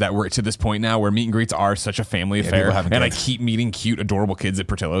me is that we're to this point now where meet and greets are such a family affair, people having and I kids. keep meeting cute, adorable kids at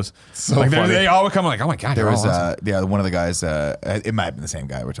Portillo's. So like funny. they all would come like, oh my God, There you're was all awesome. one of the guys. It might have been the same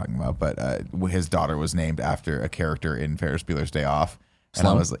guy we're talking about, but his daughter was named after a character in Ferris Bueller's Day Off. And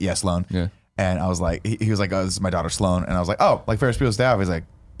I was like, Sloan. Yeah. And I was like, he was like, oh, this is my daughter Sloan. And I was like, oh, like Ferris Bueller's Day Off. He's like,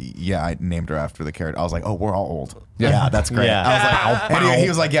 yeah, I named her after the character. I was like, oh, we're all old. Yeah, that's great. Yeah. I was like, and he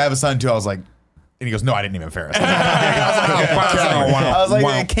was like, yeah, I have a son too. I was like. And he goes, no, I didn't name him Ferris. I was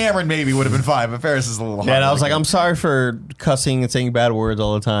like, Cameron maybe would have been fine, but Ferris is a little hard. Yeah, and I was like, I'm sorry for cussing and saying bad words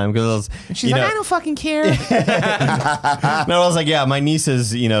all the time because She's like, I don't fucking care. No, I was like, yeah, my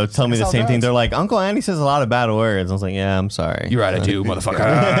nieces, tell me the same thing. They're like, Uncle Andy says a lot of bad words. I was like, yeah, I'm sorry. You're right, I do, motherfucker.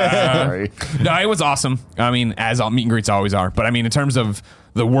 Sorry. No, it was awesome. I mean, as all meet and greets always are. But I mean, in terms of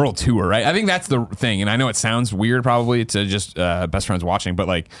the world tour, right? I think that's the thing. And I know it sounds weird probably to just best friends watching, but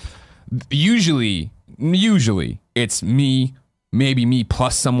like usually it's me, maybe me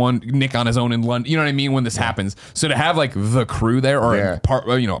plus someone, Nick on his own in London. You know what I mean? When this happens. So to have like the crew there or Yeah.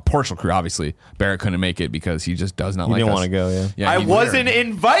 a partial crew, obviously Barrett couldn't make it because he just does not You like didn't us. want to go, yeah. I he wasn't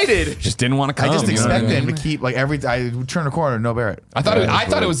invited. just didn't want to come. I just you know what expected mean? him to keep like I would turn a corner, no Barrett. I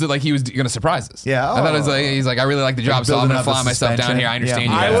thought it was like he was going to surprise us. Yeah. I thought it was like he's like I really like the job, so I'm building going to up the fly myself down suspension. here. I understand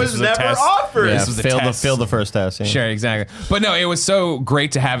Yeah. you guys. I This was a never test. offered. This was a test. failed the first test. Yeah. Sure, exactly. But no, it was so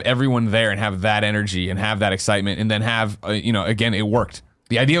great to have everyone there and have that energy and have that excitement, and then have again, it worked.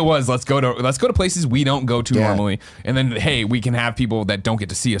 The idea was let's go to places we don't go to normally, and then hey, we can have people that don't get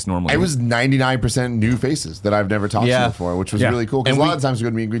to see us normally. It was 99% new faces that I've never talked Yeah. to before, which was Yeah. really cool. Because And a lot of times we go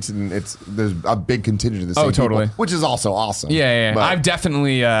to meet and greets, and there's a big contingent of the same Oh, totally. people, which is also awesome. Yeah. But I've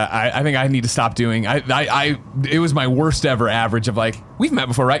definitely. I think I need to stop doing. It was my worst ever average of like we've met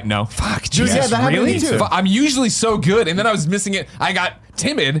before, right? No, fuck, Jesus, yeah, that happened to really? me too. I'm usually so good, and then I was missing it. I got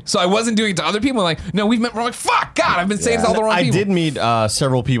timid, so I wasn't doing it to other people. Like, no, we've met. We're like, fuck, God, I've been saying this all the wrong I people. did meet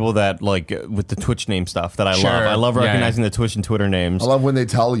several people that like with the Twitch name stuff that I Sure. love. I love Yeah, recognizing the Twitch and Twitter names. I love when they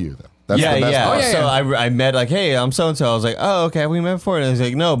tell you that. That's yeah, the best yeah. part. Oh, yeah, So yeah. I met like, hey, I'm so and so. I was like, oh, okay, we met before. And he's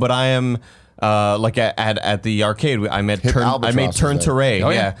like, no, but I am like at the arcade. I met Hip Albatross I made was Turn there. to Ray. Oh,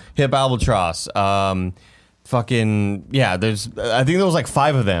 yeah. yeah. Hip Albatross. Fucking yeah. There's I think there was like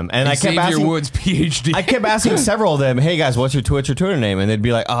 5 of them, and I kept Xavier asking. Woods, PhD. I kept asking several of them, hey guys, what's your Twitch or Twitter name? And they'd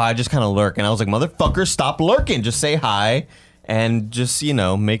be like, oh, I just kind of lurk. And I was like, motherfucker, stop lurking. Just say hi and just,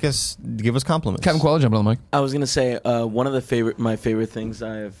 give us compliments. Kevin Quella, jump on the mic. I was gonna say one of my favorite things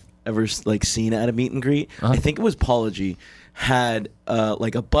I've ever like seen at a meet and greet. I think it was Apology had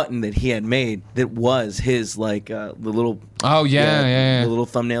like a button that he had made that was his like the little Oh, yeah. the little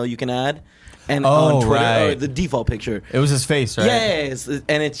thumbnail you can add. And Oh, on Twitter, right. the default picture. It was his face, right? Yeah,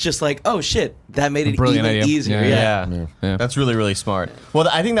 and it's just like, oh shit, that made it Brilliant even idea. easier. Yeah. Yeah. That's really, really smart. Well,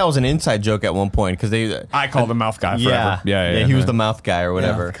 I think that was an inside joke at one point because they. I called the mouth guy Yeah, forever. Yeah. He was the mouth guy or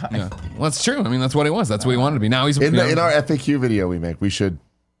whatever. Yeah. Well, that's true. I mean, that's what he was. That's what he wanted to be. Now he's In our FAQ video we make, we should.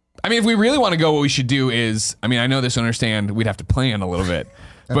 I mean, if we really want to go, what we should do is, I mean, I know this to understand, we'd have to plan a little bit.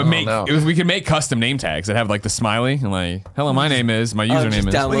 But if we could make custom name tags that have like the smiley and like, hello, my name is, my username Just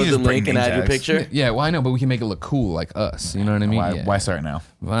is. download you the just bring link and name add your tags? picture. Yeah, well, I know, but we can make it look cool like us. You know what I mean? Yeah. Why start now?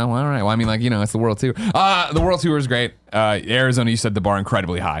 Well, all right. Well, I mean, like, it's the World Tour. The World Tour is great. Arizona, you said the bar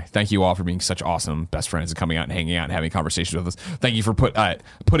incredibly high. Thank you all for being such awesome best friends and coming out and hanging out and having conversations with us. Thank you for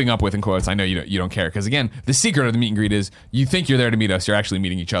putting up with, in quotes. I know you don't care because, again, the secret of the meet and greet is you think you're there to meet us. You're actually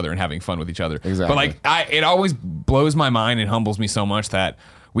meeting each other and having fun with each other. Exactly. But like, it always blows my mind and humbles me so much that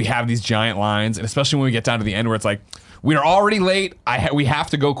we have these giant lines, and especially when we get down to the end where it's like, we are already late. We have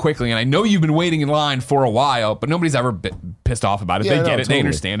to go quickly, and I know you've been waiting in line for a while, but nobody's ever pissed off about it. Yeah, They no, get it. They totally.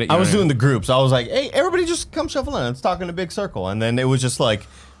 understand it. I was doing the groups. I was like, hey, everybody just come shuffle in. Let's talk in a big circle. And then it was just like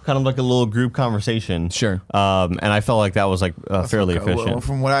kind of like a little group conversation. Sure. And I felt like that was like fairly Well, efficient.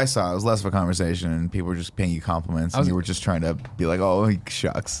 from what I saw, it was less of a conversation, and people were just paying you compliments, and you were just trying to be like, "Oh,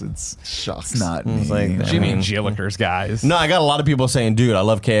 shucks, it's not me." like that. Jimmy I mean- and Jillikers, guys. No, I got a lot of people saying, dude, I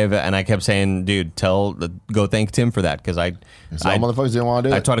love Cave. And I kept saying, dude, go thank Tim for that. Because Some motherfuckers didn't want to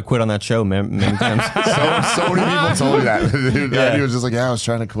do I it. tried to quit on that show many times. So many people told me that. Dude, Yeah. He was just like, yeah, I was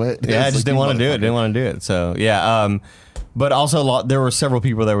trying to quit. Yeah, I It's just like, didn't you want to do it. motherfucker. Didn't want to do it. So yeah. But also, there were several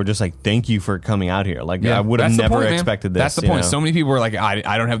people that were just like, "Thank you for coming out here." Like, I would have That's the never point, man. expected this. That's the you point. know? So many people were like,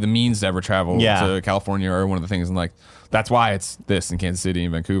 I don't have the means to ever travel Yeah. to California or one of the things. And like, that's why it's this in Kansas City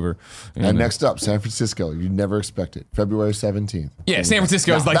and Vancouver. And next up, San Francisco. You never expect it. February 17th. Yeah, San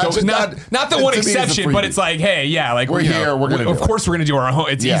Francisco is like Not just- not the one to me, it's a exception, but freebie. it's like, hey, yeah, like We're here, we're gonna of do it. course we're gonna do our own.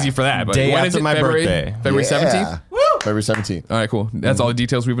 It's Yeah. easy for that. But Day when after is it? my February, birthday. February 17th. February 17th. All right, cool. That's all the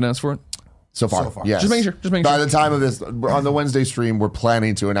details we've announced for it. So far. Yes. Just making sure, just making By sure. the time of this, on the Wednesday stream, we're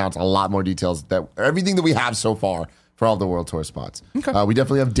planning to announce a lot more details. That everything that we have so far for all the World Tour spots. Okay. We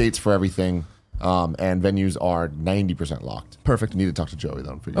definitely have dates for everything, and venues are 90% locked. Perfect. Need to talk to Joey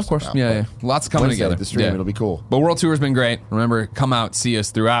though. and figure Of course, stuff out. yeah. But Lots coming Wednesday, together. The stream, Yeah. it'll be cool. But World Tour has been great. Remember, come out, see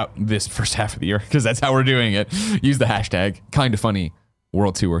us throughout this first half of the year because that's how we're doing it. Use the hashtag Kinda Funny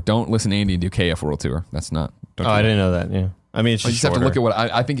World Tour. Don't listen to Andy and do KF World Tour. That's not. Don't Oh, do I that. didn't know that. Yeah, I mean, it's You just, just have to look shorter. at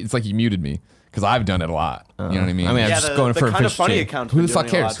what I think. It's like you muted me because I've done it a lot. You know what I mean? I mean, I'm Yeah, just going for a kind of fish funny too. account. who the fuck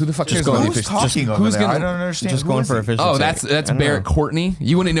cares? Who the fuck cares? going- about Who's the fish? talking over who's there? gonna- I don't understand. Just Who going is for he? a fish. Oh, that's Barrett Courtney.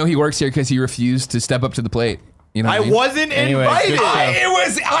 You wouldn't know he works here because he refused to step up to the plate. You know what I mean? wasn't Anyway, invited. good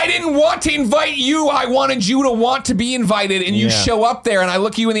show. I didn't want to invite you. I wanted you to want to be invited, and you Yeah. show up there, and I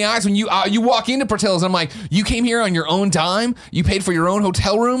look you in the eyes when you walk into Portillo's, and I'm like, you came here on your own dime. You paid for your own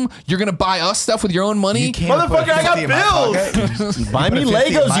hotel room. You're gonna buy us stuff with your own money. You can't put Motherfucker, I got 50 in my bills. pocket. Buy me Put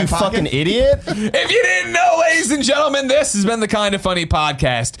 50 in Legos, my you pocket. fucking idiot. If you didn't know, ladies and gentlemen, this has been the Kinda Funny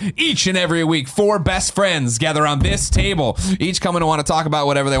podcast. Each and every week, 4 best friends gather on this table, each coming to want to talk about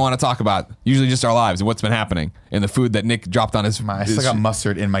whatever they want to talk about. Usually just our lives and what's been happening and the food that Nick dropped on his. I still got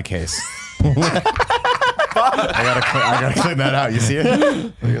mustard in my case. I gotta clean that out. You see it?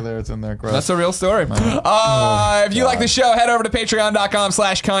 Look at there, it's in there. Gross. That's a real story. If you like the show, head over to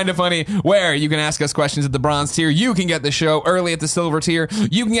patreon.com/kindafunny, where you can ask us questions at the bronze tier. You can get the show early at the silver tier.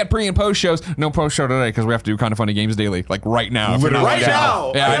 You can get pre and post shows. No post show today because we have to do Kinda Funny games daily, like right now. If you're not Right down.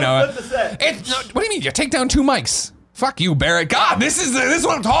 now. Yeah, I know. Flip the set. What do you mean? You take down 2 mics. Fuck you, Barrett. God, this is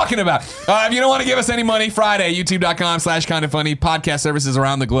what I'm talking about. If you don't want to give us any money, Friday, youtube.com/kindafunny, podcast services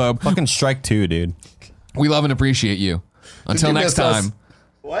around the globe. Fucking strike 2, dude. We love and appreciate you. Until you next miss us? time,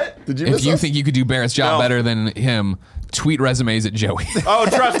 What? Did you if miss you us? think you could do Barrett's job No. better than him, tweet resumes at Joey. Oh,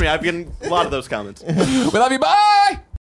 trust me, I've gotten a lot of those comments. We love you. Bye.